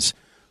discussions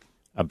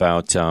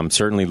about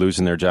certainly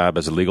losing their job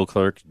as a legal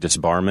clerk,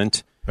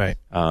 disbarment, right,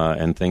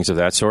 and things of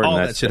that sort. All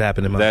and that should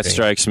happen in my that state.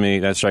 strikes me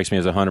as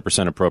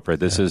 100% appropriate.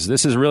 This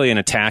is really an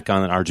attack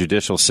on our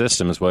judicial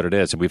system, is what it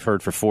is. And we've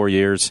heard for 4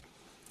 years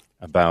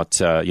about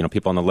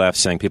people on the left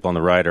saying people on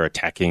the right are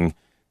attacking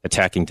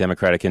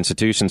democratic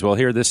institutions. Well,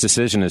 here this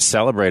decision is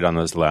celebrated on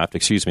the left.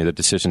 The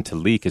decision to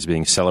leak is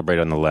being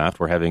celebrated on the left.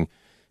 We're having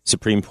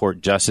Supreme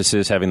Court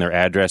justices having their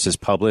addresses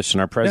published,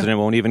 and our president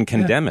won't even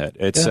condemn it.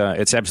 It's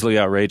absolutely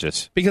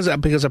outrageous. Because I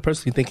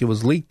personally think it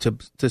was leaked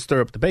to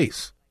stir up the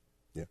base.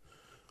 Yeah.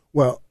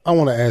 Well, I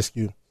want to ask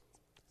you,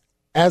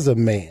 as a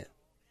man,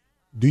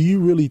 do you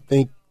really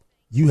think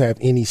you have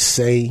any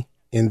say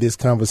in this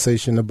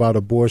conversation about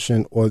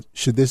abortion, or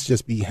should this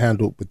just be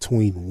handled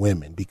between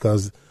women?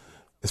 Because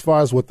as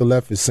far as what the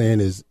left is saying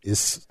is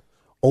it's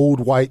old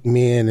white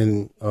men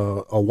and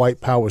a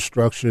white power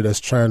structure that's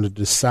trying to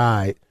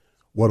decide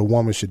what a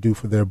woman should do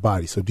for their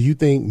body. So do you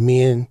think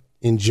men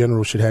in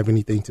general should have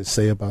anything to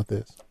say about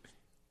this?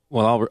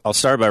 Well, I'll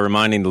start by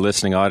reminding the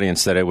listening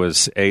audience that it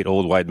was 8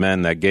 old white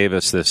men that gave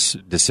us this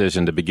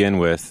decision to begin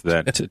with,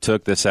 that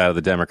took this out of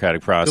the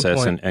democratic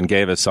process and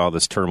gave us all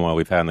this turmoil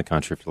we've had in the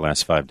country for the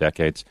last 5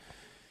 decades.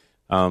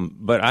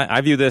 But I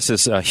view this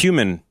as a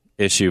human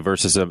issue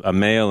versus a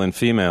male and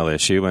female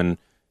issue. And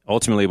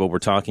ultimately what we're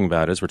talking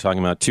about is we're talking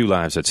about 2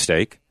 lives at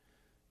stake.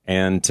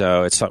 And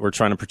we're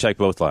trying to protect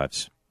both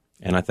lives.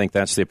 And I think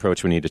that's the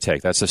approach we need to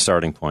take. That's the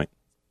starting point.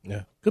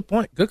 Yeah, good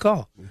point. Good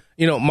call.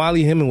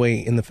 Molly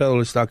Hemingway in the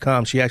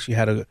Federalist.com, she actually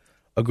had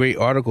a great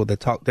article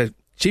that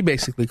she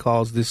basically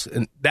calls this,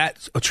 and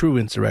that's a true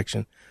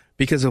insurrection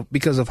because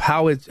of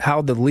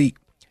how the leak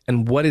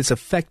and what it's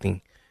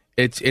affecting.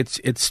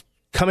 It's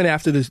coming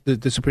after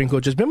the Supreme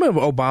Court. Just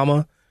remember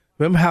Obama.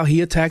 Remember how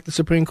he attacked the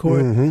Supreme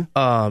Court?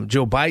 Mm-hmm.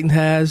 Joe Biden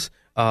has.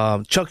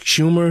 Chuck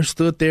Schumer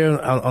stood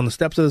there on the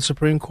steps of the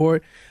Supreme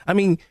Court. I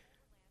mean,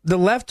 the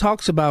left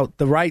talks about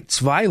the right's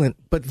violent,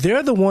 but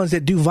they're the ones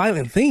that do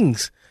violent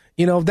things.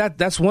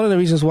 That's one of the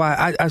reasons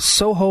why I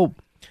so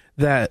hope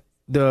that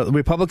the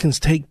Republicans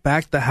take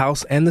back the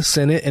House and the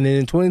Senate, and then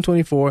in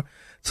 2024,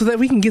 so that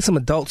we can get some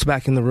adults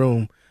back in the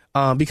room.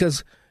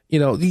 Because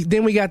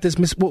then we got this.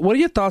 What are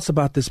your thoughts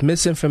about this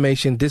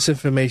misinformation,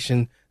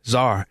 disinformation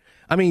czar?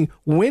 I mean,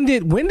 when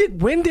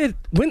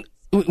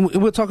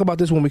we'll talk about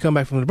this when we come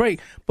back from the break,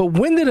 but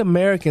when did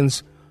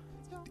Americans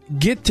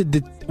get to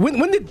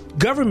when did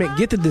government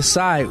get to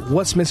decide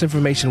what's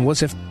misinformation,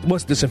 what's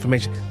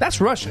disinformation?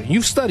 That's Russia.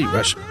 You've studied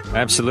Russia.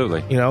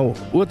 Absolutely.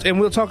 And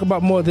we'll talk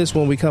about more of this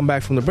when we come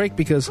back from the break,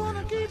 because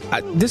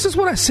this is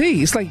what I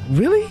see. It's like,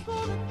 really?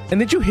 And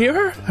did you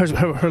hear her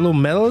little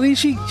melody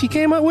she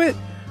came up with?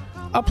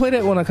 I'll play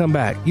that when I come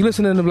back. You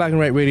listening to Black and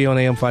White Radio on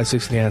AM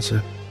 560 The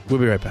Answer. We'll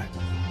be right back.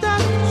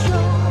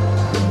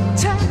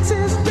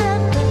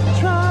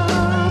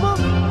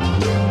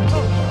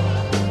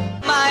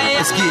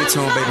 Let's get it to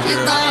him, baby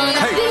girl.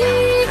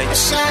 Hey,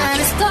 that's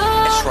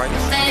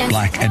right.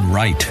 Black and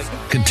Right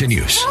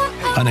continues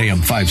on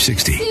AM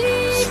 560.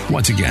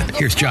 Once again,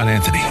 here's John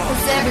Anthony.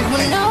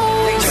 Everyone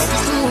knows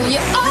who you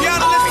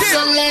are,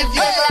 so live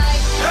your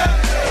life.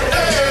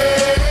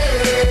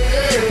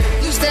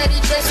 You steady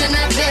chasing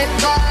that big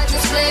bar,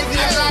 just live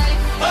your life.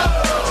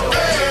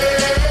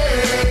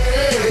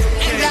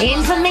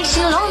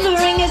 Information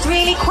laundering is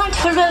really quite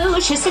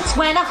ferocious. It's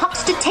when a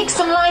huckster takes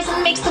some lies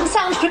and makes them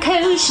sound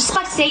precocious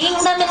by saying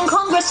them in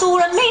Congress or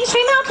a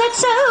mainstream outlet.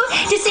 So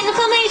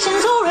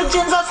disinformation's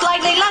origins are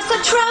slightly less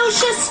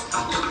atrocious.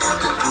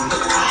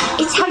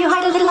 It's how you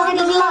hide a little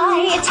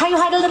lie. It's how you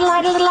hide a little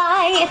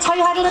lie. It's how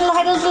you hide a little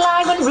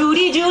lie. When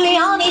Rudy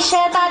Giuliani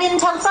shared that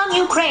intel from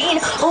Ukraine,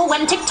 or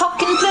when TikTok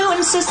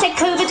influencers say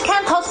COVID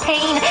can cause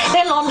pain,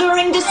 they're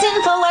laundering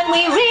disinfo and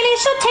we really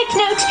should take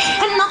note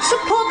and not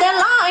support their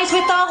lies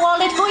with our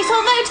wallet, voice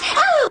or vote.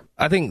 Oh!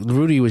 I think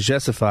Rudy was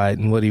justified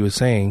in what he was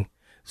saying.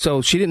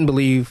 So she didn't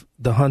believe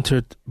the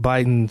Hunter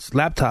Biden's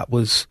laptop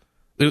was.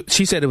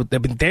 She said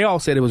they all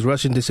said it was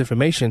Russian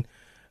disinformation,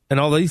 and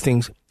all these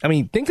things. I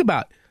mean, think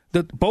about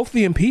both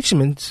the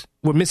impeachments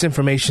were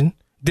misinformation,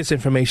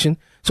 disinformation.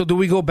 So do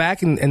we go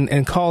back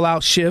and call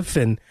out Schiff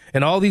and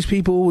all these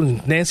people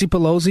and Nancy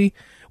Pelosi?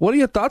 What are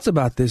your thoughts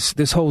about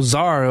this whole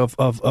czar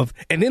of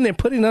and then they're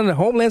putting it under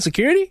Homeland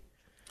Security?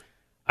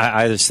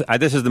 This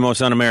is the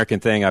most un-American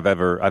thing I've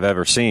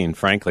ever seen.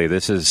 Frankly,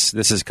 this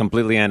is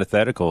completely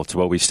antithetical to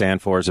what we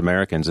stand for as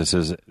Americans. This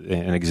is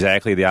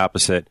exactly the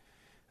opposite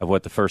of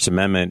what the First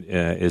Amendment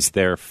is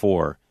there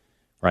for.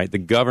 Right? The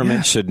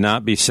government should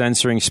not be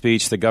censoring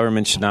speech. The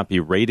government should not be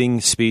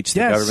rating speech.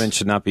 The government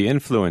should not be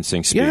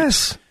influencing speech.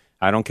 Yes.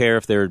 I don't care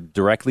if they're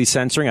directly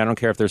censoring. I don't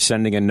care if they're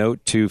sending a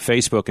note to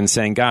Facebook and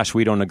saying, "Gosh,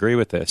 we don't agree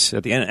with this."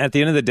 At the end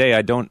of the day,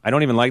 I don't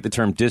even like the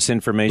term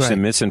disinformation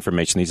and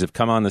misinformation. These have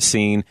come on the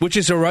scene, which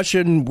is a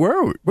Russian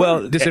word.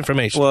 Well,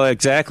 disinformation. Well,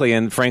 exactly,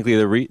 and frankly,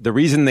 the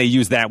reason they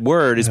use that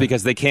word is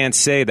because they can't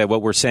say that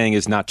what we're saying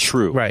is not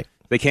true. Right.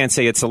 They can't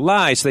say it's a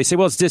lie, so they say,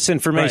 "Well, it's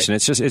disinformation."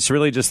 Right. It's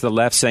really just the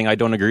left saying, "I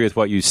don't agree with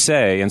what you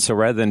say," and so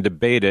rather than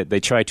debate it, they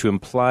try to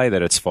imply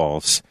that it's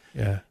false.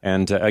 Yeah.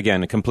 And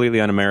again,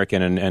 completely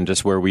un-American and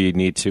just where we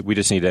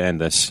just need to end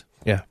this.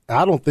 Yeah.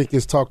 I don't think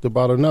it's talked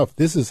about enough.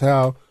 This is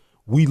how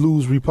we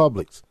lose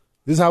republics.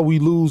 This is how we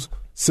lose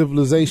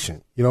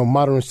civilization,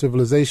 modern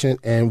civilization,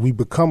 and we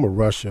become a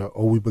Russia,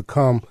 or we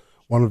become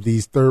one of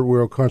these third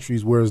world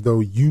countries where as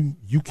though you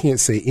can't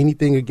say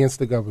anything against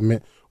the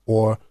government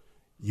or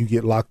you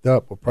get locked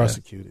up or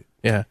prosecuted.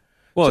 Yeah.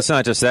 Well, it's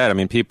not just that.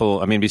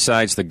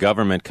 Besides the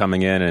government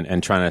coming in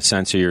and trying to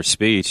censor your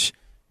speech,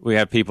 we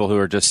have people who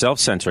are just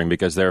self-censoring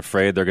because they're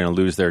afraid they're going to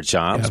lose their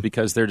jobs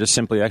because they're just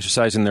simply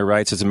exercising their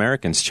rights as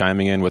Americans,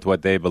 chiming in with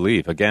what they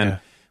believe. Again,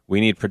 we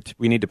need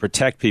to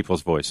protect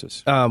people's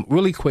voices.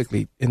 Really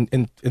quickly,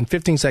 in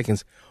 15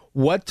 seconds,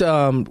 where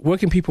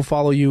can people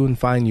follow you and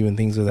find you and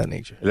things of that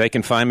nature? They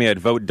can find me at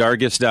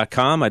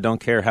votedargis.com. I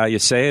don't care how you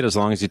say it as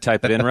long as you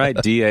type it in right,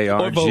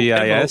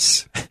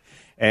 DARGIS.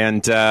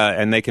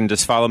 And they can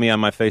just follow me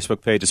on my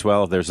Facebook page as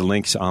well. There's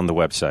links on the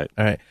website.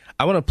 All right.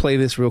 I want to play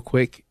this real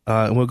quick,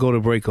 and we'll go to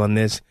break on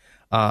this.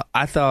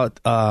 I thought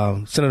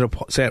Senator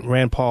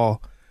Rand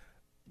Paul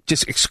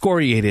just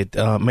excoriated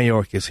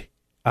Mayorkas.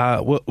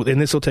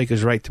 And this will take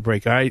us right to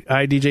break. All right,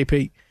 DJ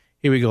Pete,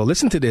 here we go.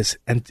 Listen to this.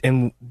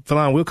 And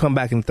Fallon, we'll come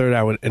back in the third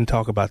hour and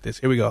talk about this.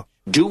 Here we go.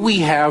 Do we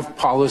have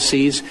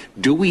policies?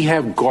 Do we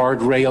have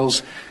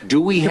guardrails?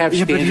 Do we have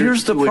standards? But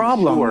here's the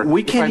problem.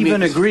 We can't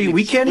even agree.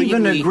 We can't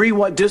even agree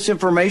what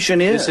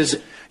disinformation is.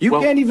 You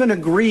can't even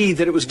agree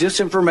that it was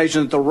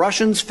disinformation, that the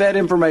Russians fed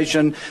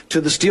information to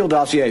the Steele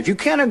dossier. If you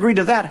can't agree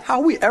to that,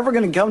 how are we ever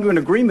going to come to an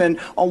agreement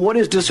on what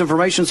is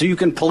disinformation so you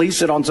can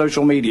police it on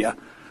social media?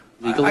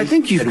 I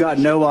think you've got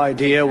no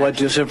idea what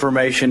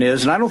disinformation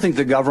is, and I don't think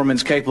the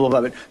government's capable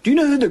of it. Do you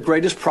know who the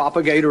greatest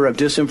propagator of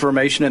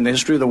disinformation in the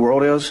history of the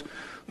world is?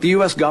 The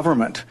U.S.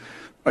 government.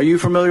 Are you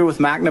familiar with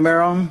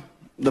McNamara,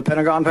 the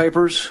Pentagon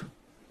Papers?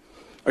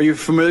 Are you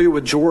familiar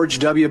with George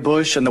W.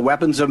 Bush and the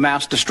weapons of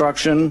mass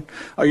destruction?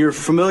 Are you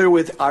familiar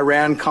with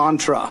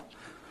Iran-Contra?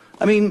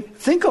 I mean,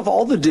 think of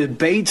all the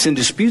debates and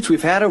disputes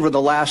we've had over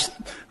the last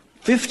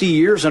 50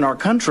 years in our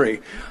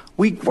country.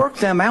 We work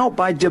them out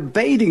by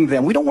debating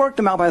them. We don't work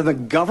them out by the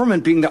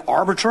government being the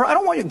arbiter. I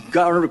don't want you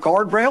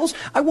guardrails.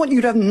 I want you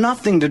to have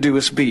nothing to do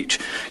with speech.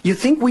 You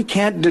think we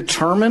can't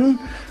determine,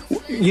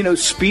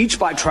 speech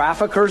by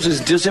traffickers is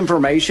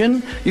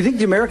disinformation? You think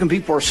the American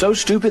people are so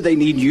stupid they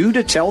need you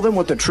to tell them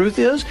what the truth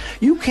is?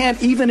 You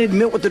can't even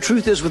admit what the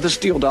truth is with the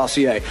Steele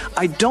dossier.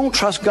 I don't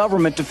trust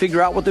government to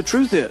figure out what the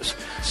truth is.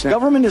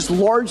 Government is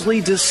largely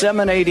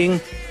disseminating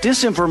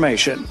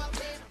disinformation.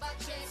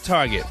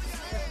 Target.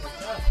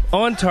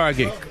 On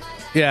target.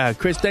 Yeah,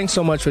 Chris, thanks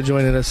so much for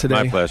joining us today.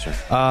 My pleasure.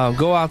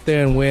 Go out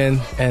there and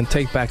win and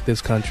take back this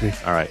country.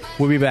 All right.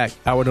 We'll be back.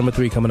 Hour number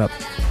 3 coming up.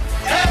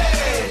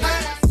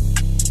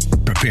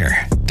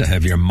 Prepare to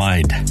have your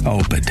mind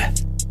opened.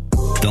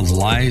 The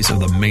lies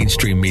of the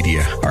mainstream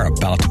media are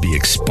about to be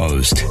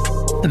exposed,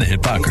 and the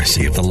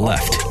hypocrisy of the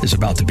left is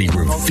about to be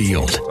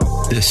revealed.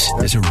 This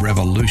is a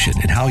revolution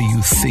in how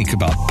you think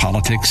about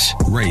politics,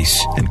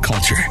 race, and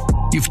culture.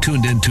 You've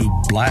tuned into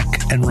Black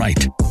and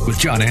Right with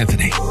John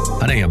Anthony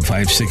on AM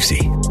 560,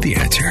 The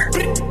Answer.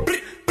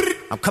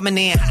 I'm coming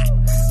in hot.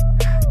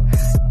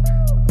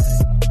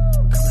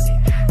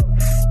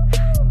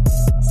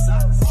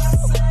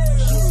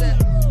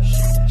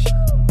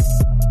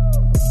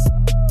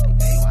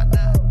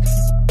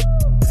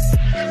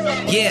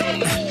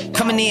 Yeah,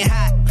 coming in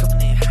hot.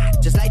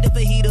 Just like the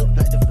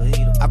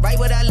fajita. I write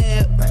what I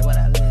live.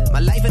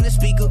 My life in the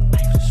speaker.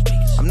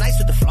 I'm nice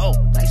with the flow.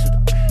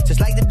 Just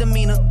like the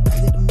demeanor.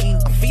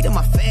 I'm feeding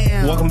my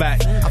fam. Welcome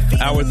back.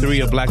 Hour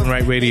 3 of Black and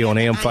Right Radio on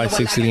AM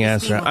 560 The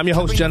Answer. I'm your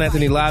host, John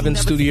Anthony, live in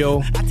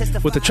studio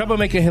with the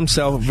troublemaker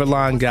himself,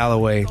 Verlon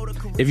Galloway.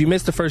 If you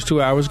missed the first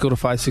 2 hours, go to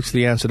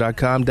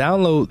 560theanswer.com.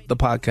 Download the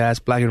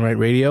podcast, Black and Right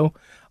Radio.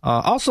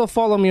 Also,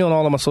 follow me on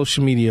all of my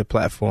social media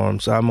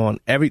platforms. I'm on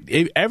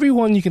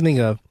everyone you can think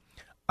of.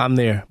 I'm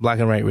there, Black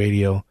and Right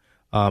Radio.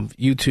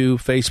 YouTube,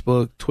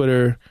 Facebook,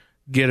 Twitter,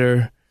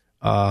 Getter,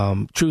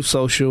 Truth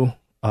Social.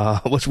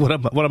 What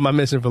am I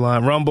missing for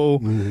line?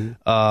 Rumble.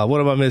 Mm-hmm. What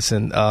am I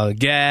missing?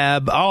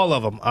 Gab. All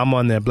of them. I'm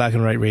on there, Black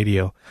and Right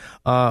Radio.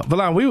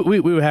 Verlon, we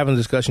were having a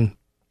discussion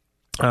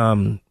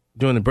during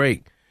the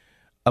break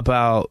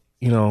about,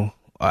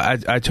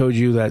 I told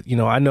you that,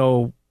 I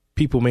know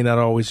people may not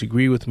always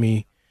agree with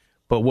me,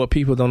 but what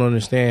people don't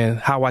understand,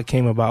 how I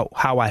came about,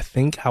 how I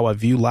think, how I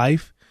view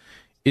life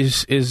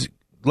is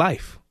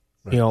life.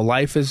 Right.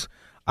 Life is,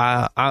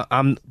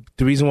 I'm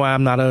the reason why I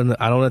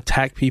don't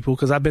attack people,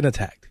 because I've been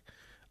attacked.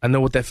 I know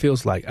what that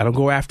feels like. I don't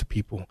go after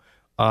people.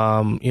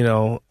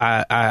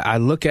 I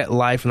look at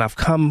life, and I've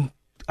come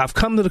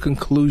to the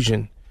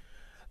conclusion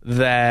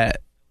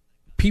that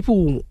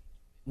people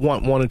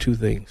want one or two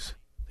things.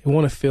 They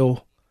want to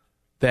feel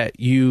that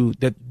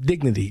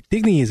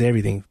dignity is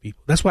everything for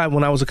people. That's why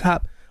when I was a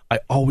cop, I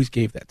always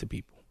gave that to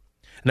people.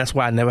 And that's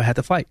why I never had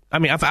to fight. I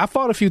mean, I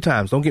fought a few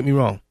times, don't get me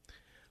wrong,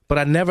 but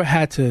I never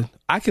had to.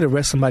 I could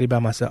arrest somebody by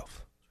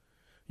myself.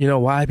 You know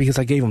why? Because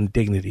I gave them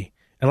dignity.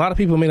 And a lot of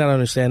people may not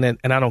understand that,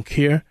 and I don't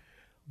care,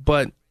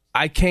 but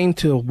I came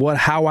to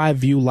how I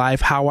view life,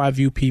 how I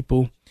view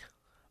people.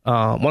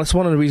 That's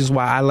one of the reasons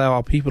why I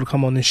allow people to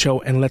come on this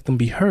show and let them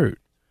be heard,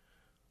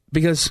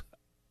 because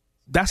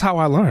that's how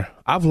I learn.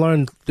 I've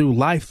learned through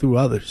life, through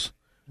others,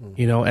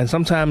 and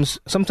sometimes,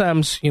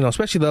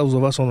 especially those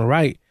of us on the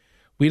right,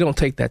 we don't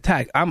take that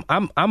tack.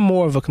 I'm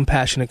more of a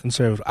compassionate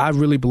conservative. I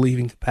really believe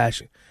in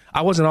compassion.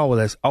 I wasn't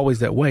always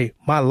that way.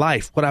 My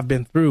life, what I've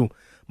been through,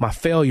 my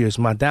failures,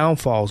 my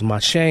downfalls, my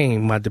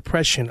shame, my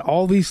depression,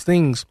 all these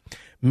things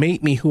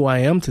made me who I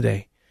am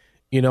today,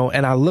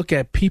 and I look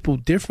at people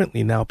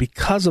differently now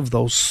because of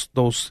those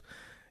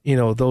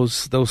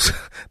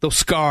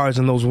scars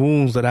and those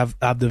wounds that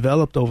I've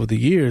developed over the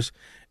years.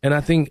 And I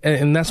think,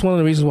 and that's one of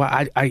the reasons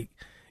why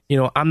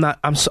I'm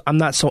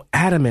not so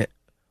adamant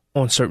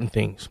on certain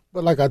things.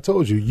 But like I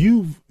told you,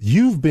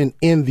 you've been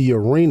in the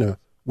arena,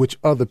 which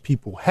other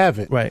people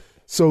haven't. Right.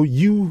 So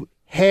you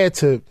had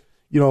to,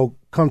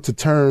 come to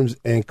terms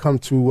and come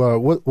to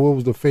what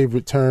was the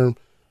favorite term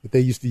that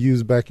they used to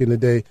use back in the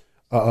day?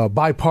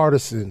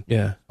 Bipartisan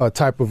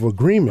type of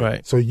agreement.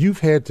 Right. So you've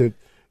had to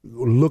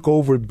look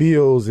over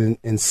bills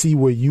and see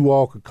where you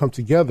all could come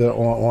together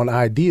on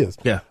ideas.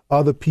 Yeah.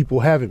 Other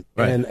people haven't.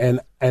 Right.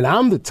 And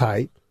I'm the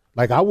type,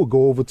 like I would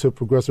go over to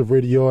Progressive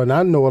Radio, and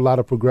I know a lot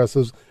of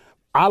progressives.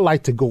 I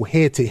like to go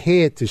head to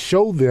head to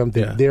show them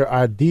that their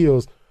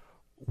ideas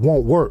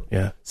won't work.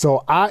 Yeah.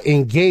 So I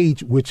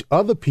engage with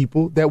other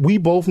people that we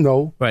both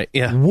know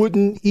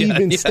wouldn't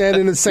even stand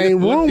in the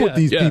same room with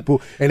these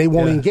people, and they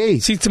won't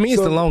engage. See, to me,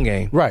 it's the long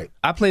game. Right.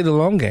 I play the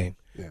long game.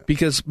 Yeah.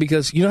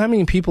 Because you know how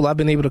many people I've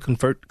been able to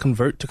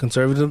convert to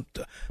conservative,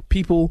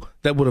 people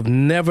that would have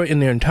never in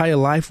their entire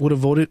life would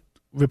have voted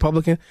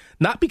Republican,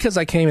 not because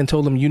I came and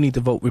told them you need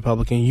to vote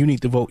Republican, you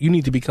need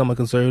to become a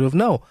conservative.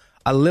 No,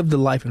 I lived the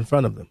life in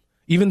front of them.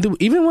 Even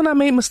when I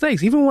made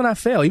mistakes, even when I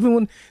failed, even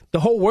when the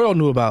whole world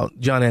knew about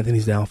John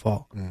Anthony's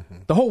downfall,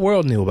 the whole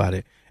world knew about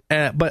it.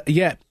 But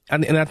yet,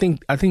 and I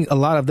think a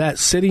lot of that,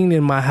 sitting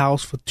in my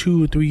house for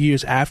 2 or 3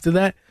 years after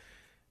that,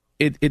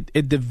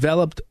 it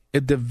developed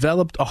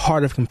a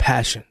heart of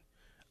compassion.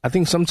 I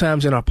think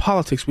sometimes in our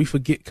politics we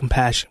forget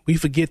compassion. We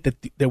forget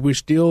that we're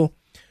still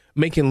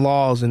making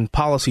laws and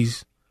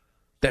policies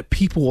that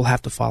people will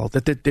have to follow.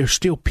 That they're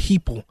still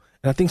people,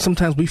 and I think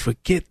sometimes we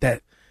forget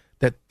that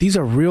these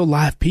are real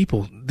life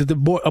people.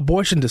 The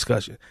abortion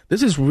discussion.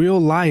 This is real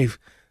life.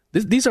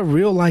 These are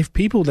real life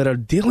people that are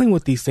dealing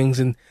with these things,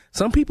 and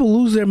some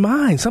people lose their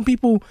minds. Some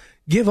people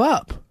give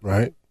up.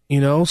 Right.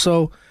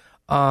 So,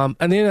 and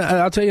then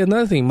I'll tell you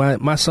another thing.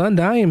 My son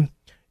dying,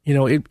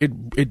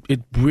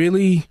 it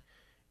really,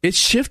 it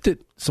shifted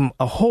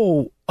a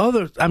whole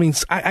other,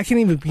 I can't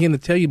even begin to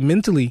tell you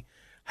mentally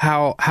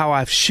how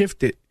I've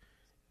shifted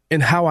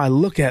and how I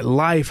look at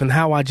life and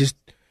how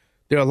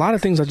there are a lot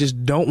of things I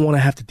just don't want to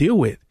have to deal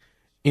with,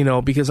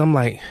 because I'm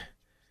like,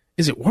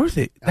 is it worth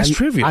it? That's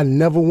trivial. I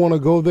never want to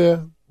go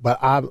there, but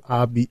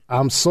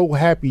I'm so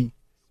happy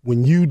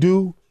when you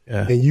do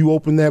and you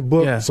open that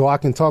book so I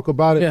can talk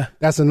about it. Yeah.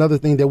 That's another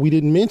thing that we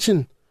didn't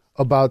mention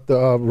about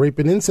the rape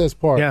and incest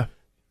part. Yeah.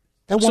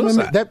 That woman,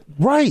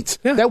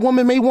 that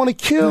woman may want to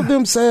kill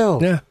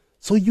themselves. Yeah.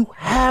 So you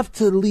have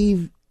to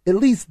leave at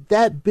least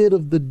that bit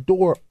of the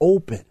door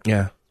open.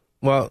 Yeah.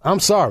 Well, I'm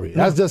sorry.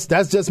 That's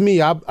just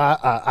me.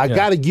 I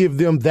got to give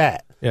them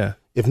that. Yeah.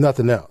 If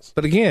nothing else.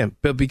 But again,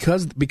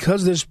 because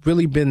there's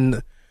really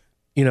been,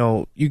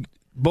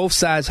 both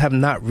sides have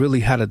not really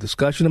had a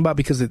discussion about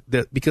because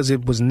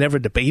it was never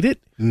debated.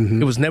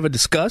 Mm-hmm. It was never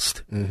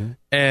discussed. Mm-hmm.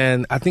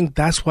 And I think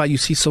that's why you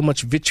see so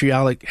much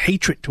vitriolic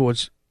hatred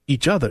towards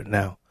each other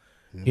now.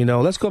 Mm-hmm.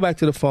 Let's go back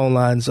to the phone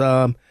lines.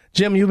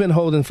 Jim, you've been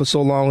holding for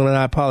so long, and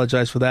I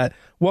apologize for that.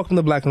 Welcome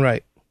to Black and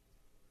Right.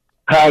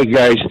 Hi,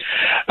 guys.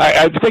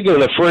 I'm thinking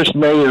of the first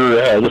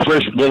mayor,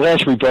 the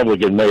last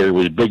Republican mayor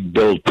was Big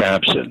Bill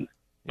Thompson.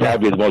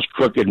 Probably the most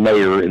crooked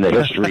mayor in the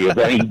history of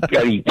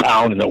any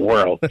town in the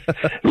world.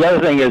 The other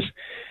thing is,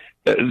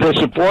 this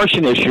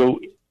abortion issue,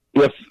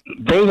 if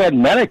they had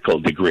medical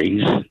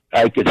degrees,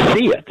 I could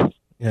see it.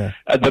 Yeah.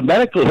 The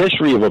medical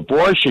history of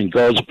abortion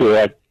goes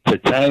back to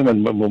time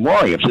and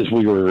memoriam, since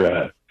we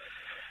were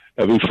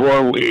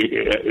before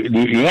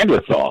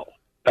Neanderthal.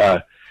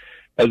 There's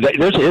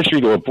a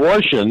history to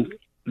abortion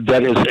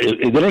that is,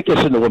 then it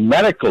gets into a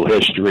medical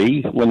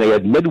history when they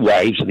had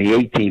midwives in the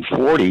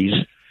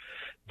 1840s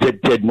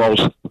that did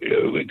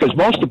because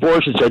most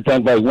abortions are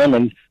done by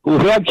women who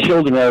have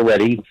children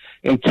already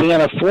and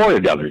can't afford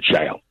another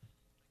child.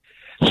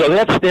 So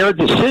that's their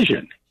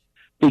decision,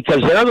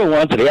 because they're the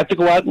ones that have to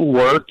go out and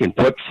work and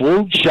put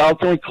food,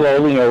 shelter, and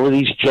clothing over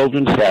these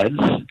children's heads.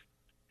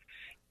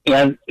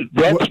 And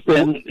that's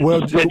been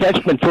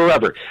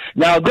forever.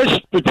 Now, this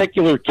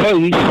particular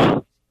case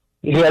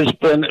has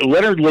been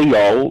Leonard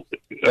Leo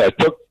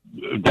took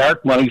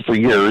dark money for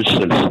years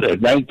since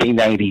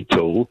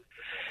 1992,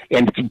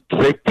 and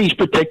picked these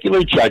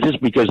particular judges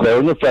because they're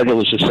in the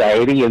Federalist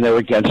Society and they're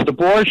against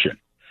abortion.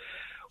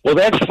 Well,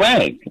 that's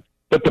fine,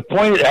 but the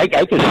point I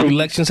can see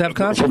elections have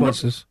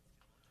consequences.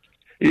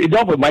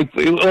 No, but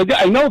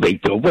I know they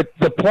do. But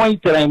the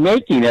point that I'm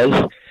making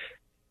is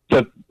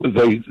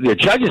the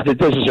judges that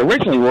did this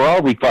originally were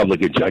all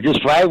Republican judges.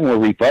 5 of them were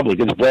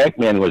Republicans.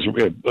 Blackman was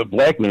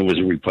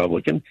a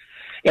Republican.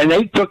 And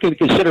they took into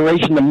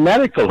consideration the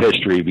medical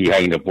history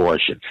behind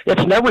abortion.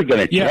 It's never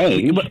going to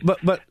change.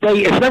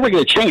 It's never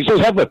going to change. They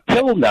have a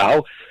pill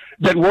now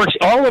that works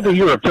all over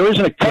Europe. There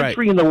isn't a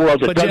country in the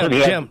world that doesn't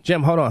have.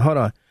 Jim, hold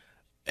on.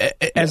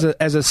 As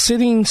a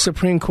sitting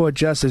Supreme Court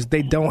justice,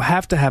 they don't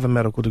have to have a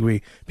medical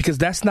degree, because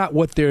that's not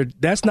what they're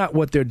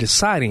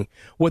deciding.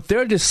 What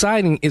they're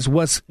deciding is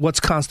what's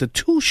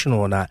constitutional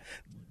or not.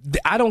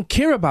 I don't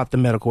care about the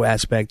medical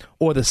aspect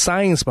or the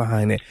science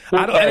behind it.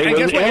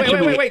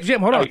 Wait,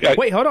 Jim, hold on.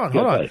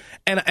 Hold on.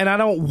 And I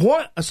don't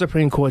want a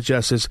Supreme Court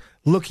justice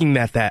looking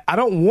at that. I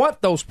don't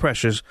want those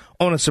pressures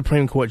on a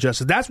Supreme Court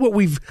justice. That's what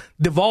we've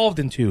devolved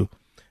into.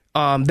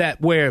 That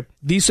where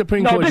these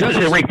Supreme Court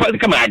justices...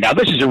 Come on now,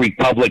 this is a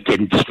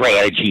Republican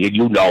strategy, and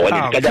you know it.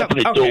 It's got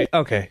nothing to do.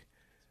 Okay.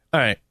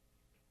 All right.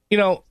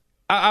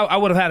 I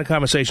would have had a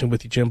conversation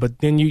with you, Jim, but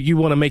then you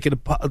want to make it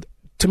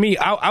to me,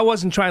 I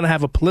wasn't trying to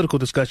have a political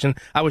discussion.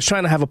 I was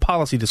trying to have a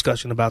policy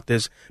discussion about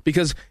this,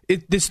 because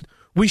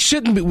we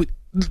shouldn't be.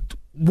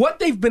 What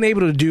they've been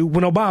able to do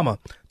when Obama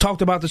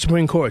talked about the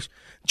Supreme Court,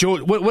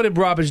 George, what did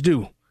Roberts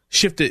do?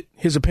 Shifted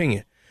his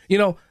opinion.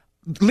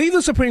 Leave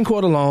the Supreme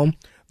Court alone.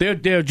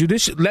 They're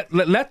judicial.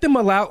 Let them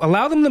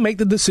allow them to make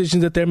the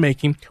decisions that they're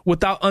making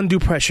without undue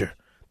pressure.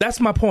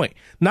 That's my point.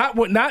 Not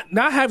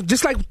have,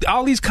 just like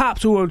all these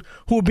cops who are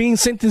being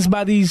sentenced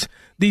by these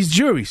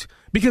juries,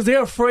 because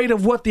they're afraid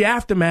of what the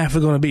aftermath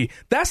is going to be.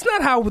 That's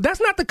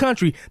not the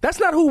country. That's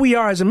not who we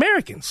are as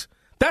Americans.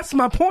 That's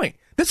my point.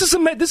 This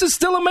is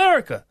still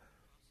America.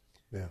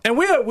 Yeah. And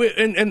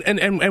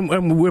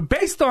we're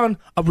based on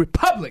a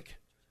republic.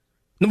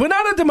 We're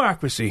not a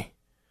democracy.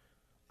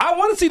 I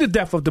want to see the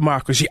death of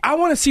democracy. I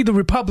want to see the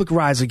republic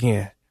rise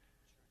again.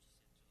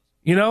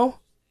 We're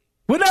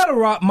not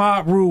a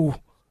mob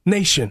rule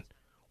nation.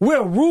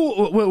 We're a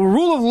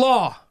rule of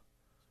law.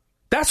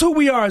 That's who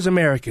we are as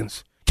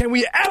Americans. Can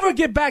we ever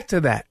get back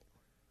to that?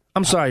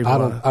 I'm sorry, I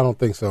don't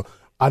think so.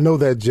 I know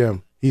that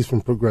Jim. He's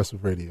from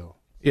Progressive Radio.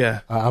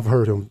 Yeah. I've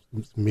heard him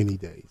many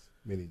days.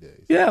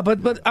 Yeah,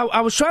 but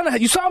I was trying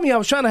to. You saw me. I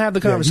was trying to have the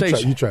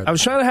conversation. You tried. I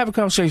was trying to have a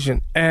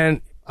conversation,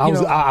 and I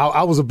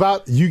was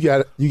about. You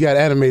got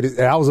animated,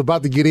 and I was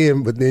about to get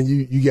in, but then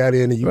you got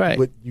in, and you. Right.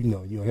 But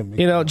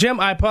Jim,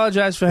 I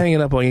apologize for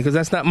hanging up on you because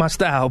that's not my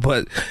style.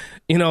 But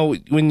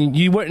when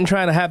you weren't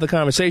trying to have the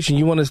conversation,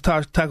 you wanted to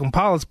talk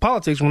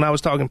politics. When I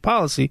was talking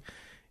policy,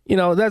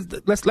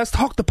 let's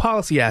talk the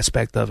policy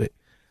aspect of it.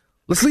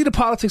 Let's leave the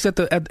politics at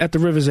the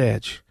river's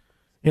edge,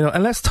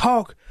 and let's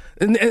talk.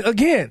 And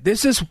again,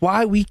 this is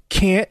why we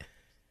can't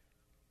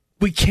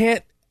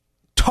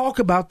talk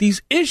about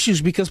these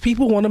issues, because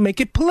people want to make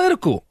it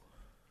political.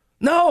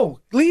 No,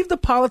 leave the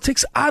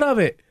politics out of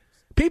it.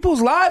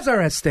 People's lives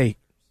are at stake.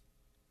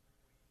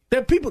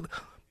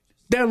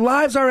 Their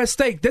lives are at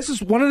stake. This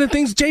is one of the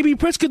things J.B.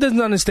 Pritzker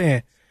doesn't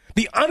understand.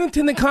 The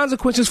unintended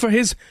consequences for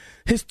his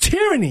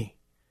tyranny.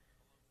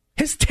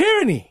 His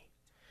tyranny.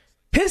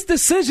 His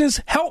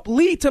decisions help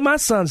lead to my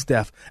son's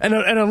death and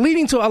are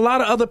leading to a lot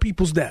of other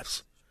people's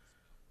deaths.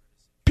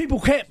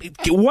 People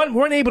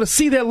weren't able to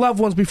see their loved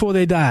ones before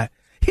they died.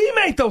 He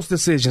made those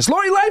decisions.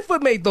 Lori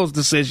Lightfoot made those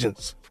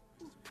decisions.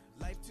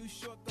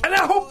 And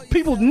I hope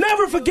people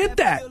never forget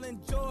that.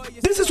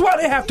 This is why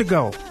they have to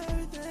go.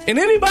 And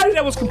anybody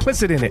that was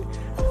complicit in it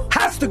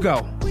has to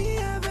go.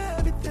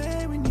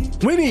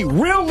 We need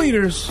real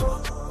leaders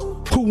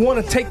who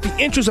want to take the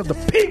interests of the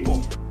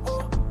people,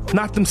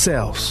 not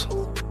themselves.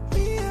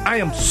 I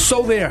am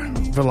so there,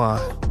 Verlon.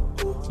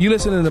 You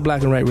listening to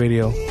Black and Right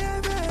Radio.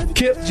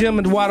 Kip, Jim,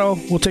 and Watto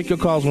will take your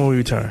calls when we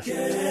return.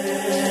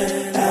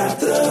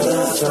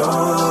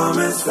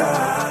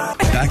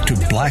 Back to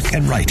Black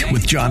and Right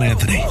with John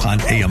Anthony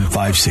on AM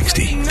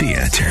 560. The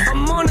Answer.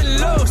 I'm on the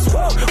low,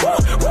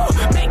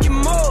 making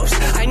moves.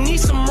 I need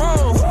some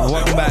room.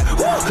 Welcome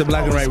back to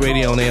Black and Right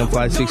Radio on AM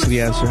 560.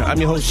 The Answer. I'm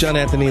your host, John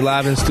Anthony,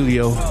 live in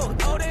studio.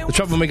 The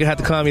troublemaker had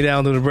to calm me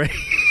down through the break.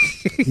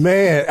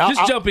 Man,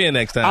 just jump in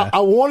next time. I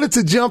wanted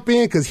to jump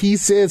in because he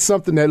said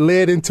something that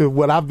led into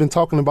what I've been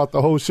talking about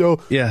the whole show.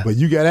 Yeah, but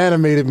you got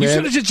animated, man. You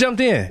should have just jumped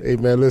in. Hey,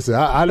 man, listen,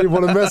 I didn't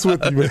want to mess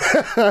with you, man.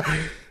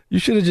 You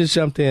should have just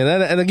jumped in.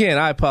 And again,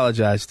 I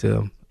apologize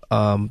to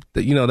him.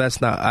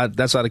 That's not out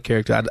of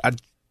character. I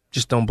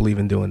just don't believe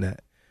in doing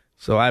that.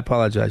 So I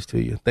apologize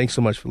to you. Thanks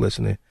so much for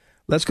listening.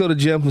 Let's go to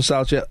Jim from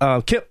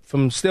Kip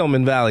from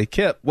Stillman Valley.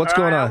 Kip, what's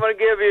going on? I'm going to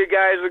give you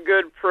guys a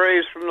good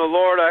praise from the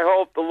Lord. I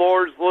hope the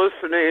Lord's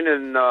listening,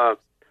 and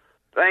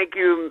thank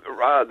you,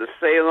 the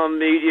Salem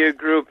Media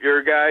Group,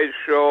 your guys'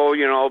 show,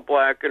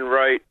 Black and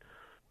Right,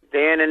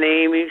 Dan and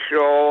Amy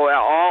show,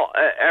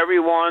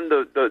 everyone,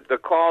 the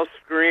call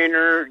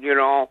screener,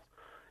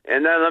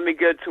 And then let me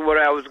get to what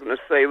I was going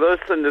to say.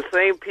 Listen, the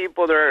same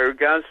people that are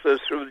against us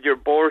with your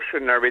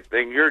abortion and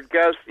everything, your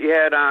guest you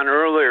had on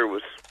earlier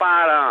was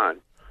spot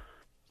on.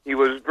 He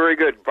was very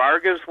good.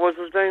 Vargas was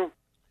his name?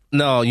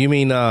 No, you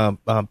mean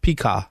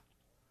Pika.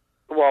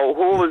 Well,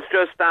 who was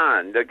just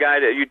on? The guy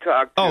that you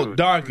talked to? Oh,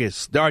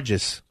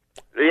 Dargis.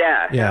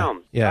 Yeah,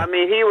 him. Yeah. I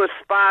mean, he was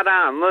spot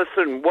on.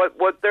 Listen,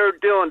 what they're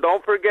doing,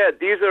 don't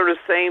forget, these are the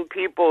same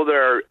people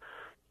that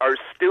are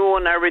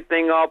stewing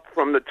everything up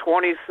from the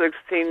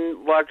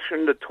 2016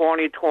 election, the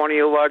 2020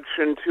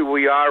 election to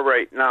we are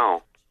right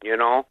now,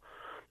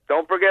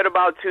 Don't forget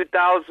about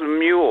 2,000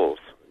 mules.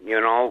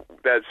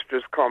 That's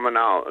just coming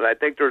out. And I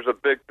think there's a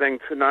big thing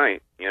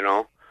tonight,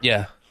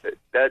 Yeah.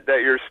 That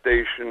your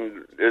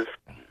station is,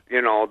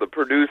 the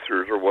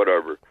producers or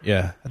whatever.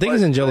 Yeah. I think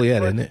it's in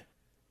Joliet, isn't it?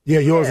 Yeah,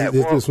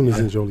 this one is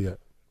in Joliet.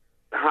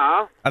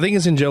 Huh? I think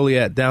it's in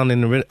Joliet, down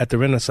at the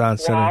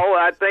Renaissance Center. Well,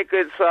 I think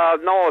it's,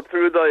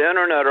 through the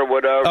internet or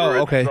whatever.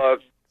 Oh, okay.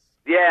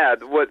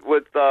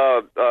 With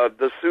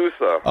the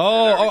Sousa.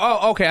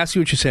 Oh, okay. I see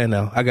what you're saying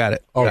now. I got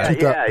it. Oh,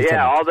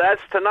 yeah. Oh,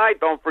 that's tonight.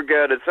 Don't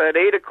forget. It's at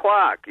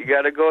 8:00. You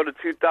got to go to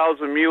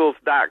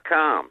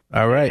 2000mules.com.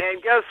 All right.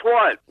 And guess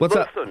what?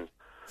 Listen,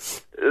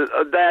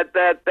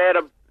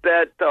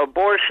 that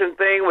abortion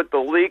thing with the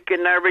leak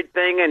and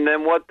everything, and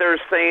then what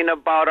they're saying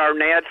about our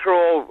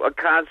natural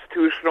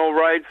constitutional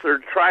rights, they're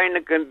trying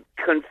to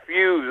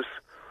confuse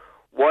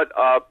what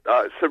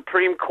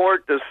Supreme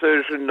Court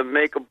decision to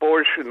make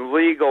abortion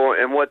legal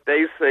and what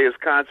they say is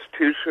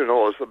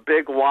constitutional is a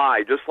big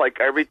lie, just like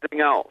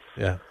everything else.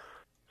 Yeah.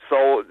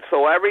 So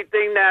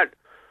everything that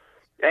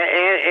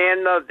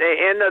and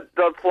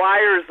the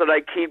flyers that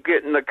I keep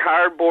getting, the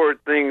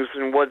cardboard things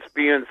and what's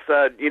being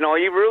said, you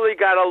really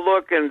got to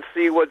look and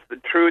see what the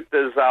truth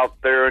is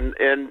out there,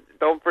 and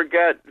don't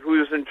forget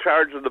who's in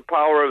charge of the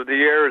power of the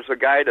air is a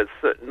guy that's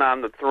sitting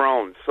on the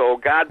throne. So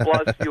God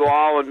bless you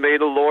all, and may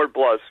the Lord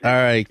bless you. All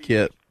right,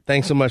 Kip.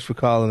 Thanks so much for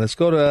calling. Let's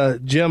go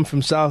to Jim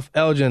from South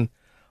Elgin,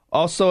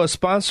 also a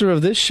sponsor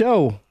of this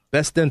show,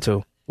 Best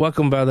Dental.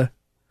 Welcome, brother.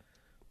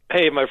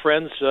 Hey, my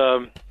friends.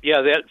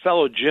 That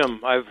fellow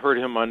Jim, I've heard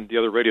him on the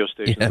other radio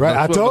station. Yeah, right,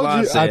 I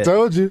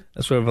told you.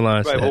 That's what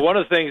Valon said. Right, well, one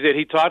of the things that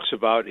he talks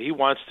about, he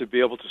wants to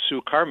be able to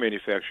sue car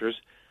manufacturers,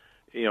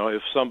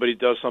 if somebody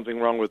does something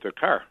wrong with their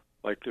car.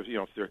 Like, if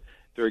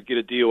they get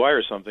a DUI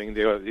or something,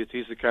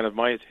 he's the kind of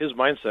his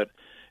mindset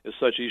as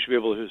such, you should be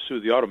able to sue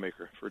the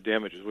automaker for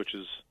damages, which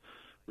is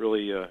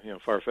really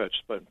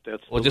far-fetched. But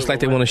that's just like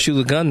they want to sue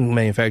the gun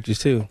manufacturers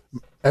too.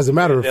 As a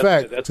matter of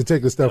fact, to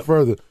take a step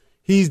further,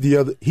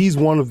 he's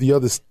one of the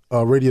other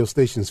radio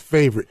station's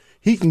favorite.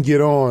 He can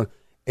get on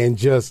and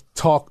just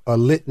talk a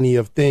litany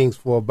of things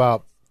for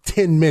about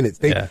 10 minutes.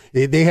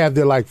 They have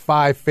their like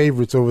 5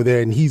 favorites over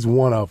there, and he's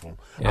one of them.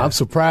 Yeah. I'm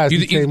surprised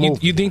he came over.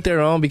 You think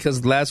they're on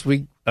because last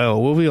week,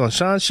 were we on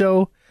Sean's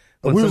show?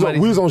 We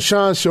was on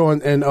Sean's show,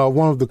 and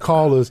one of the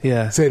callers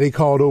said they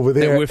called over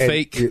there. That we're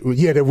fake?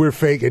 That we're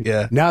fake.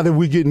 And now that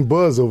we're getting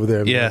buzz over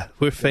there. Yeah, man.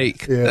 we're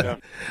fake. Yeah.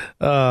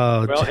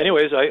 Well,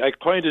 anyways, I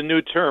coined a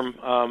new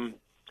term.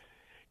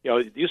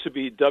 It used to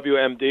be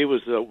WMD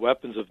was the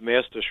weapons of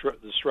mass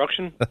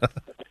destruction.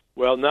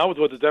 Well, now with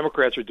what the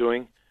Democrats are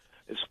doing,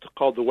 it's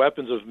called the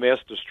weapons of mass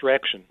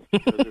distraction.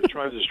 They're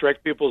trying to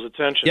distract people's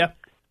attention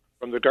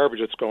from the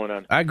garbage that's going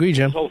on. I agree,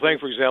 Jim. This whole thing,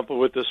 for example,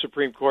 with the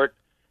Supreme Court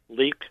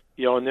leak,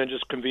 and then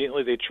just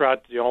conveniently they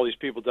trot all these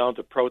people down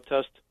to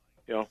protest,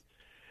 and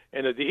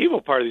the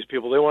evil part of these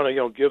people, they want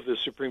to give the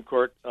Supreme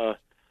Court,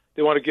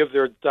 they want to give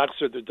their docs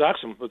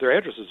them with their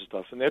addresses and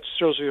stuff, and that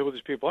shows you who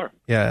these people are.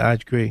 Yeah, I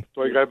agree.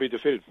 So you got to be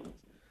defeated.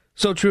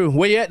 So true.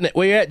 Where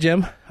you at,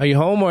 Jim? Are you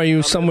home or are you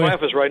I'm somewhere? in my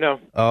office right now.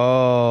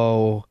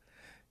 Oh,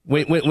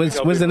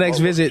 when's the next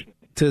visit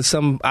to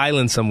some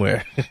island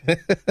somewhere?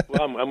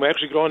 Well, I'm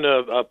actually going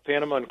to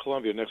Panama and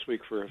Colombia next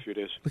week for a few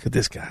days. Look at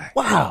this guy.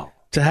 Wow.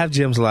 To have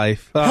Jim's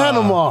life.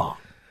 Panama.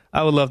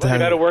 I would love to have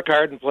you got to work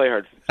hard and play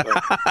hard. So.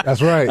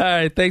 That's right. All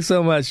right. Thanks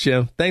so much,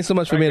 Jim. Thanks so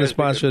much for being a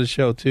sponsor of the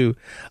show, too.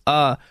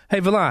 Hey,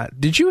 Valon,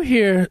 did you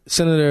hear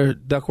Senator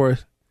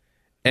Duckworth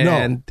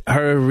and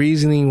her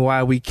reasoning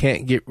why we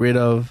can't get rid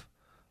of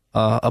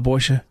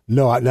abortion?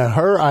 No, not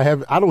her.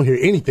 I don't hear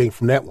anything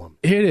from that one.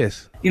 Here it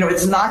is.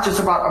 It's not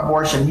just about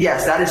abortion.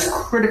 Yes, that is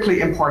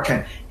critically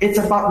important. It's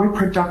about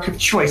reproductive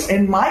choice.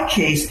 In my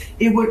case,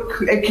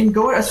 it can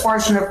go as far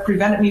as to have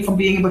prevented me from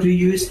being able to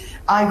use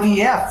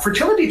IVF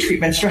fertility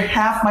treatments to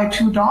have my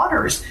 2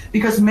 daughters,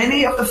 because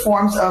many of the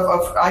forms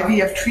of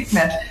IVF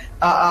treatment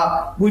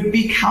would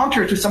be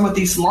counter to some of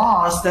these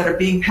laws that are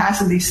being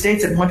passed in these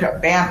states that want to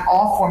ban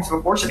all forms of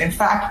abortion. In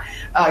fact,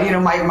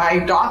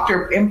 my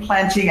doctor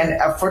implanting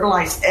a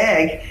fertilized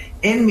egg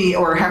in me,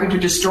 or having to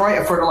destroy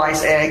a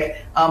fertilized egg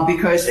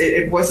because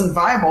it wasn't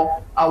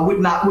viable,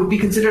 would be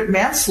considered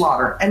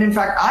manslaughter. And in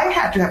fact, I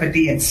had to have a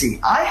DNC.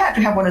 I had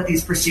to have one of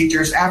these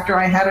procedures after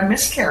I had a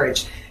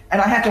miscarriage.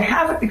 And I had to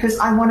have it because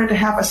I wanted to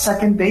have a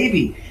second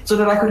baby so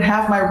that I could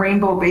have my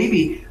rainbow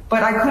baby.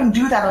 But I couldn't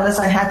do that unless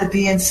I had the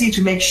DNC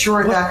to make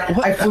sure that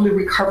I fully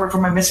recovered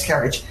from my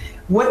miscarriage.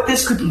 What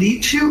this could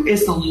lead to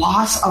is the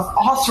loss of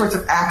all sorts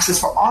of access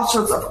for all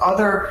sorts of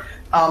other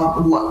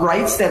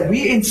rights that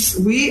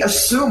we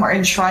assume are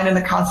enshrined in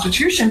the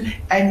Constitution,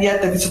 and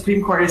yet the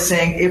Supreme Court is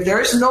saying if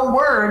there is no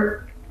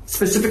word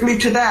specifically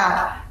to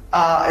that,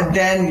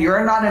 then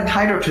you're not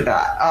entitled to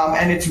that,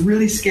 and it's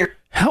really scary.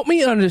 Help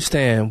me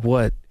understand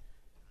what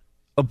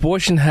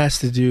abortion has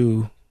to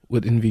do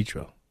with in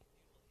vitro.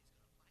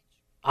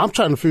 I'm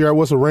trying to figure out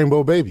what's a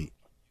rainbow baby.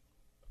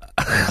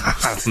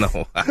 I don't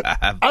know.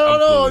 I don't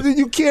know.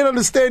 You can't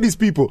understand these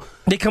people.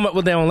 They come up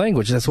with their own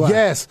language. That's why.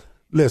 Yes.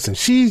 Listen,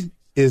 she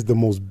is the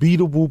most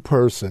beatable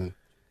person.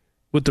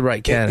 With the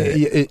right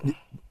candidate.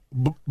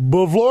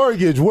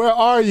 Bavlorigage, where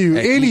are you?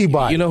 Hey,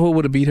 anybody. You know who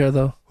would have beat her,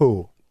 though?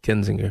 Who?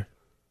 Kinzinger.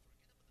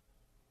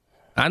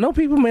 I know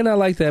people may not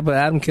like that, but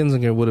Adam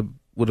Kinzinger would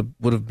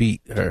have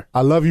beat her.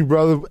 I love you,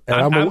 brother.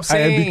 And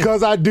and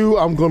because I do,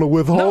 I'm going to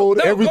withhold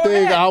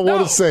everything I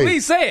want to say.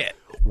 Please say it.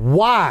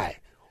 Why?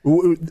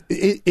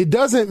 It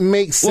doesn't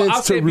make sense. Well,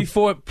 I'll say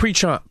before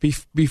pre-Trump,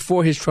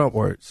 before his Trump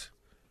words,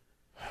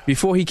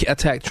 before he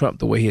attacked Trump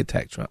the way he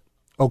attacked Trump.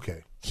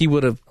 Okay, he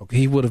would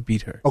have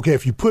beat her. Okay,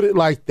 if you put it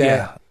like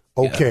that,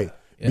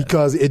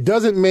 because it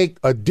doesn't make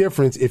a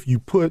difference if you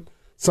put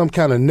some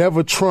kind of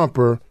never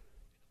Trumper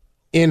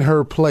in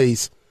her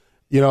place.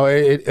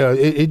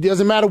 It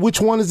doesn't matter which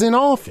one is in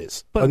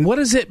office. But what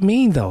does it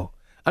mean, though?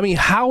 I mean,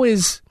 how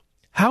is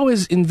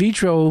in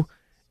vitro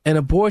an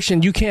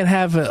abortion? You can't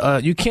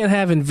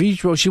have in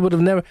vitro. She would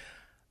have never.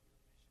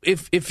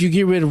 If you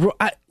get rid of,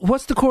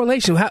 what's the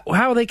correlation? How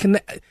are they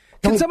connect?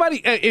 Can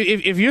somebody,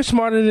 if you're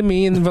smarter than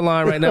me and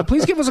Valon right now,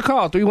 please give us a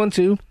call,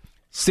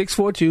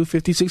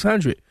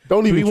 312-642-5600.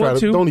 Don't even try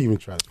to.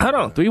 Hold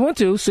on,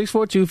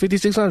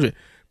 312-642-5600.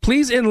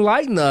 Please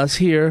enlighten us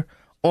here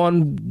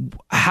on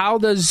how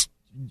does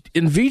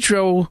in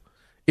vitro,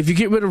 if you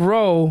get rid of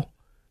Roe,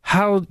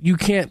 how you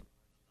can't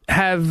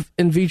have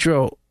in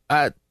vitro.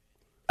 I'm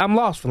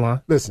lost,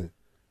 Valon. Listen,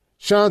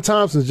 Sean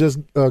Thompson's just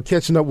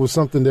catching up with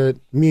something that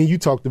me and you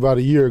talked about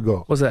a year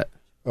ago. What's that?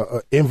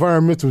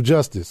 Environmental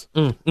justice.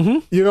 Mm-hmm.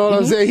 You know what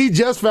I'm saying? He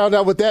just found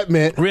out what that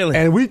meant. Really?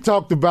 And we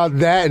talked about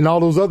that and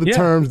all those other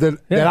terms that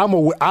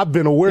I've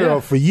been aware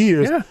of for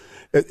years. Yeah.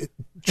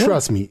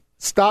 Trust me.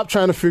 Stop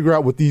trying to figure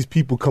out what these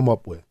people come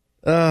up with.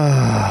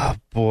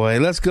 Boy.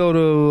 Let's go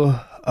to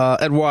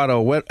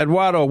Eduardo.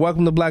 Eduardo,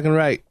 welcome to Black and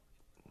Right.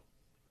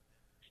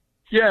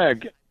 Yeah,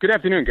 Good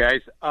afternoon,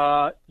 guys.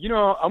 I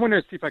want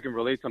to see if I can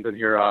relate something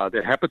here. The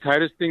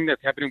hepatitis thing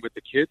that's happening with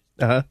the kids.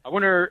 Uh-huh. I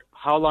wonder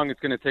how long it's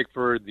going to take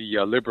for the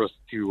liberals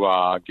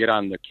to get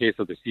on the case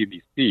of the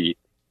CDC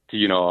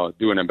to,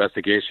 do an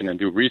investigation and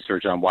do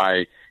research on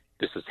why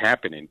this is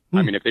happening.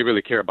 I mean, if they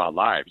really care about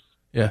lives.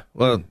 Yeah,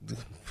 well,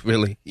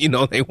 really,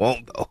 they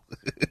won't, though.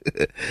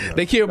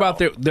 They care about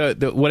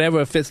the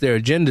whatever fits their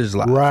agendas,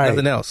 Right.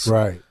 nothing else.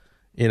 Right.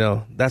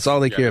 That's all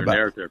they care their about.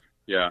 narrative.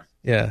 Yeah.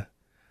 Yeah.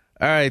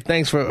 All right,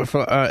 thanks for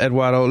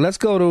Eduardo. Let's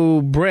go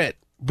to Brent.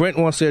 Brent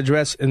wants to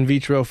address in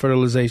vitro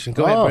fertilization.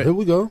 Go ahead, Brent. Here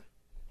we go.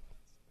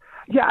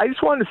 Yeah, I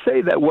just wanted to say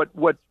that what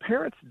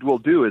parents will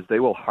do is they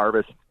will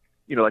harvest,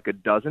 like a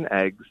dozen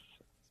eggs,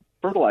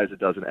 fertilize a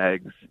dozen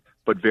eggs,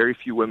 but very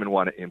few women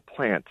want to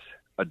implant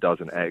a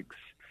dozen eggs.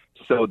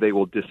 So they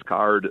will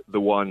discard the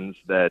ones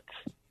that,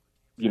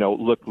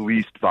 look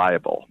least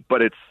viable.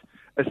 But it's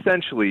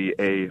essentially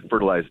a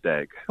fertilized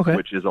egg,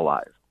 which is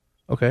alive.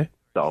 Okay.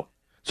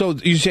 So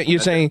you're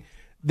saying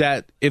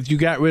that if you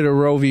got rid of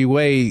Roe v.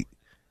 Wade,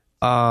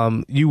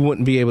 you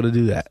wouldn't be able to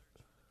do that?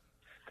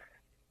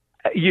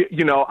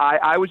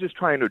 I was just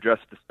trying to address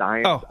the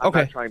science. Oh, okay.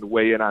 I'm not trying to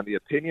weigh in on the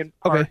opinion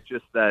part,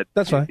 just that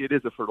That's fine. It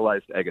is a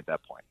fertilized egg at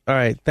that point. All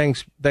right.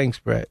 Thanks,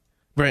 Brent.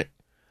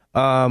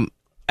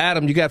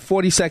 Adam, you got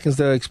 40 seconds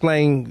to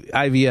explain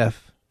IVF.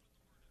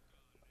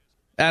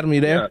 Adam, you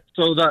there?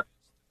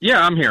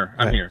 I'm here.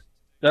 I'm here.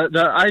 The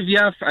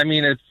IVF, I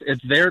mean,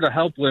 it's there to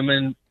help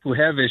women who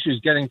have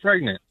issues getting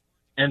pregnant.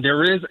 And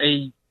there is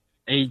a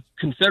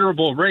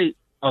considerable rate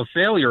of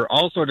failure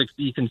also to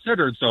be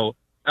considered. So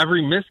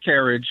every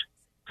miscarriage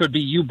could be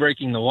you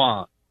breaking the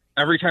law.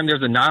 Every time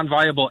there's a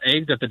non-viable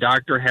egg that the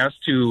doctor has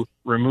to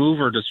remove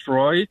or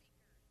destroy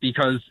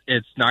because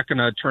it's not going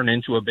to turn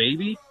into a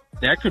baby,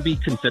 that could be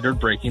considered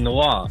breaking the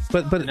law.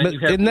 But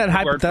isn't that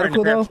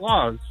hypothetical, though?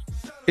 No,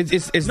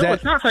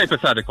 it's not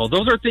hypothetical.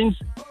 Those are things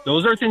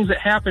that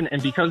happen,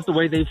 and because the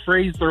way they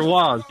phrase their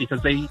laws,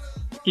 because they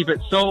keep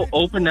it so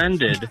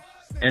open-ended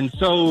and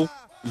so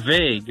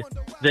vague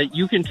that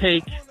you can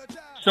take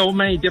so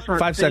many different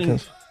 5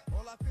 seconds.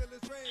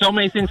 So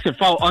many things can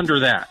fall under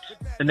that,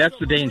 and that's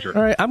the danger.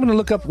 All right, I'm going to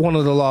look up one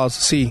of the laws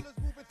to see.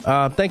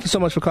 Thank you so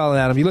much for calling,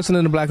 Adam. You're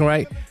listening to Black and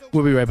Right.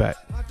 We'll be right back.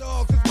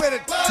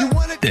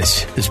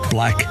 This is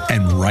Black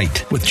and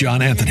Right with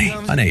John Anthony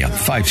on AM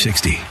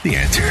 560. The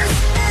Answer.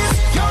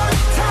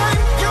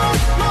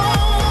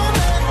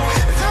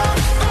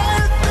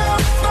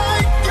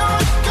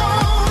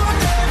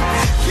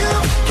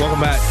 Welcome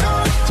back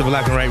to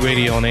Black and Right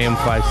Radio on AM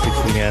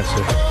 560. The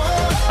Answer.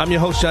 I'm your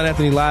host, John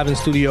Anthony, live in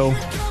studio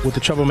with the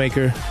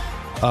Troublemaker.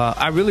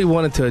 I really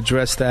wanted to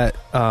address that.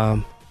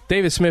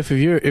 David Smith,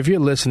 if you're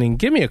listening,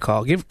 give me a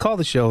call. Call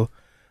the show.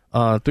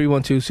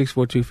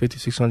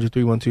 312-642-5600,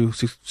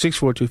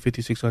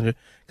 312-642-5600.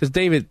 Because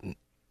David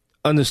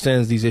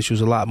understands these issues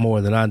a lot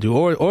more than I do,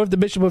 or if the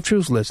Bishop of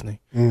Truth's listening.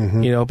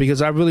 Mm-hmm.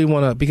 Because I really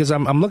want to. Because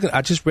I'm looking.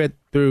 I just read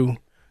through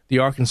the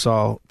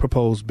Arkansas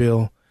proposed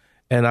bill,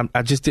 and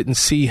I just didn't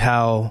see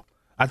how.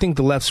 I think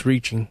the left's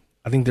reaching.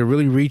 I think they're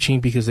really reaching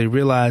because they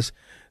realize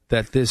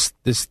that this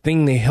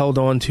thing they held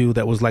on to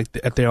that was like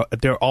at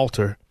their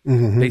altar,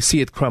 they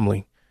see it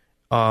crumbling.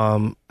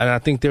 And I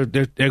think they're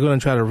going to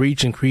try to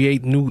reach and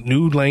create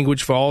new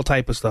language for all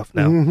type of stuff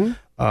now.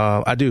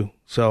 I do.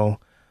 So,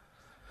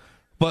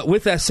 but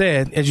with that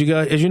said, as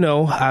you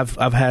know,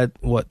 I've had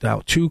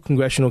now 2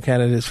 congressional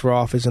candidates for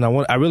office, and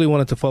I really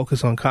wanted to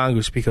focus on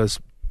Congress because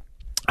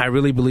I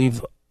really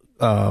believe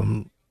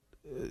the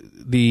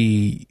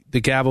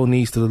gavel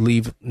needs to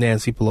leave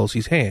Nancy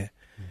Pelosi's hand.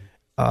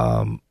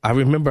 I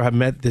remember I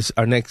met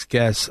our next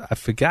guest. I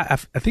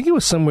forgot. I think it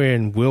was somewhere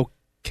in Will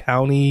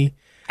County.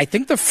 I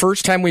think the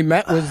first time we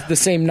met was the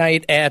same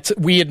night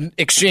we had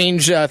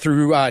exchanged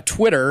through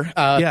Twitter,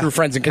 through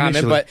Friends in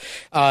Common, but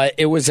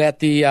it was at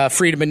the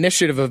Freedom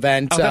Initiative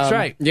event. Oh, that's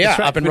right. Yeah, that's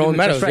right. up in Rolling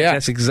Meadows. That's right. Yeah.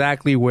 That's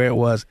exactly where it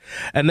was.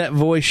 And that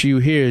voice you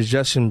hear is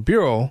Justin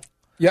Bureau.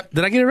 Yep.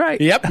 Did I get it right?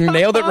 Yep.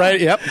 Nailed it right.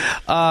 Yep.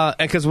 And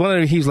because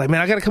he was like,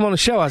 man, I got to come on the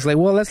show. I was like,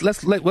 well, let's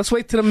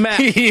wait till the map.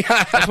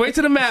 Let's wait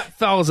till the map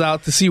falls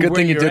out to see Good where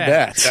thing you you're did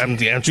at. that.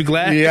 Aren't you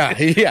glad?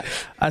 Yeah.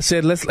 I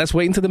said, let's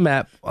wait until the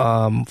map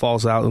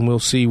falls out and we'll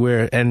see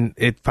where. And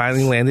it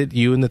finally landed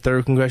you in the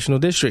 3rd Congressional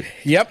District.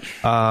 Yep.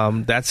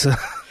 That's.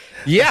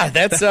 Yeah,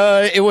 that's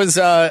it was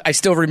I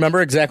still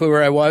remember exactly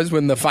where I was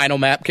when the final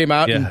map came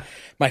out and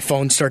my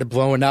phone started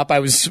blowing up. I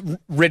was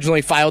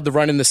originally filed to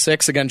run in the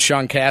 6th against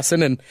Sean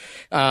Casson, and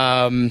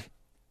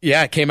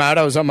it came out.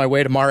 I was on my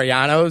way to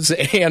Mariano's,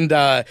 and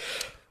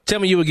tell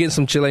me you were getting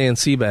some Chilean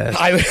sea bass.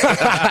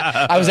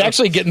 I was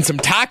actually getting some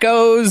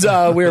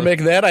tacos. We were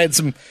making that. I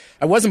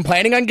wasn't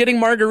planning on getting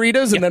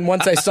margaritas, and then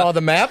once I saw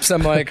the maps,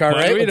 I'm like, all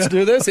right, let's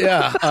do this.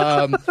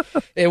 Yeah,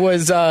 it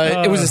was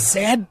a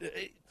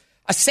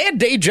sad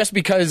day just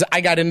because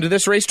I got into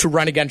this race to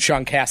run against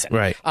Sean Casson.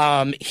 Right.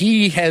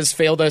 He has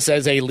failed us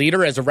as a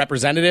leader, as a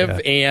representative,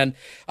 and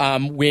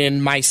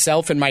when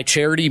myself and my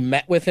charity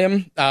met with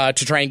him to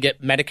try and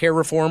get Medicare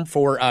reform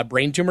for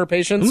brain tumor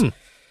patients,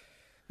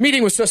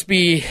 Meeting was supposed to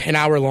be an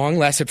hour long,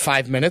 lasted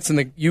 5 minutes,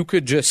 and you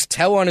could just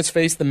tell on his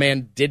face the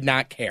man did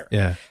not care.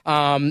 Yeah.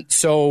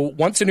 So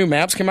once the new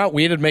maps came out,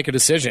 we had to make a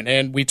decision,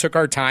 and we took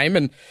our time,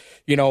 and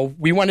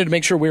we wanted to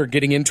make sure we were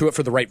getting into it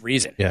for the right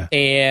reason. Yeah.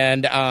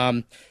 And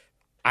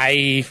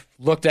I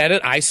looked at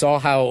it. I saw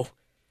how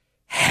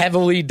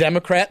heavily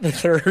Democrat the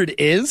 3rd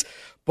is,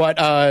 but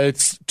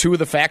it's two of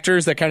the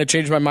factors that kind of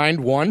changed my mind.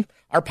 One,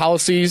 our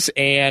policies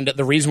and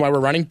the reason why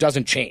we're running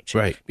doesn't change.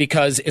 Right.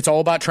 Because it's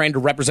all about trying to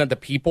represent the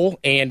people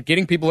and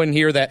getting people in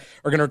here that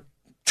are going to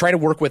try to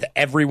work with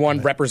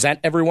everyone, represent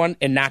everyone,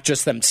 and not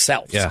just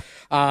themselves. Yeah.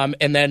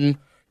 And then,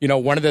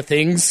 one of the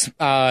things,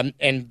 and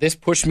this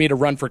pushed me to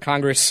run for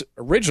Congress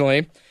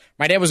originally,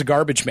 my dad was a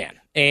garbage man.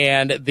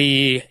 And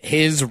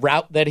his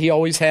route that he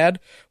always had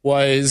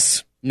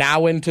was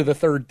now into the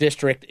 3rd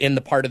district in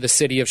the part of the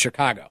city of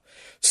Chicago.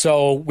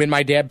 So when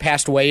my dad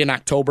passed away in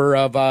October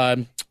of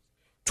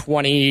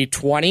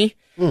 2020,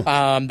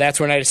 that's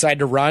when I decided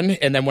to run.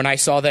 And then when I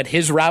saw that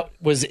his route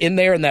was in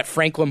there in that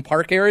Franklin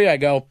Park area, I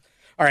go,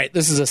 all right,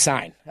 this is a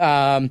sign.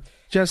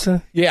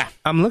 Justin? Yeah.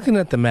 I'm looking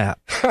at the map.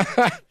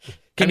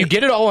 Can you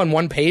get it all on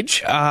one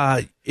page?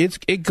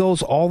 It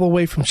goes all the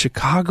way from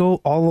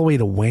Chicago all the way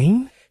to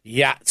Wayne?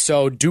 Yeah,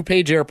 so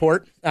DuPage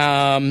Airport.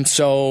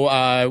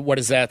 What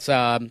is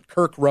that?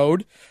 Kirk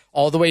Road,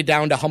 all the way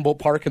down to Humboldt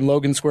Park and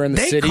Logan Square in the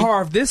city. They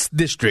carved this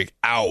district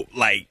out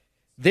like...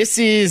 This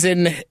is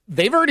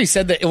they've already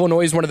said that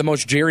Illinois is one of the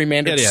most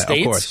gerrymandered states.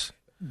 Of course.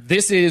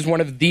 This is one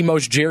of the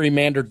most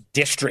gerrymandered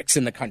districts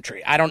in the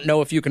country. I don't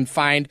know if you can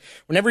find,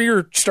 whenever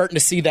you're starting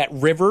to see that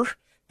river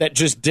that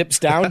just dips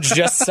down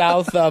just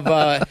south of,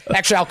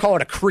 actually I'll call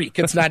it a creek.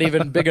 It's not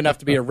even big enough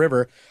to be a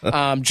river.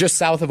 Just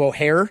south of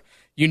O'Hare.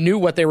 You knew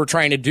what they were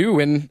trying to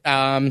do, and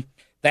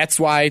that's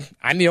why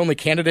I'm the only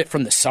candidate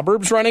from the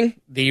suburbs running.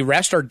 The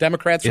rest are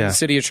Democrats from the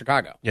city of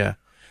Chicago. Yeah.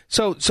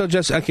 So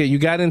just, okay, you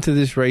got into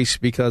this race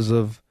because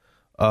of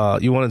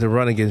you wanted to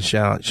run against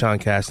Sean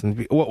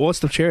Casten. What's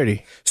the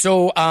charity?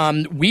 So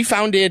we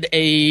founded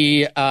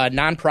a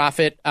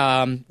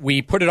nonprofit.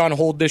 We put it on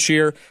hold this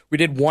year. We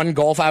did one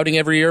golf outing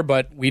every year,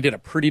 but we did a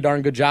pretty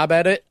darn good job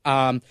at it.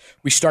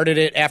 We started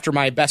it after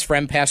my best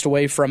friend passed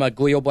away from a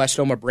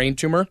glioblastoma brain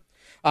tumor.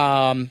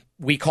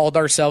 We called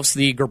ourselves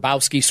the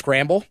Grabowski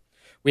Scramble.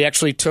 We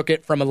actually took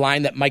it from a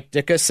line that Mike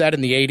Ditka said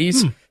in the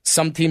 80s.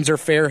 Some teams are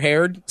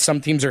fair-haired.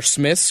 Some teams are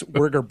Smiths.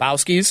 We're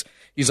Grabowskis.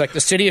 He's like, the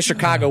city of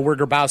Chicago, we're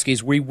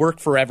Grabowskis. We work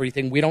for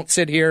everything. We don't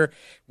sit here.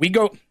 We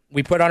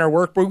put on our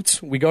work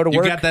boots. We go to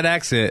work. You got that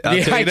accent.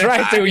 I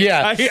try to,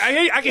 yeah. I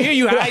can hear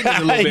you hiding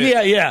it a little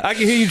bit. Yeah. I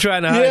can hear you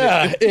trying to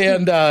hide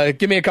it. And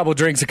give me a couple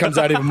drinks. It comes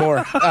out even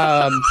more.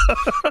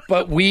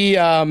 But we...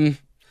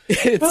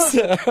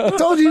 I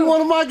told you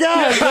one of my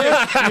guys,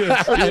 man.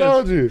 I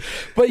told you.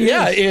 But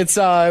yeah, it's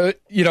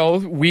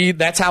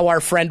that's how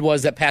our friend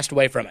was that passed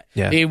away from it.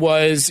 Yeah. He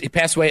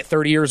passed away at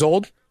 30 years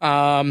old.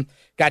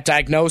 Got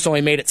diagnosed,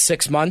 only made it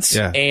 6 months.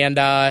 Yeah.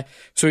 And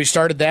so we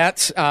started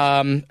that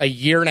a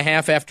year and a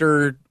half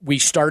after we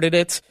started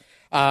it.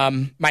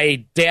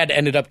 My dad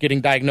ended up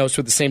getting diagnosed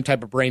with the same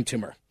type of brain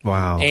tumor.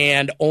 Wow.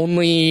 And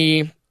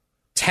only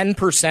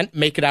 10%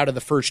 make it out of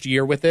the first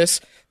year with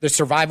this. The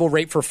survival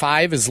rate for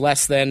 5 is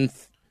less than,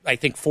 I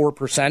think,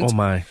 4%. Oh,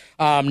 my.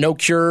 No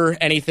cure,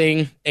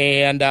 anything.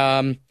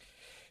 And,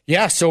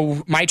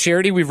 so my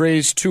charity, we've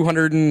raised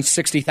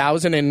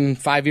 $260,000 in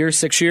 5 years,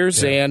 6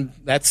 years. Yeah. And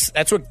that's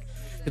what...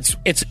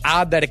 It's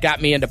odd that it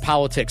got me into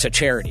politics, a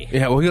charity.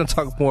 Yeah, we're going to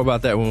talk more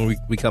about that when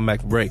we come back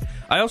to break.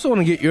 I also want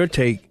to get your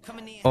take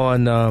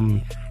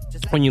on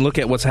when you look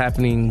at what's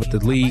happening with the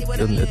league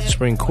and at the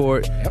Supreme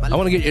Court. I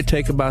want to get your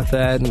take about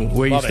that and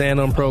where you stand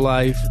on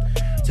pro-life.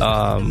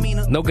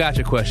 No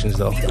gotcha questions,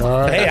 though.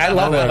 Right. Hey, I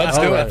love it. Let's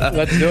do it.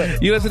 Let's do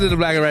it. You listen to the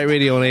Black and Right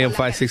Radio on AM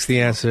 560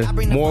 Answer.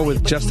 More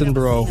with Justin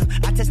Barreau,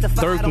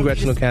 3rd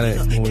congressional candidate,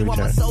 when we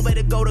return.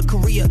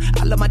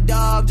 I love my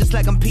dog just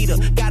like I'm Peter.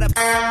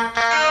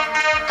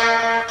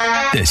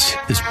 This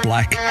is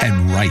Black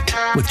and Right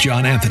with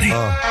John Anthony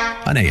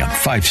on AM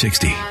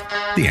 560.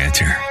 The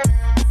Answer.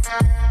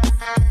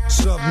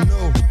 Something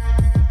new.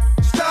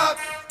 Stop,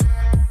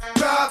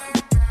 drop,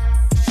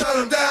 shut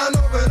them down,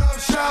 open up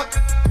shop.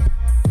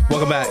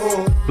 Welcome back.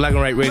 Black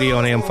and Right Radio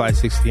on AM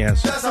 560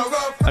 Answer.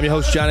 I'm your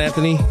host, John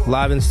Anthony,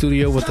 live in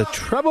studio with the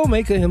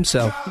troublemaker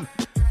himself.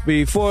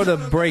 Before the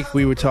break,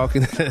 we were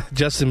talking to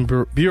Justin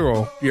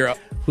Barreau,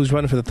 who's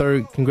running for the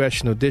 3rd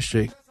congressional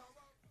district.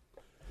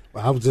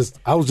 I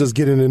was just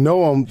getting to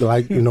know him,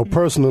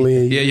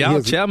 personally. Yeah,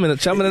 y'all chumming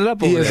it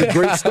up over there. He has a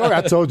great story.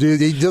 I told you,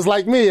 he's just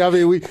like me. I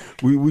mean,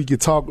 we could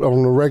talk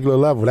on a regular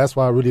level. That's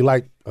why I really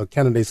like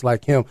candidates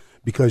like him,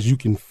 because you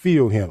can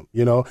feel him,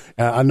 And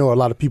I know a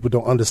lot of people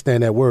don't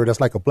understand that word.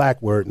 That's like a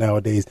black word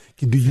nowadays.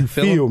 Do you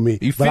feel me?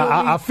 You feel me?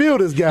 I feel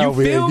this guy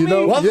over here,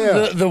 Well,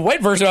 yeah. the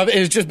white version of it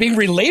is just being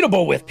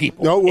relatable with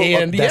people. No,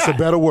 that's a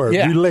better word.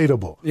 Yeah.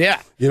 Relatable.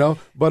 Yeah.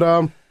 But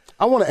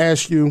I want to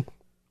ask you,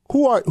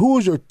 who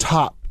is your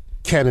top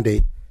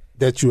candidate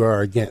that you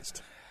are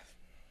against?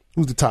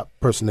 Who's the top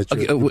person that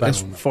you're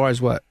as far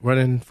as what?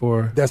 Running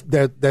for?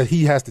 That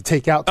he has to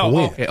take out to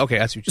win. Okay.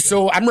 That's what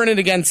So I'm running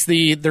against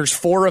there's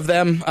 4 of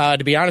them.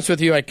 To be honest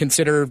with you, I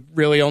consider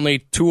really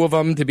only 2 of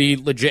them to be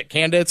legit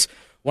candidates.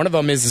 One of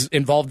them is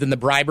involved in the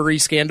bribery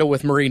scandal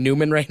with Marie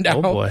Newman right now.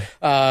 Oh, boy.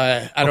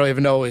 I don't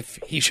even know if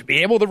he should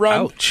be able to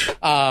run. Ouch.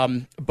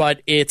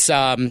 But it's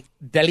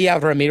Delia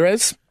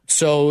Ramirez.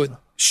 So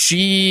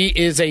she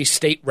is a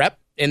state rep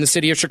in the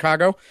city of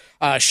Chicago.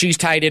 She's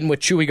tied in with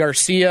Chuy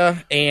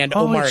Garcia and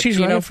Omar she's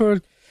Aquino. running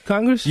for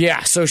Congress?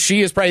 Yeah, so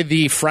she is probably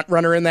the front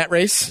runner in that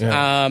race.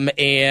 Yeah.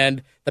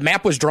 And the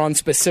map was drawn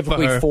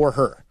specifically for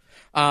her.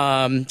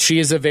 She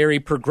is a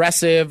very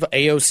progressive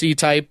AOC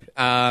type.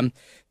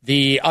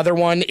 The other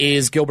one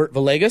is Gilbert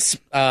Villegas,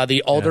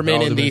 the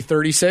alderman in the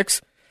 36.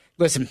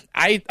 Listen,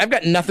 I've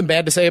got nothing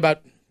bad to say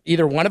about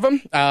either one of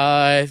them.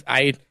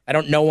 I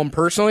don't know them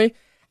personally.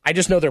 I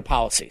just know their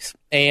policies.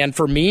 And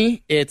for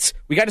me,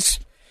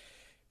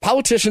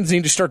 politicians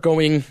need to start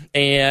going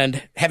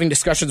and having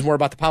discussions more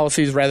about the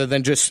policies rather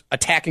than just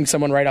attacking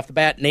someone right off the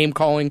bat, name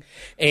calling.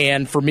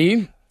 And for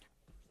me,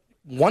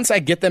 once I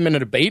get them in a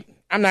debate,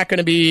 I'm not going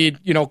to be,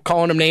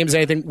 calling them names or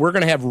anything. We're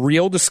going to have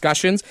real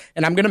discussions,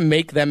 and I'm going to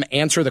make them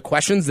answer the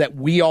questions that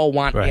we all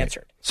want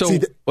answered. So,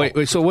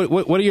 wait. So,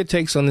 what are your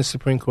takes on this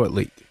Supreme Court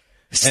leak?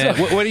 And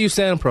what do you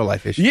stand on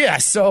pro-life issues? Yeah,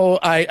 so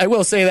I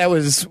will say that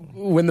was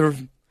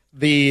when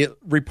the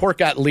report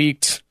got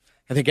leaked.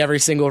 I think every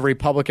single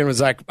Republican was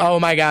like, "Oh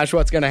my gosh,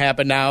 what's going to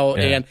happen now?"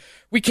 Yeah. And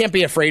we can't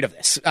be afraid of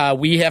this.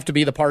 We have to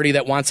be the party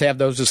that wants to have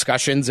those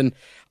discussions. And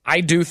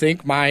I do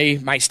think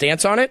my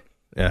stance on it.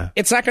 Yeah.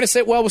 It's not going to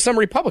sit well with some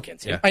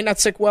Republicans. It might not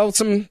sit well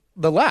with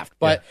the left.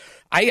 But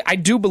I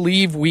do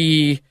believe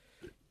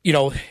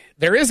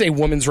there is a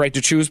woman's right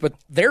to choose, but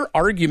their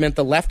argument,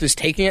 the left is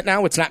taking it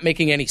now, it's not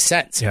making any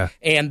sense. Yeah.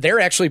 And they're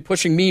actually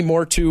pushing me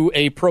more to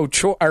a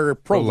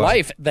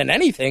pro-life than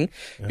anything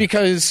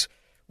because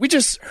we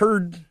just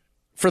heard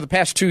for the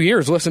past 2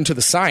 years, listen to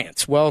the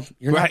science. Well,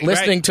 you're not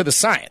listening to the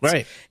science.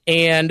 Right.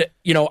 And,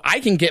 I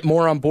can get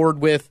more on board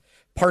with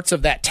parts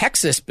of that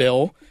Texas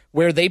bill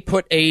where they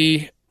put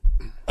a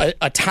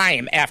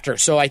time after.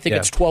 So I think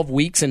it's 12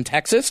 weeks in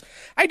Texas.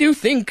 I do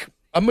think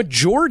a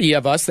majority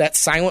of us, that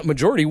silent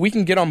majority, we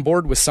can get on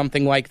board with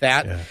something like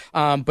that.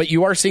 Yeah. But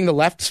you are seeing the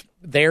left,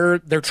 they're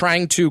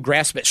trying to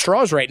grasp at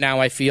straws right now,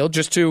 I feel,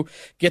 just to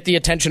get the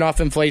attention off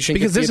inflation.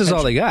 Because this is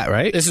all they got,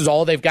 right? This is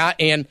all they've got.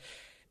 And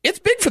it's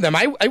big for them.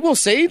 I will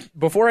say,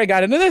 before I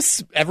got into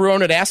this,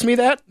 everyone had asked me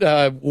that.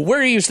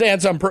 Where do you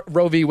stand on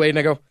Roe v. Wade? And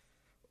I go,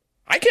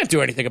 I can't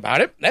do anything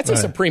about it. That's a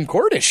Supreme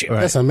Court issue. Right.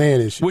 That's a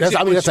man issue.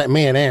 That's a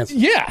man answer.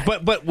 Yeah.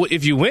 But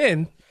if you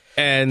win,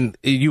 and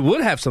you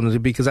would have something to do,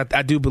 because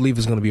I do believe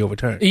it's going to be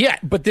overturned. Yeah,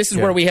 but this is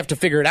where we have to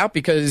figure it out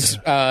because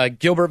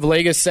Gilbert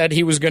Villegas said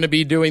he was going to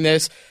be doing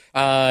this.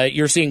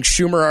 You're seeing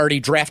Schumer already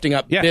drafting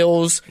up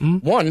bills. Mm-hmm.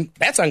 One,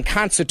 that's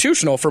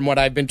unconstitutional from what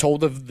I've been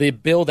told of the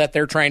bill that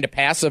they're trying to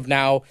pass of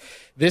now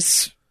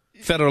this...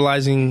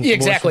 Federalizing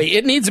exactly. abortion.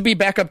 It needs to be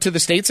back up to the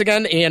states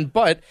again.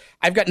 But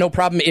I've got no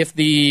problem if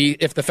the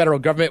federal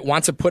government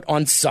wants to put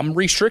on some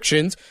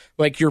restrictions,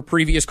 like your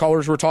previous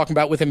callers were talking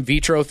about with in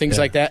vitro, things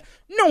like that.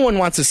 No one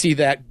wants to see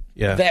that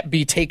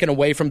be taken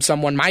away from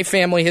someone. My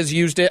family has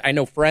used it. I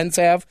know friends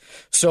have.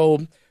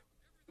 So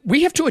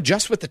we have to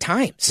adjust with the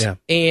times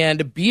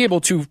and be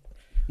able to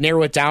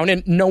narrow it down,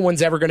 and no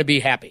one's ever going to be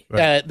happy.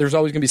 Right. There's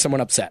always going to be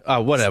someone upset.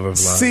 Whatever.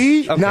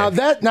 See,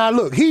 now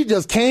look, he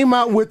just came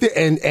out with it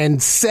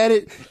and said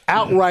it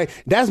outright.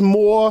 That's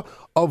more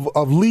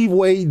of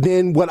leeway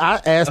than what I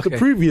asked the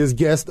previous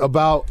guest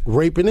about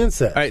rape and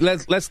incest. All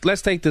right,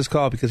 let's take this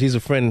call because he's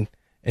a friend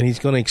and he's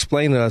going to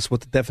explain to us what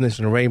the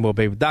definition of rainbow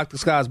baby. Dr.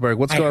 Scosberg,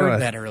 what's going on? I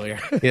heard that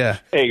earlier. Yeah.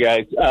 Hey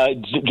guys,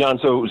 John.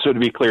 So to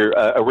be clear,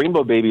 a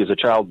rainbow baby is a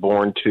child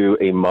born to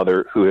a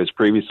mother who has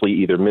previously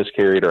either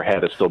miscarried or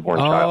had a stillborn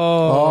child.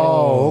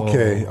 Oh,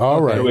 okay,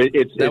 all right. So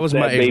it's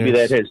my baby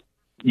ignorance. that has.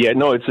 Yeah,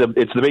 no, it's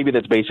the baby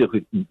that's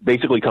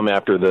basically come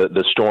after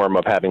the storm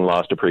of having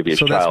lost a previous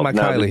so child. So that's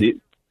my Kylie.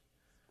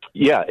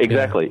 Yeah,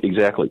 exactly.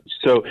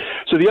 So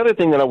the other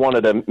thing that I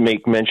wanted to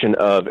make mention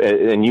of,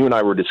 and you and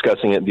I were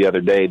discussing it the other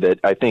day, that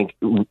I think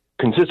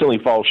consistently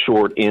falls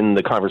short in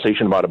the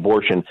conversation about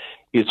abortion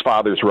is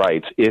father's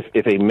rights.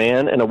 If a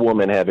man and a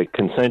woman have a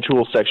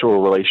consensual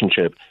sexual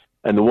relationship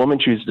and the woman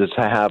chooses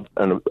to have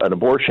an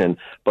abortion,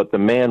 but the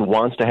man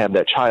wants to have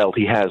that child,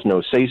 he has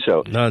no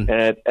say-so. None.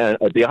 And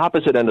at the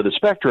opposite end of the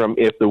spectrum,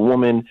 if the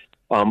woman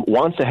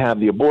wants to have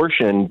the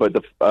abortion, but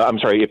if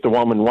the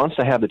woman wants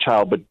to have the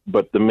child,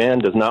 but the man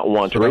does not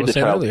want to raise the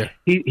child,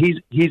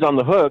 he's on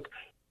the hook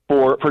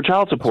for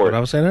child support. That's what I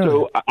was saying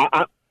earlier.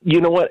 So you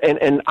know what?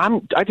 And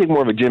I take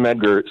more of a Jim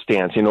Edgar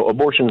stance. You know,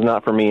 abortion's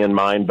not for me and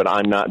mine, but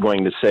I'm not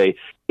going to say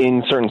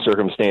in certain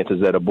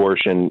circumstances that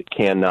abortion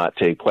cannot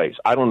take place.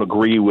 I don't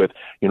agree with,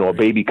 a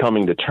baby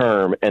coming to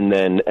term and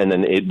then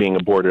it being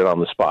aborted on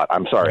the spot.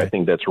 I'm sorry, right. I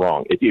think that's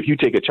wrong. If you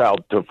take a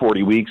child to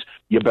 40 weeks,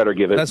 you better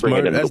bring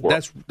it into the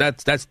world.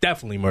 That's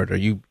definitely murder.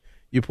 You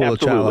pull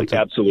absolutely, a child up.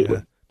 Absolutely.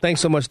 Yeah.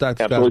 Thanks so much,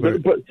 Dr. Absolutely.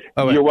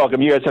 Scosberg. You're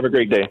welcome. You guys have a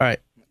great day. All right.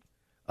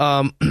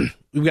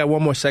 we've got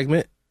one more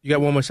segment. You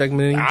got one more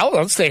segment?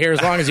 I'll stay here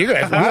as long as you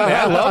guys want.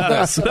 I love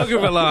this. Look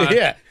at Milan.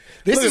 Yeah.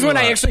 This is when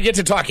I actually get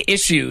to talk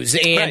issues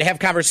and have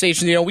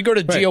conversations. We go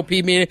to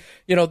GOP meeting.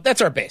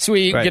 That's our base.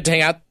 We get to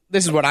hang out.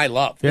 This is what I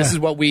love. Yeah. This is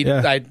what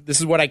this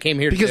is what I came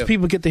here to do. Because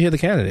people get to hear the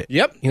candidate.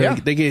 Yep.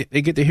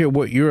 They get to hear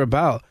what you're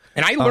about.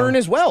 And I learn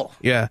as well.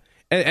 Yeah.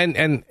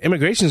 And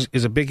immigration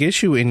is a big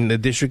issue in the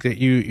district that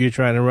you're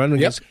trying to run.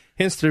 Because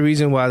hence the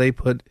reason why they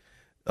put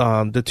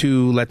the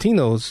two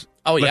Latinos,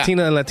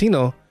 Latina and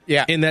Latino,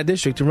 in that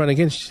district to run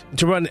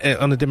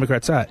on the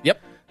Democrat side. Yep.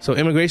 So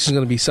immigration is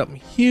going to be something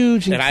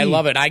huge. And I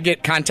love it. I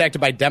get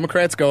contacted by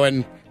Democrats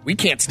going, we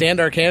can't stand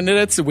our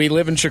candidates. We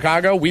live in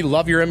Chicago. We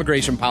love your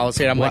immigration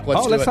policy. And I'm like,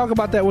 let's talk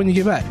about that when you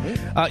get back.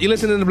 You're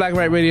listening to Black and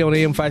White Radio on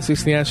AM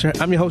 560 The Answer.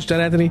 I'm your host,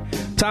 John Anthony.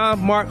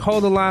 Tom, Mark,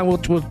 hold the line. We'll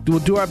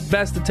do our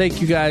best to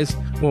take you guys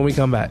when we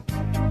come back.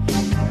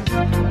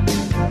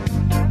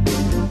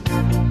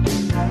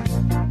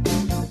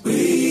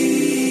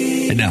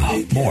 And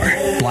now, more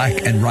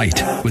Black and Right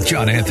with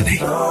John Anthony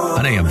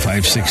on AM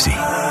 560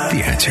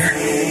 The Answer.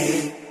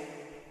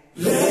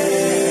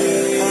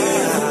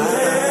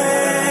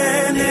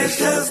 It's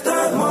just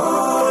a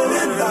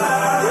morning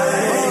vibe.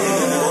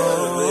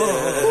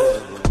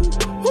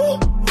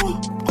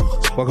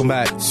 Welcome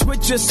back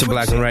to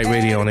Black and Right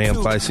Radio on AM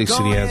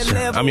 560 The Answer.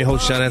 I'm your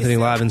host, John Anthony,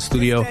 live in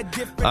studio.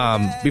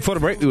 Before the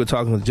break, we were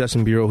talking with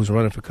Justin Bureau, who's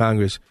running for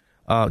Congress.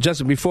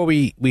 Justin, before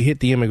we hit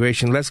the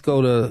immigration, let's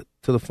go to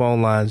the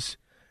phone lines.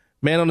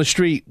 Man on the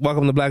street,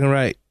 welcome to Black and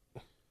Right.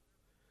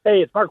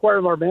 Hey, it's Mark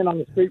Weidermore, Man on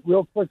the Street.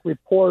 Real quick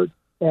report,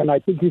 and I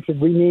think you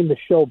should rename the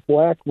show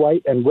Black,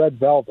 White, and Red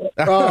Velvet.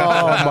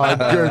 Oh, my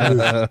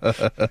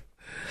goodness.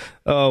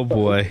 Oh,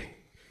 boy.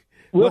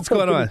 What's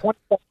going on?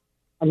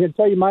 I'm going to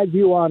tell you my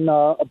view on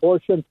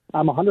abortion.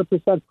 I'm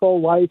 100%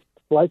 pro-life.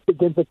 Life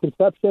begins at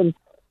conception.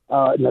 In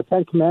the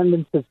Ten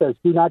Commandments, it says,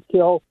 do not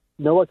kill,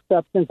 no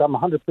exceptions. I'm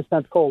 100%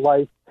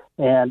 pro-life.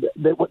 And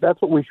that's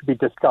what we should be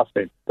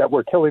discussing, that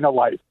we're killing a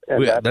life.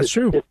 And that's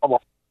true. It's a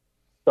life.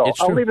 So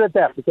I'll leave it at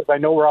that because I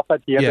know we're up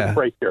at the end of the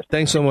break here.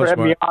 Thanks so much, for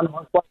having Mark.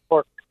 me on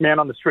for Man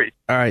on the Street.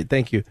 All right,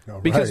 thank you.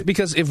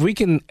 Because if we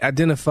can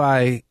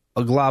identify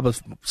a glob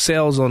of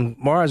cells on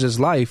Mars as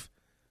life,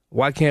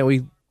 why can't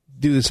we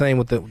do the same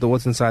with the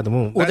what's inside the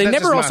moon? Well, they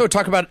never also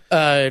talk about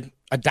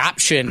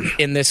adoption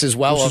in this as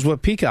well. Which is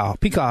what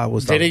Peacock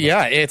was talking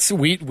about. Yeah,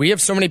 we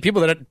have so many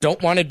people that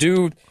don't want to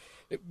do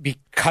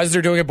because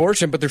they're doing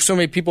abortion, but there's so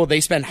many people, they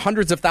spend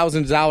hundreds of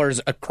thousands of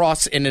dollars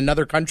across in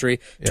another country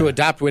to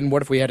adopt.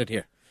 What if we had it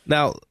here?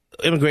 Now,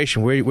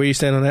 immigration, where you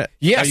stand on that?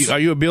 Yes. Are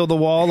you a build the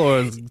wall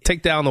or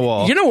take down the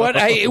wall? You know what?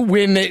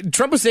 When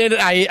Trump was saying it,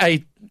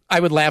 I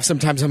would laugh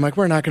sometimes. I'm like,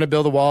 we're not going to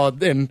build a wall.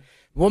 And,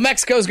 well,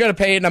 Mexico's going to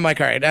pay it. And I'm like,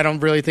 all right, I don't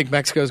really think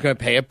Mexico's going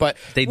to pay it. But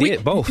they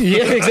did both.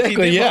 Yeah,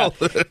 exactly. Yeah.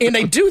 Both. And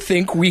I do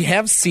think we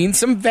have seen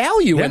some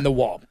value in the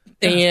wall.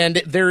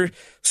 And do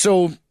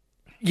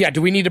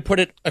we need to put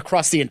it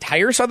across the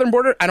entire southern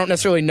border? I don't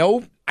necessarily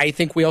know. I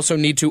think we also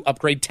need to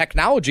upgrade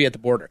technology at the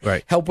border.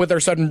 Right. Help with our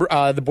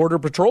the border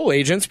patrol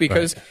agents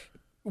because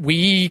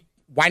why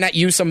not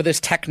use some of this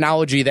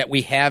technology that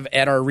we have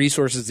at our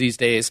resources these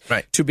days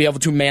to be able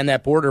to man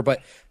that border?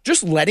 But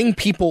just letting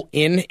people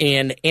in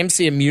and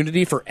AMC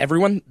immunity for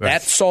everyone,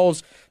 that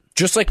solves,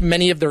 just like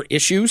many of their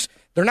issues,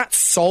 they're not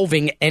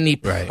solving any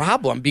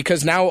problem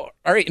because now, all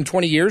right, in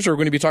 20 years, we're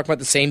going to be talking about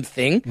the same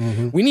thing.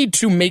 Mm-hmm. We need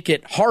to make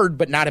it hard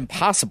but not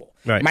impossible.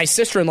 Right. My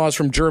sister-in-law is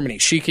from Germany.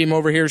 She came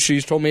over here.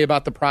 She's told me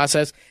about the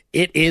process.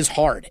 It is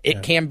hard.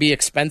 It can be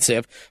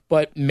expensive,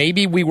 but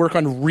maybe we work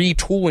on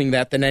retooling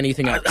that than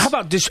anything else. How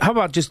about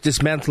just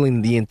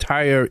dismantling the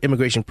entire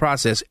immigration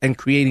process and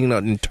creating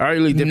an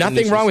entirely different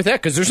Nothing wrong with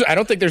that because I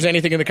don't think there's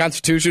anything in the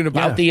Constitution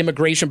about the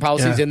immigration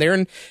policies in there,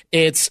 and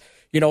it's.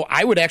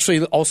 I would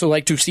actually also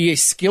like to see a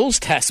skills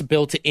test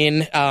built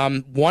in.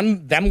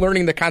 Them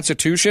learning the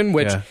Constitution,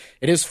 which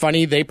it is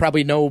funny. They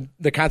probably know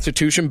the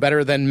Constitution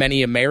better than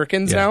many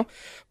Americans now.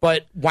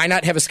 But why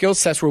not have a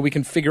skills test where we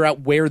can figure out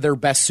where they're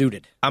best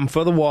suited? I'm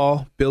for the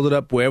wall. Build it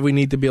up wherever we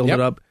need to build it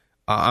up.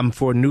 I'm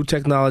for new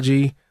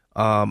technology.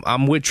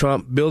 I'm with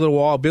Trump. Build a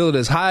wall. Build it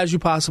as high as you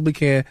possibly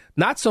can.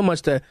 Not so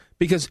much that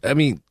because,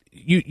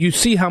 you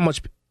see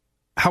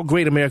how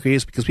great America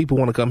is because people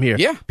want to come here.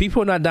 Yeah.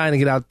 People are not dying to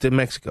get out to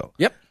Mexico.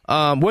 Yep.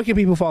 Where can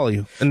people follow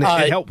you and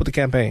help with the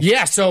campaign?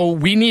 Yeah, so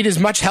we need as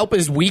much help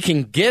as we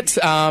can get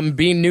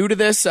being new to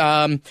this.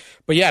 But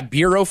yeah,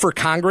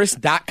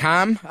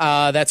 bureauforcongress.com.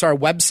 That's our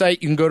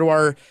website. You can go to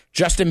our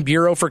Justin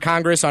Bureau for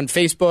Congress on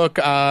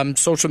Facebook,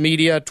 social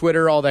media,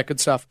 Twitter, all that good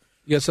stuff.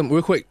 You got some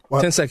real quick,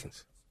 10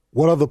 seconds.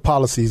 What other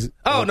policies?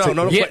 Oh, no.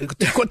 10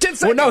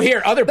 seconds. Well, no,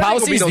 here, other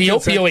policies, the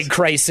opioid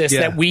crisis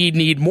that we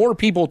need more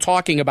people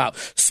talking about.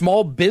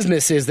 Small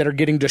businesses that are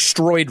getting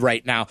destroyed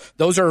right now.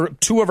 Those are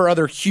two of our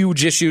other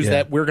huge issues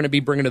that we're going to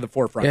be bringing to the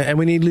forefront. Yeah, and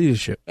we need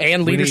leadership.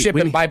 And leadership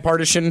and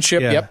bipartisanship,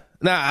 yep.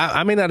 Now,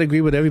 I may not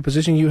agree with every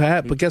position you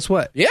have, but guess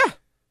what? Yeah.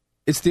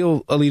 It's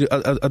still a leader.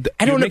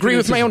 I don't agree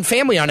with my own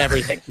family on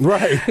everything.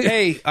 Right.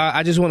 Hey,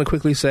 I just want to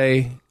quickly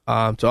say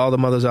to all the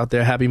mothers out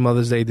there, happy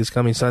Mother's Day this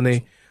coming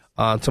Sunday.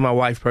 To my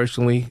wife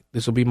personally,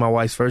 this will be my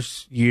wife's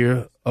first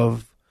year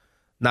of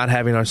not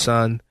having our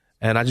son.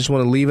 And I just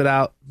want to leave it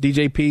out.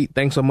 DJ Pete,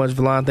 thanks so much.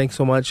 Valon, thanks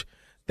so much.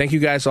 Thank you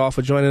guys all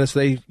for joining us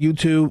today.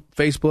 YouTube,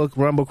 Facebook,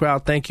 Rumble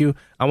Crowd, thank you.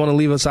 I want to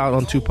leave us out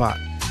on Tupac.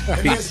 And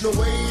there's no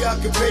way I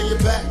can pay you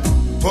back,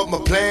 but my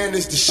plan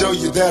is to show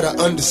you that I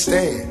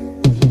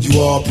understand. You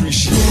all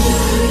appreciate it.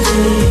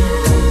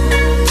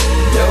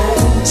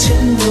 Don't you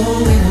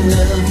know we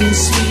love you,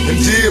 sweet? And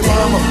dear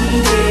mama,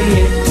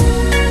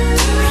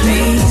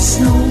 please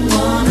no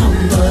one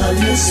above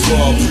you, sweet. You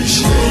all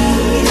appreciate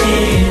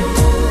it.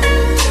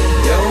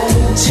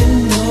 Don't you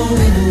know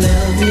we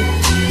love you?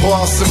 Pour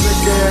out some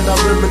liquor and I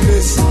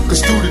reminisce,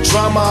 'cause through the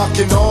drama I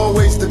can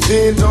always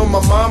depend on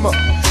my mama.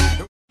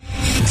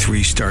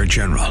 3-star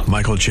General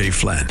Michael J.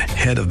 Flynn,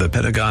 head of the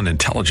Pentagon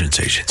Intelligence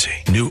Agency,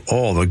 knew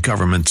all the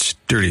government's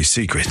dirty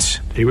secrets.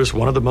 He was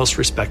one of the most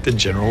respected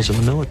generals in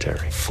the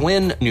military.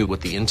 Flynn knew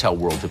what the intel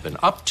world had been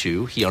up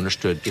to. He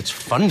understood its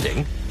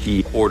funding.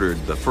 He ordered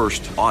the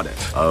first audit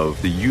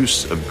of the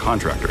use of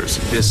contractors.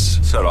 This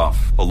set off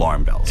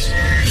alarm bells.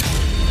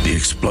 The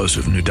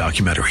explosive new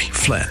documentary,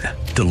 Flynn,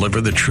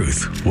 Deliver the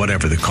Truth,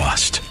 Whatever the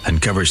Cost,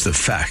 uncovers the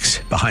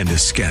facts behind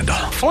this scandal.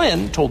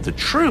 Flynn told the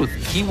truth.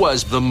 He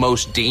was the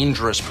most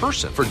dangerous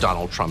person for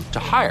Donald Trump to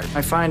hire.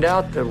 I find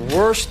out the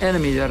worst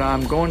enemy that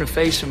I'm going to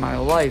face in my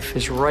life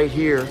is right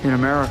here in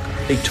America.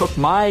 They took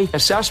my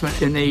assessment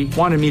and they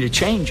wanted me to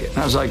change it. And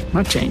I was like, I'm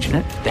not changing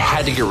it. They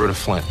had to get rid of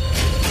Flynn.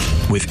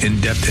 With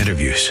in-depth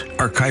interviews,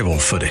 archival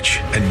footage,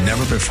 and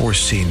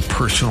never-before-seen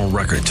personal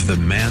records of the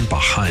man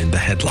behind the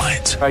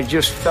headlines. I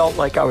just felt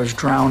like I was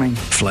drowning.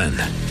 Flynn,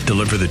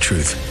 Deliver the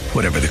Truth,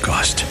 Whatever the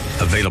Cost.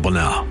 Available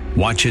now.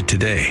 Watch it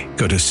today.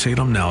 Go to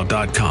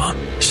salemnow.com.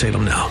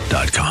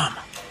 salemnow.com.